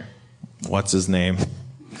missing here? What's his name?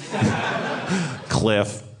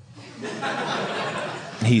 Cliff.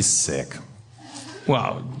 He's sick.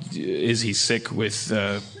 Well, is he sick with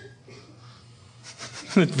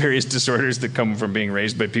various disorders that come from being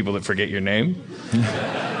raised by people that forget your name?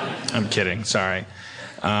 I'm kidding. Sorry.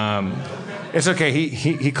 It's okay.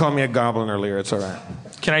 He called me a goblin earlier. It's all right.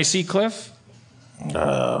 Can I see Cliff?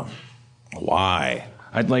 Why?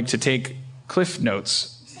 I'd like to take Cliff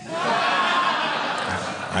notes.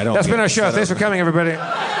 I don't. That's been our show. Thanks for coming, everybody.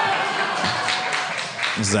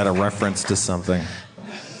 Is that a reference to something?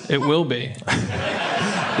 It will be.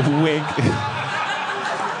 Wink.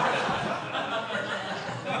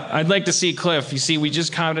 I'd like to see Cliff. You see, we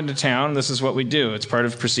just come into town. This is what we do. It's part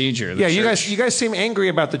of procedure. Yeah, you guys seem angry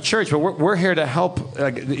about the church, but we're here to help.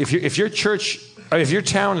 Like, if your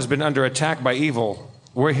town has been under attack by evil,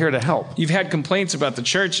 we're here to help. You've had complaints about the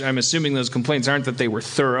church. I'm assuming those complaints aren't that they were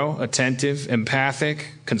thorough, attentive,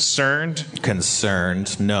 empathic, concerned.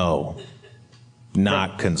 Concerned? No.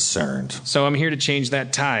 Not concerned. So I'm here to change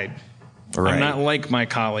that tide. Right. I'm not like my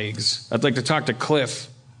colleagues. I'd like to talk to Cliff.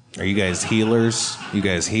 Are you guys healers? You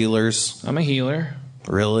guys healers? I'm a healer.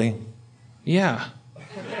 Really? Yeah.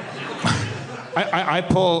 I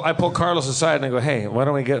pull Carlos aside and I go, hey, why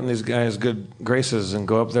don't we get in these guys' good graces and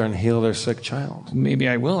go up there and heal their sick child? Maybe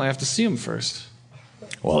I will. I have to see him first.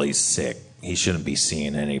 Well, he's sick. He shouldn't be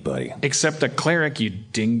seeing anybody. Except a cleric, you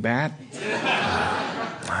dingbat.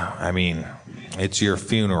 I mean, it's your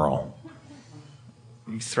funeral.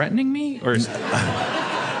 Are you threatening me? Or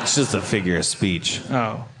It's just a figure of speech.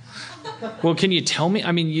 Oh. Well, can you tell me?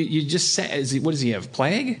 I mean, you just said, what does he have,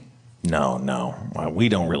 plague? No. We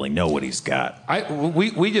don't really know what he's got.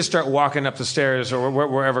 We just start walking up the stairs or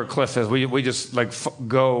wherever Cliff is. We just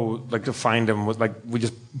go to find him. We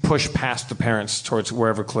just push past the parents towards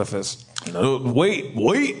wherever Cliff is. Wait.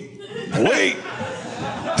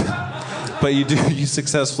 But you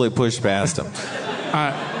successfully push past him.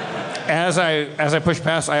 As I push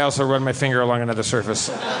past, I also run my finger along another surface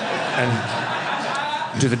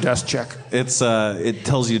and do the dust check. It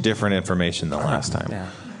tells you different information than last time. Yeah.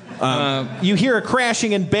 You hear a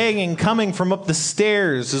crashing and banging coming from up the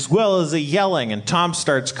stairs, as well as a yelling, and Tom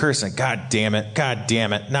starts cursing. God damn it,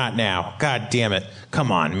 not now. God damn it,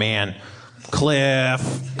 come on, man.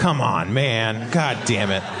 Cliff, come on, man. God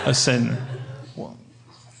damn it. Listen,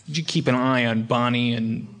 did you keep an eye on Bonnie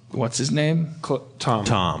and what's his name?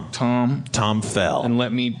 Tom. Tom fell. And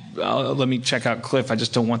let me check out Cliff. I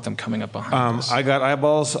just don't want them coming up behind us. I got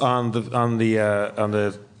eyeballs on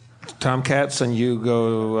the Tomcats, and you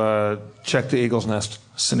go check the eagle's nest.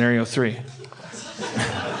 Scenario 3.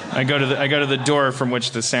 I go to the door from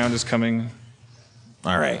which the sound is coming.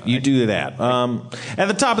 All right, you do that. At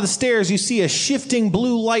the top of the stairs, you see a shifting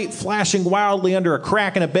blue light flashing wildly under a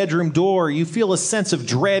crack in a bedroom door. You feel a sense of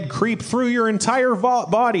dread creep through your entire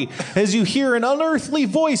body as you hear an unearthly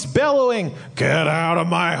voice bellowing, "Get out of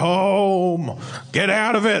my home! Get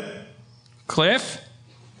out of it!" Cliff?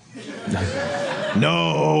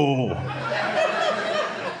 No.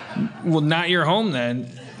 Well, not your home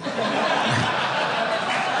then.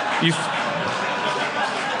 You.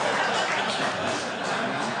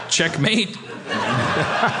 Checkmate.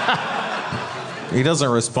 He doesn't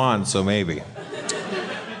respond, so maybe.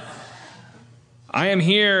 I am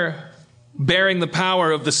here bearing the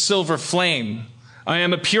power of the silver flame. I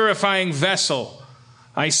am a purifying vessel.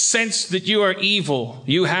 I sense that you are evil.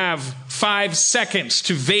 You have 5 seconds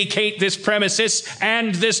to vacate this premises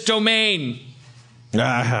and this domain.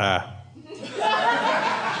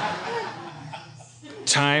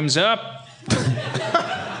 Time's up.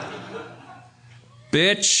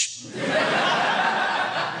 Bitch.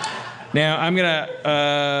 Now I'm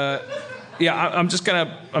just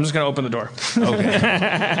gonna open the door. Okay.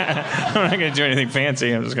 I'm not gonna do anything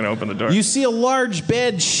fancy. I'm just gonna open the door. You see a large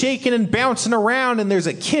bed shaking and bouncing around, and there's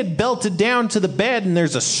a kid belted down to the bed, and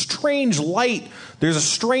there's a strange light. There's a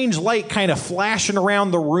strange light kind of flashing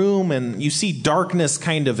around the room, and you see darkness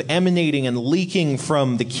kind of emanating and leaking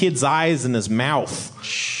from the kid's eyes and his mouth.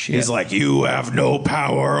 Shit. He's like, "You have no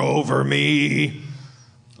power over me."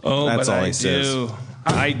 Oh, that's but all I he says. do.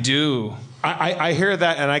 I do. I hear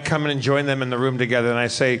that, and I come in and join them in the room together, and I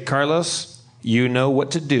say, Carlos, you know what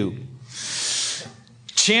to do.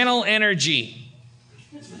 Channel energy.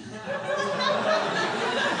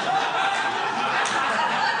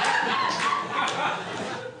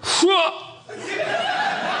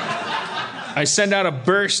 I send out a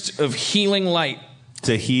burst of healing light.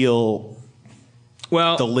 To heal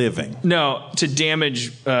the living. No, to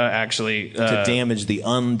damage, actually. To damage the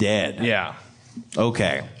undead. Yeah.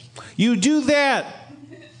 Okay. You do that.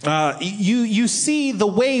 You see the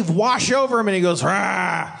wave wash over him, and he goes,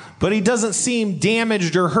 "Rah!" but he doesn't seem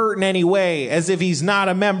damaged or hurt in any way, as if he's not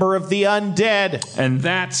a member of the undead. And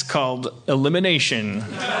that's called elimination.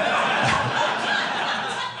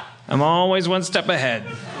 I'm always one step ahead.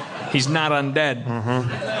 He's not undead.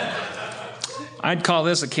 I'd call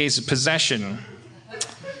this a case of possession.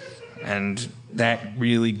 And that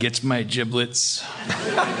really gets my giblets.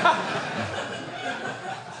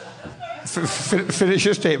 Finish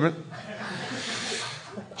your statement.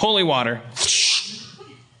 Holy water.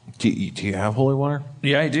 Do you have holy water?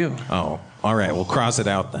 Yeah, I do. Oh, all right. We'll cross it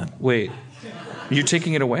out then. Wait, you're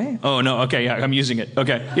taking it away? Oh, no. Okay, yeah, I'm using it.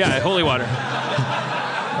 Okay, yeah, holy water.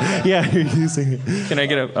 Yeah, you're using it. Can I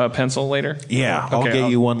get a pencil later? Yeah, I'll get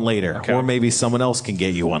you one later. Okay. Or maybe someone else can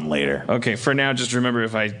get you one later. Okay, for now, just remember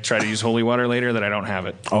if I try to use holy water later that I don't have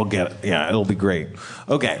it. I'll get it. Yeah, it'll be great.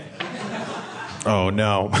 Okay. Oh,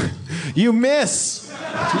 no. You miss.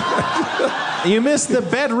 You miss the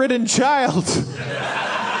bedridden child.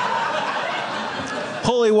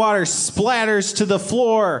 Holy water splatters to the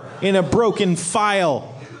floor in a broken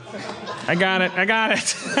phial. I got it. I'm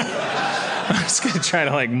just going to try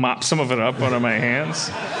to, mop some of it up out of my hands.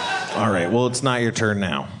 All right, well, it's not your turn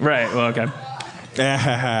now. Right, well, okay.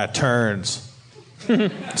 Turns.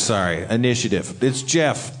 Sorry, initiative. It's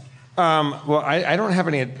Jeff. Well, I don't have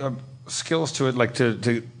any skills to it,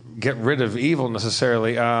 to get rid of evil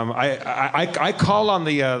necessarily. I call on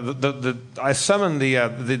I summon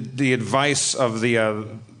the advice of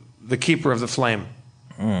the keeper of the flame.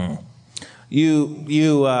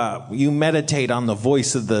 You meditate on the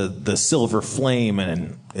voice of the silver flame,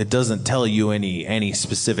 and it doesn't tell you any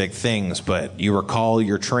specific things, but you recall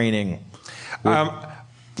your training,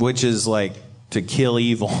 which is to kill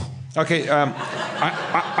evil. Okay,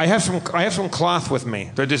 I have some cloth with me.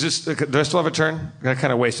 Do I still have a turn? I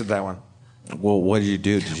kind of wasted that one. Well, what did you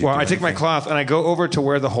do? I take my cloth and I go over to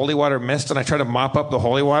where the holy water mist, and I try to mop up the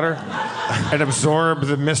holy water and absorb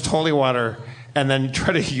the mist holy water, and then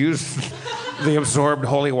try to use the absorbed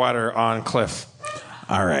holy water on Cliff.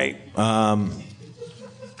 All right.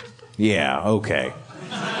 Yeah. Okay.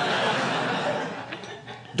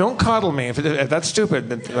 Don't coddle me if that's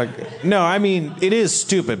stupid. No, I mean, it is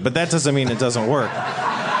stupid, but that doesn't mean it doesn't work.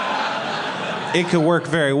 It could work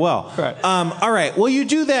very well. Right. All right. Well, you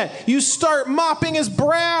do that. You start mopping his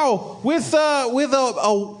brow with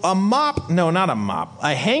a mop. No, not a mop.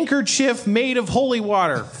 A handkerchief made of holy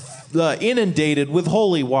water, inundated with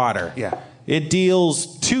holy water. Yeah. It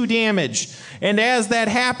deals 2 damage. And as that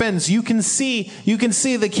happens, you can see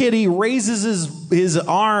the kid. He raises his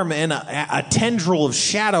arm, and a tendril of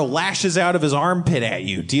shadow lashes out of his armpit at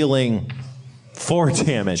you, dealing 4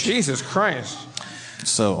 damage. Jesus Christ.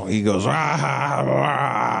 So he goes, rah,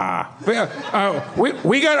 rah. We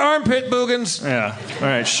got armpit boogans. Yeah. All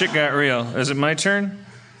right, shit got real. Is it my turn?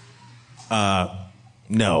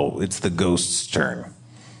 No, it's the ghost's turn.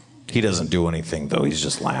 He doesn't do anything, though. He's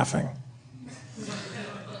just laughing.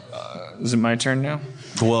 Is it my turn now?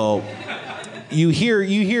 Well, you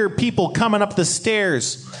hear people coming up the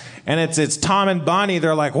stairs, and it's Tom and Bonnie.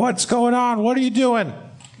 They're like, "What's going on? What are you doing?"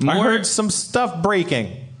 I heard some stuff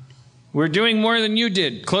breaking. We're doing more than you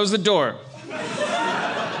did. Close the door. All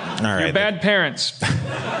right. You're bad parents.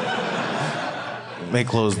 They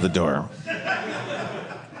close the door.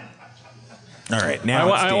 All right,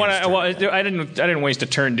 now I didn't waste a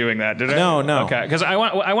turn doing that, did I? No. Okay, because I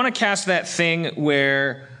want to cast that thing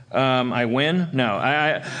where I win. No,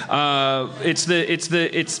 it's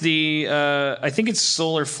the I think it's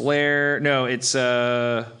solar flare. No, it's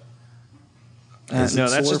no, that's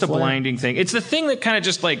just a blinding thing. It's the thing that kind of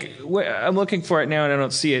just I'm looking for it now and I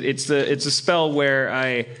don't see it. It's a spell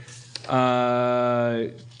where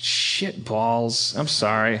shit balls. I'm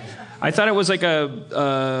sorry. I thought it was like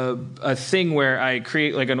a thing where I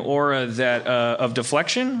create an aura that of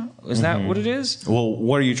deflection. Is that what it is? Well,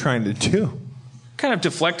 what are you trying to do? Kind of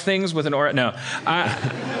deflect things with an aura. No,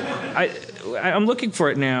 I'm looking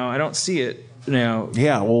for it now. I don't see it now.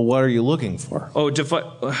 Yeah. Well, what are you looking for? Oh,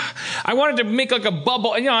 I wanted to make a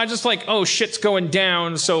bubble. I just oh, shit's going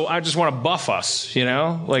down, so I just want to buff us.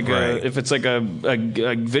 Right. If it's a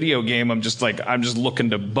video game, I'm just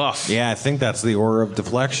looking to buff. Yeah, I think that's the aura of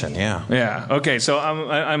deflection. Yeah. Yeah. Okay. So I'm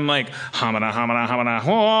hamana hamana hamana.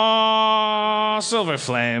 Oh, silver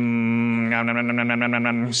flame. Nom, nom, nom, nom, nom, nom, nom,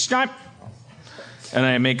 nom. Stop. And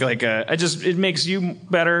I make it makes you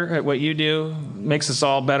better at what you do. Makes us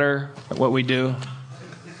all better at what we do.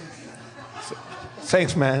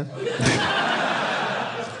 Thanks, man.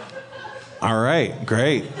 All right,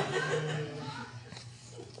 great.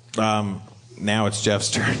 Now it's Jeff's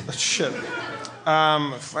turn. Shit.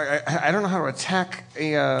 I don't know how to attack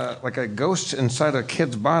a ghost inside a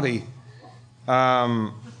kid's body.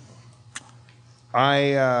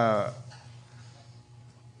 I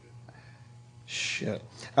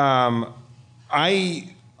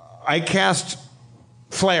cast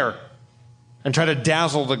Flare and try to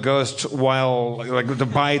dazzle the ghost while, like, to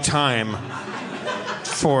buy time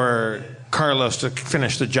for Carlos to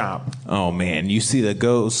finish the job. Oh, man. You see the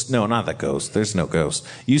ghost. No, not the ghost. There's no ghost.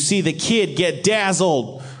 You see the kid get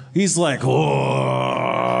dazzled. He's like, whoa.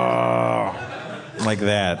 Like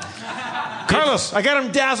that. Carlos, I got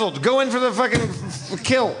him dazzled. Go in for the fucking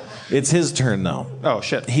kill. It's his turn, though. Oh,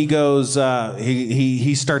 shit. He goes,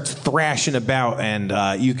 he starts thrashing about, and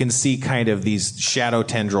you can see kind of these shadow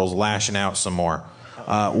tendrils lashing out some more.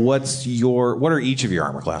 What are each of your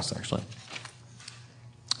armor class, actually?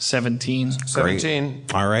 17. 17.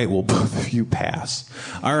 All right, well, both of you pass.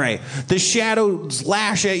 All right. The shadows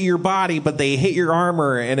lash at your body, but they hit your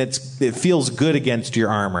armor, and it feels good against your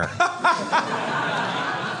armor.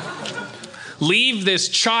 Leave this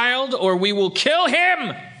child, or we will kill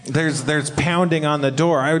him! There's pounding on the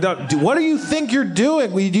door. What do you think you're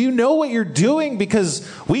doing? Do you know what you're doing? Because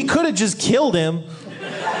we could have just killed him.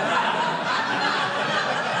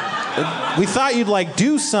 We thought you'd, like,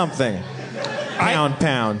 do something.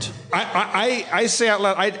 Pound. I say out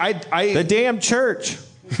loud, the damn church.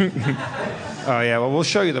 Oh, yeah, well, we'll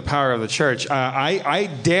show you the power of the church. I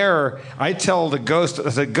tell the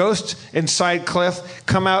ghost inside Cliff,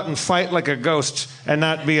 come out and fight like a ghost and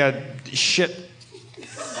not be a shit.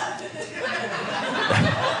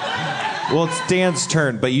 Well, it's Dan's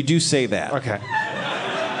turn, but you do say that. Okay.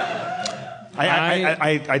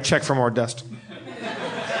 I check for more dust.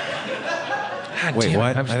 God Wait, damn,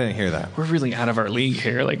 what? I didn't hear that. We're really out of our league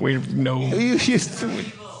here. Like, we know. What?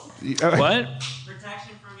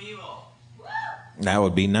 Protection from evil. That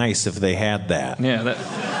would be nice if they had that. Yeah, that.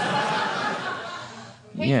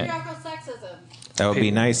 Patriarchal sexism. That would be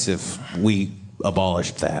nice if we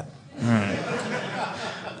abolished that. All right.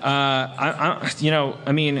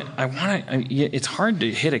 It's hard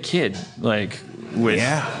to hit a kid, like, with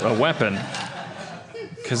a weapon.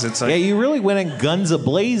 Because it's like. Yeah, you really went in guns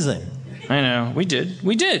a-blazing. I know. We did.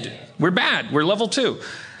 We're bad. We're level 2.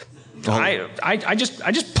 Oh. I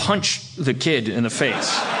just punch the kid in the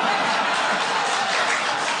face.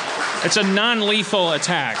 It's a non-lethal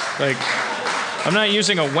attack. Like, I'm not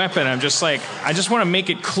using a weapon. I'm just like, I just want to make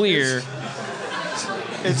it clear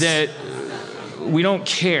that we don't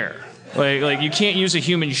care. Like you can't use a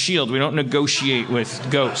human shield. We don't negotiate with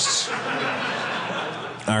ghosts.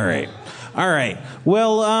 All right.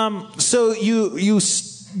 Well, so you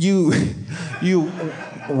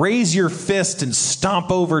raise your fist and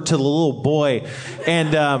stomp over to the little boy,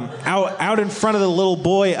 and out in front of the little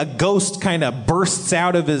boy, a ghost kind of bursts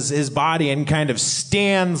out of his body and kind of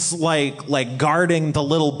stands like guarding the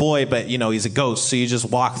little boy, but he's a ghost, so you just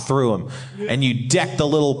walk through him and you deck the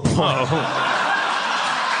little boy.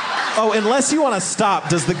 Oh, unless you want to stop,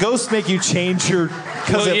 does the ghost make you change your?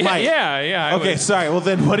 Because it might. Yeah. Okay, sorry. Well,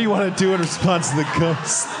 then, what do you want to do in response to the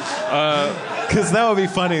ghost? Because that would be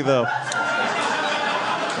funny, though.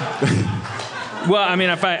 Well, I mean,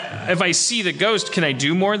 if I see the ghost, can I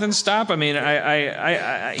do more than stop? I mean,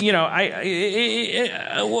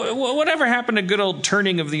 whatever happened to good old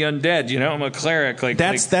turning of the undead? I'm a cleric.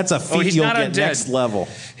 That's a feat you'll get undead. Next level.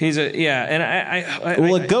 He's a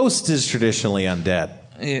a ghost is traditionally undead.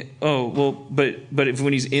 But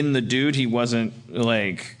when he's in the dude, he wasn't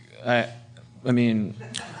like.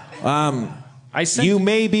 You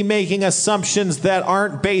may be making assumptions that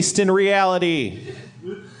aren't based in reality.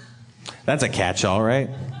 That's a catch-all,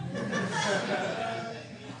 right?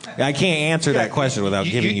 I can't answer that question without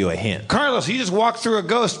giving you a hint. Carlos, you just walked through a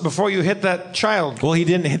ghost before you hit that child. Well, he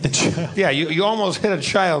didn't hit the child. Yeah, you almost hit a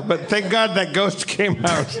child, but thank God that ghost came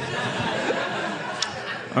out.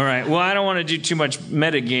 All right. Well, I don't want to do too much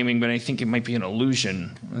metagaming, but I think it might be an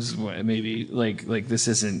illusion. This is what maybe like this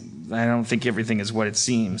isn't. I don't think everything is what it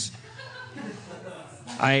seems.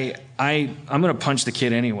 I'm gonna punch the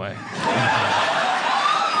kid anyway.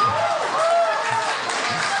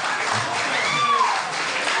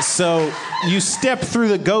 So you step through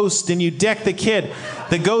the ghost and you deck the kid.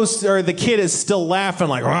 The ghost or the kid is still laughing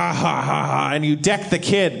like rah, ha, ha, ha, and you deck the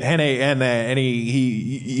kid and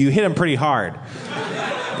you hit him pretty hard.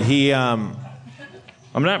 I'm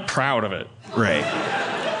not proud of it. Right.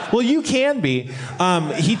 Well, you can be.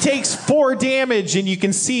 He takes 4 damage, and you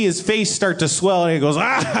can see his face start to swell, and he goes, and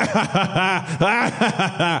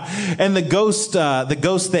the ghost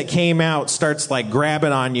that came out starts like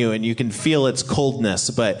grabbing on you, and you can feel its coldness,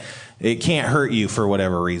 but it can't hurt you for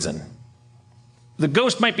whatever reason. The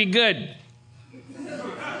ghost might be good.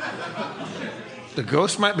 The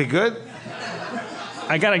ghost might be good?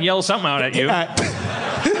 I gotta yell something out at you.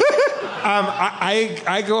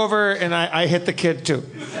 I go over and I hit the kid too.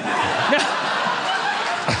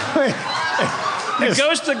 The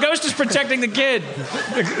ghost is protecting the kid.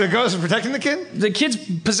 The ghost is protecting the kid? The kid's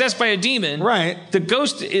possessed by a demon. Right. The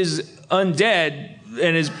ghost is undead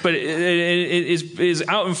and is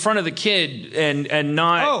out in front of the kid and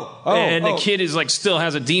not the kid is like still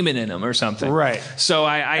has a demon in him or something. Right. So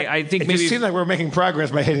I think it maybe just seems like we're making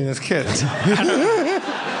progress by hitting this kid.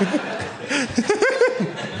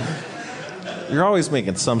 You're always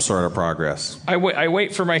making some sort of progress. I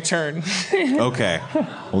wait for my turn. Okay.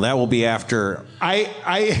 Well, that will be after.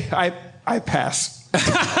 I pass.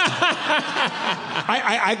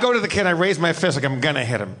 I go to the kid. I raise my fist like I'm gonna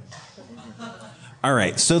hit him. All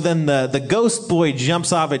right. So then the ghost boy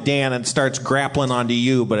jumps off at Dan and starts grappling onto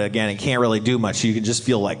you, but again, it can't really do much. You can just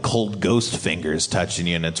feel like cold ghost fingers touching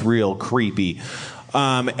you, and it's real creepy.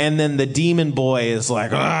 And then the demon boy is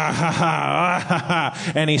like,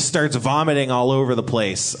 and he starts vomiting all over the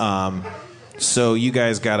place. So you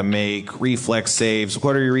guys got to make reflex saves.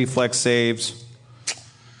 What are your reflex saves?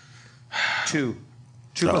 2.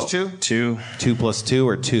 2 plus 2? 2. 2 plus 2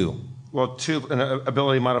 or 2? Well, 2, an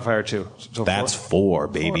ability modifier 2. So that's 4,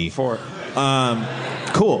 baby. 4.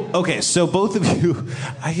 Cool. Okay, so both of you,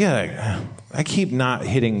 I keep not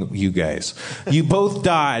hitting you guys. You both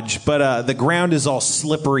dodge, but the ground is all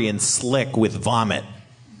slippery and slick with vomit.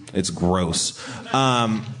 It's gross.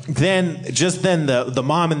 Then the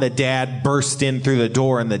mom and the dad burst in through the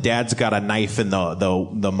door, and the dad's got a knife, and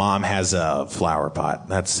the mom has a flower pot.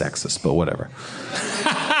 That's sexist, but whatever.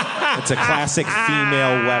 It's a classic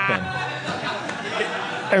female weapon.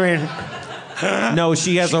 I mean, no,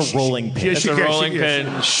 she has a rolling pin. It's a rolling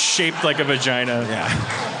pin shaped like a vagina.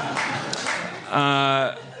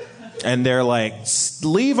 Yeah. And they're like,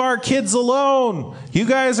 leave our kids alone. You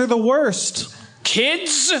guys are the worst.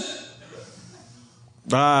 Kids?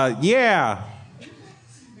 Yeah.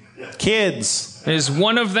 Kids. Is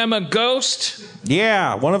one of them a ghost?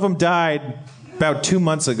 Yeah, one of them died about 2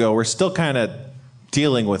 months ago. We're still kind of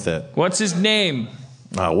dealing with it. What's his name?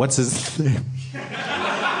 What's his name?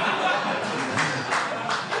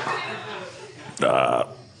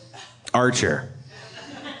 Archer.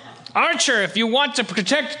 Archer, if you want to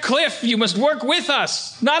protect Cliff, you must work with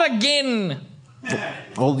us, not again.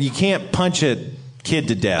 Well, you can't punch a kid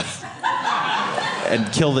to death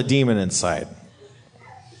and kill the demon inside.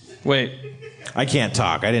 Wait. I can't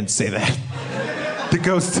talk. I didn't say that. The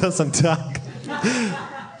ghost doesn't talk.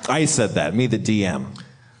 I said that. Me, the DM.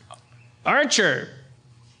 Archer,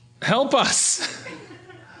 help us.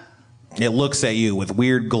 It looks at you with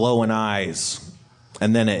weird glowing eyes.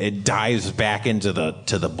 And then it dives back into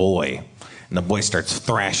the boy. And the boy starts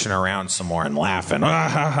thrashing around some more and laughing. Ah,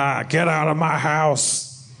 ha, ha, get out of my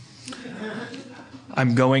house.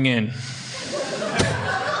 I'm going in.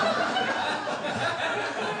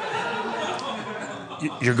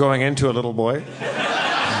 You're going into a little boy?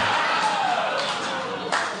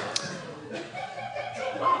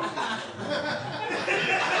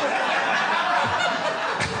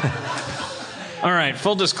 All right,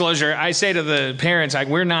 full disclosure, I say to the parents,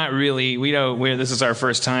 this is our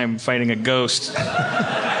first time fighting a ghost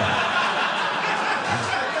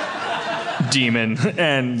demon.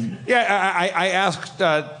 And yeah, I asked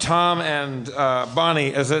Tom and Bonnie,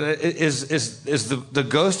 is the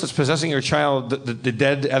ghost that's possessing your child the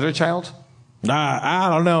dead other child? I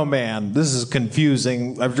don't know, man. This is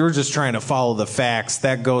confusing. We're just trying to follow the facts.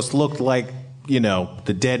 That ghost looked like,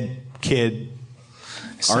 the dead kid.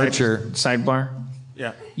 Archer. Sidebar?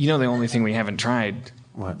 Yeah. You know the only thing we haven't tried?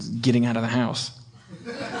 What? Getting out of the house.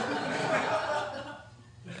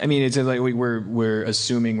 I mean, it's like we're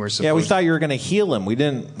assuming we're supposed. Yeah, we thought you were going to heal him. We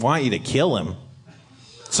didn't want you to kill him.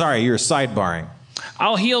 Sorry, you were sidebarring.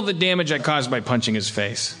 I'll heal the damage I caused by punching his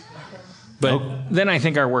face. But then I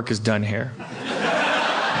think our work is done here.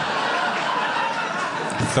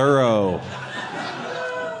 Thorough.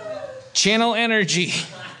 Channel energy.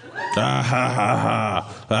 Ah, ha, ha,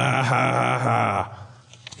 ha. Ah, ha, ha, ha.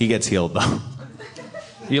 He gets healed, though.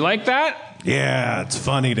 You like that? Yeah, it's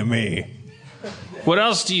funny to me. What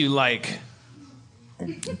else do you like?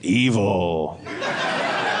 Evil.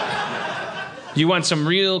 You want some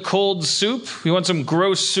real cold soup? You want some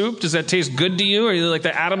gross soup? Does that taste good to you? Are you like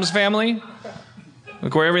the Addams Family?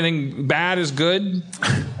 Like where everything bad is good?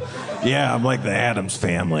 Yeah, I'm like the Addams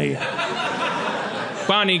Family.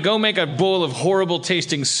 Bonnie, go make a bowl of horrible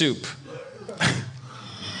tasting soup.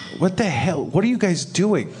 What the hell? What are you guys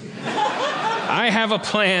doing? I have a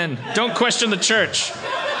plan. Don't question the church.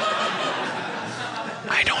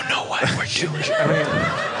 I don't know what we're doing.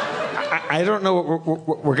 I don't know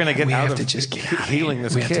what we're going to get We out have of to just get out of healing here.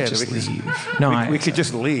 this We have kid. to just We could- leave. No, we could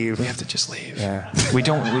just leave. We have to just leave. Yeah. We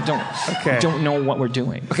don't Okay. don't know what we're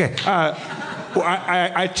doing. Okay. Well,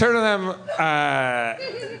 I turn to them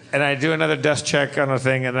and I do another dust check on the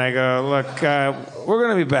thing, and I go, "Look, we're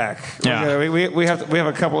going to be back. Yeah. We have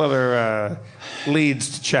a couple other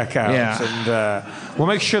leads to check out, Yeah. and we'll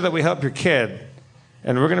make sure that we help your kid,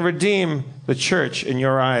 and we're going to redeem the church in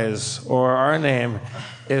your eyes, or our name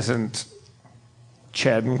isn't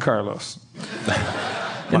Chad and Carlos."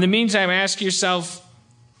 In the meantime, ask yourself,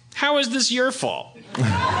 how is this your fault?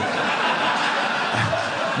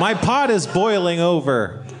 My pot is boiling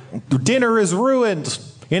over. Dinner is ruined.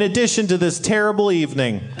 In addition to this terrible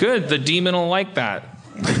evening. Good, the demon will like that.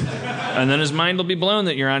 And then his mind will be blown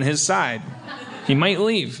that you're on his side. He might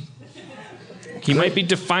leave. He might be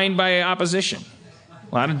defined by opposition.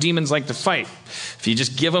 A lot of demons like to fight. If you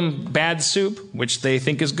just give them bad soup, which they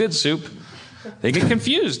think is good soup, they get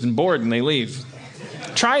confused and bored and they leave.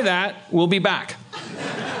 Try that. We'll be back.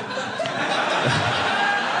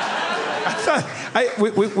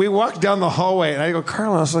 We walked down the hallway, and I go,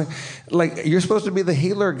 "Carlos, like you're supposed to be the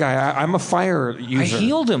healer guy. I'm a fire user. I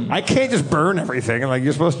healed him. I can't just burn everything. Like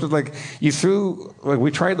you're supposed to, like you threw. Like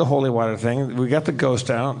we tried the holy water thing. We got the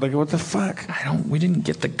ghost out. Like what the fuck? We didn't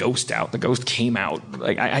get the ghost out. The ghost came out.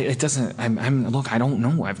 Like it doesn't. Look. I don't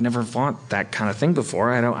know. I've never fought that kind of thing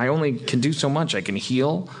before. I only can do so much. I can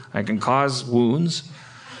heal. I can cause wounds.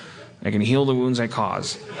 I can heal the wounds I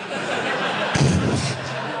cause.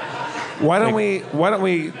 Why don't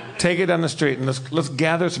we take it down the street and let's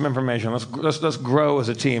gather some information. Let's grow as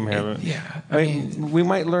a team here. Yeah. I mean, we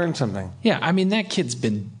might learn something. Yeah. I mean, that kid's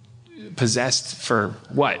been possessed for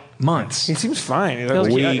what? Months. He seems fine.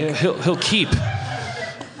 He'll keep.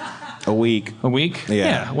 A week. A week?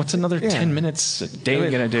 Yeah. What's another 10 minutes a day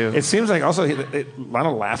gonna do? It seems like also a lot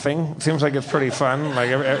of laughing. It seems like it's pretty fun.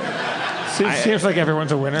 Like seems like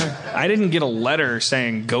everyone's a winner. I didn't get a letter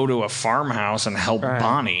saying go to a farmhouse and help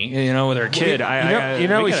Bonnie, with her kid. You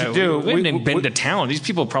know what we should do? We haven't even been to town. These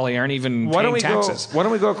people probably aren't even paying taxes. Why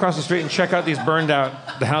don't we go across the street and check out these burned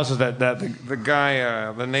out the houses that the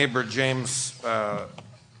guy, the neighbor James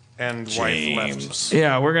and wife left.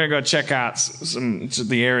 Yeah, we're gonna go check out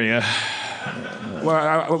the area.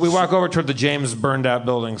 Well, we walk over toward the James burned out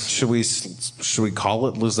buildings. Should we call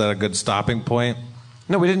it? Was that a good stopping point?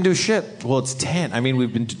 No, we didn't do shit. Well, it's 10. I mean,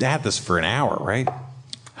 we've been at this for an hour, right?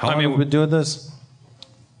 How long mean, have we been doing this?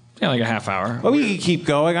 Yeah, like a half hour. Oh, we can keep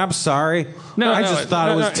going. I'm sorry. I just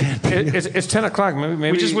thought it was 10. It's 10 o'clock.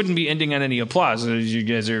 Maybe we just wouldn't be ending on any applause. You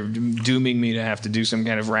guys are dooming me to have to do some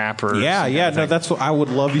kind of rap or Yeah. No, that's what I would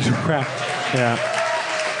love you to rap. Yeah.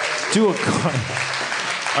 Do a.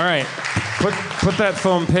 All right. Put that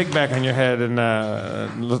foam pig back on your head and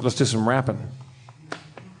let's do some rapping.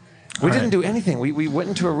 We didn't do anything. We went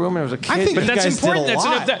into a room and there was a kid. I think but that's guys important. did a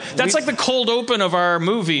lot. That's like the cold open of our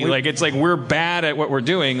movie. Like it's like we're bad at what we're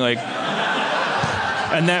doing. Like,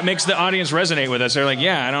 and that makes the audience resonate with us. They're like,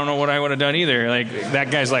 yeah, I don't know what I would have done either. Like that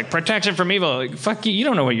guy's like protection from evil. Like, fuck you. You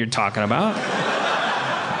don't know what you're talking about.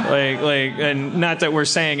 And not that we're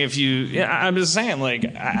saying if you. Yeah, I'm just saying like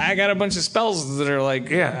I got a bunch of spells that are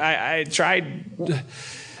like I tried.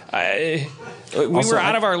 We were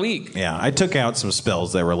out of our league. Yeah, I took out some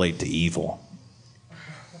spells that relate to evil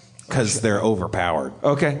because they're overpowered.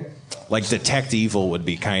 Okay. Like detect evil would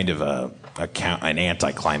be kind of an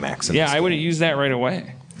anticlimax. Yeah, I would have used that right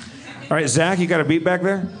away. All right, Zach, you got a beat back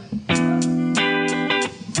there?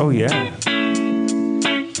 Oh yeah.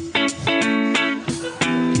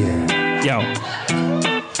 Yeah. Yo.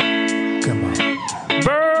 Come on.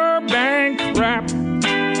 Burbank rap.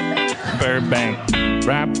 Burbank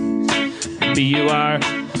rap.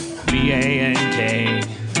 B-U-R-B-A-N-K.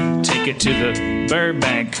 Take it to the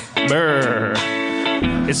Burbank. Burr.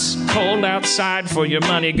 It's cold outside for your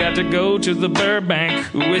money. Got to go to the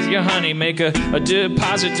Burbank with your honey. Make a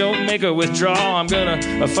deposit, don't make a withdrawal. I'm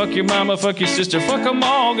gonna fuck your mama, fuck your sister, fuck them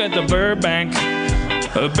all. Get the Burbank.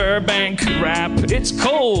 A Burbank rap. It's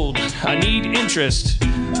cold. I need interest.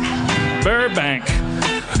 Burbank.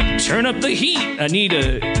 Turn up the heat. I need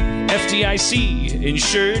a FDIC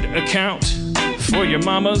insured account for your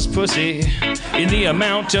mama's pussy in the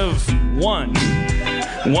amount of one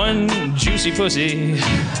juicy pussy.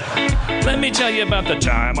 Let me tell you about the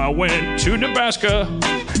time I went to Nebraska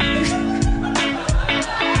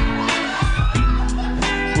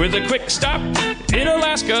with a quick stop in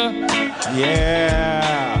Alaska.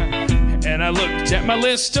 Yeah. And I looked at my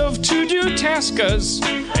list of to-do tasks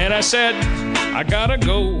and I said, I gotta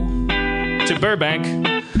go to Burbank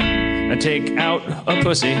and take out a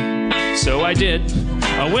pussy. So I did.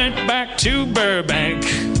 I went back to Burbank.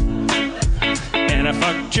 and I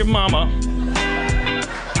fucked your mama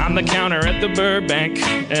on the counter at the Burbank.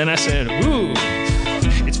 And I said, ooh,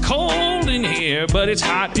 it's cold in here, but it's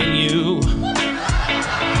hot in you.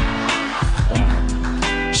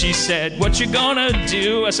 She said, what you gonna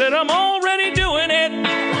do? I said, I'm already doing it.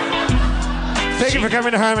 Thank you for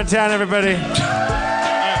coming to Harmontown, everybody.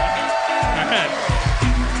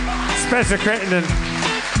 Spencer Crittenden,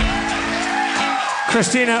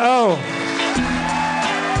 Christina O.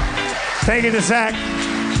 Thank you to Zach,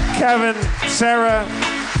 Kevin, Sarah,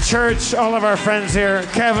 Church, all of our friends here.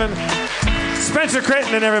 Kevin, Spencer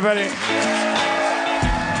Crittenden, everybody.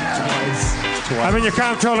 I'm in your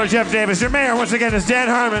comptroller, Jeff Davis. Your mayor, once again, is Dan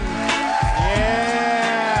Harmon. Yeah.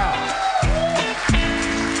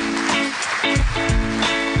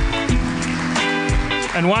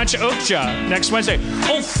 And watch Okja next Wednesday.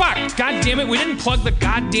 Oh, fuck. God damn it. We didn't plug the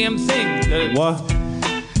goddamn thing. What?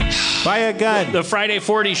 Buy a gun. The Friday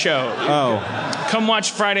 40 show. Oh. Come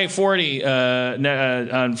watch Friday 40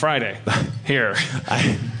 on Friday here.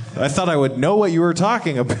 I thought I would know what you were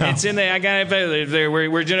talking about. It's in there.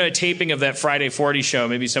 We're doing a taping of that Friday 40 show.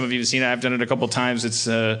 Maybe some of you have seen it. I've done it a couple times. It's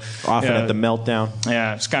often at the Meltdown.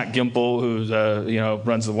 Yeah, Scott Gimple, who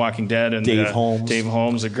runs The Walking Dead, and Dave Holmes. Dave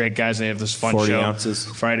Holmes are great guys. They have this fun 40 show. ounces.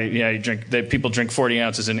 Friday. Yeah, people drink 40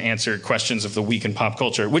 ounces and answer questions of the week in pop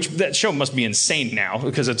culture. Which that show must be insane now,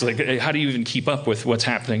 because it's like, how do you even keep up with what's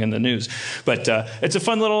happening in the news? But it's a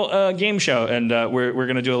fun little game show, and we're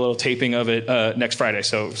going to do a little taping of it next Friday.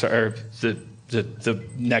 Or the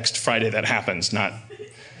next Friday that happens, not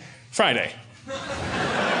Friday.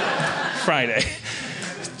 Friday.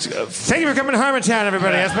 Thank you for coming to Harmontown,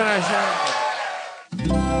 everybody. That's been our show.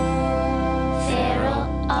 Feral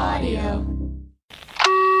Audio.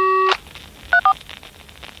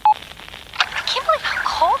 I can't believe how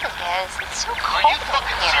cold it is. It's so cold in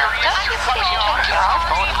here. Don't you think you can get off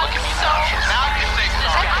phone and look at me now?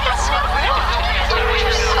 I think it's so rude. You're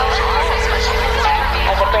so cold.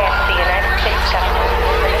 As a branch of the United States government.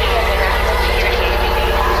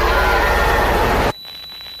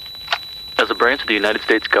 As a branch of the United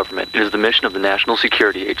States government, it is the mission of the National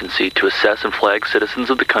Security Agency to assess and flag citizens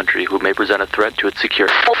of the country who may present a threat to its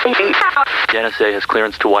security. The NSA has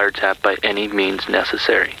clearance to wiretap by any means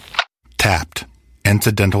necessary. Tapped.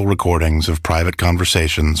 Incidental recordings of private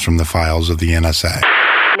conversations from the files of the NSA.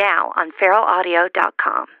 Now on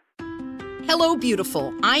feralaudio.com. Hello,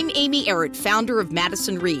 beautiful. I'm Amy Errett, founder of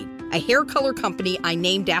Madison Reed, a hair color company I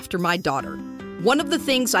named after my daughter. One of the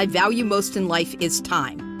things I value most in life is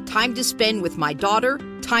time. Time to spend with my daughter,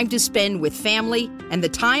 time to spend with family, and the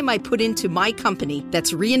time I put into my company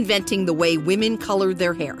that's reinventing the way women color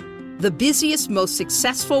their hair. The busiest, most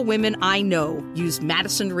successful women I know use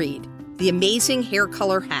Madison Reed, the amazing hair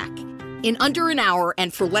color hack. In under an hour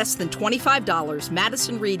and for less than $25,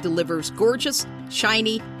 Madison Reed delivers gorgeous,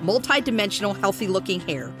 shiny, multi-dimensional, healthy-looking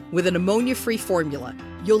hair with an ammonia-free formula.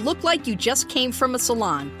 You'll look like you just came from a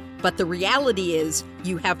salon, but the reality is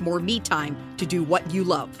you have more me time to do what you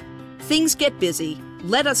love. Things get busy.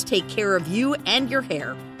 Let us take care of you and your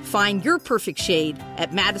hair. Find your perfect shade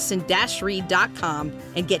at madison-reed.com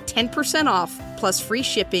and get 10% off plus free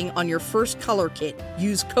shipping on your first color kit.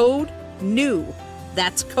 Use code NEW.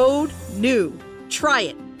 That's code NEW. Try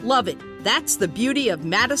it. Love it. That's the beauty of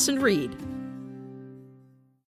Madison Reed.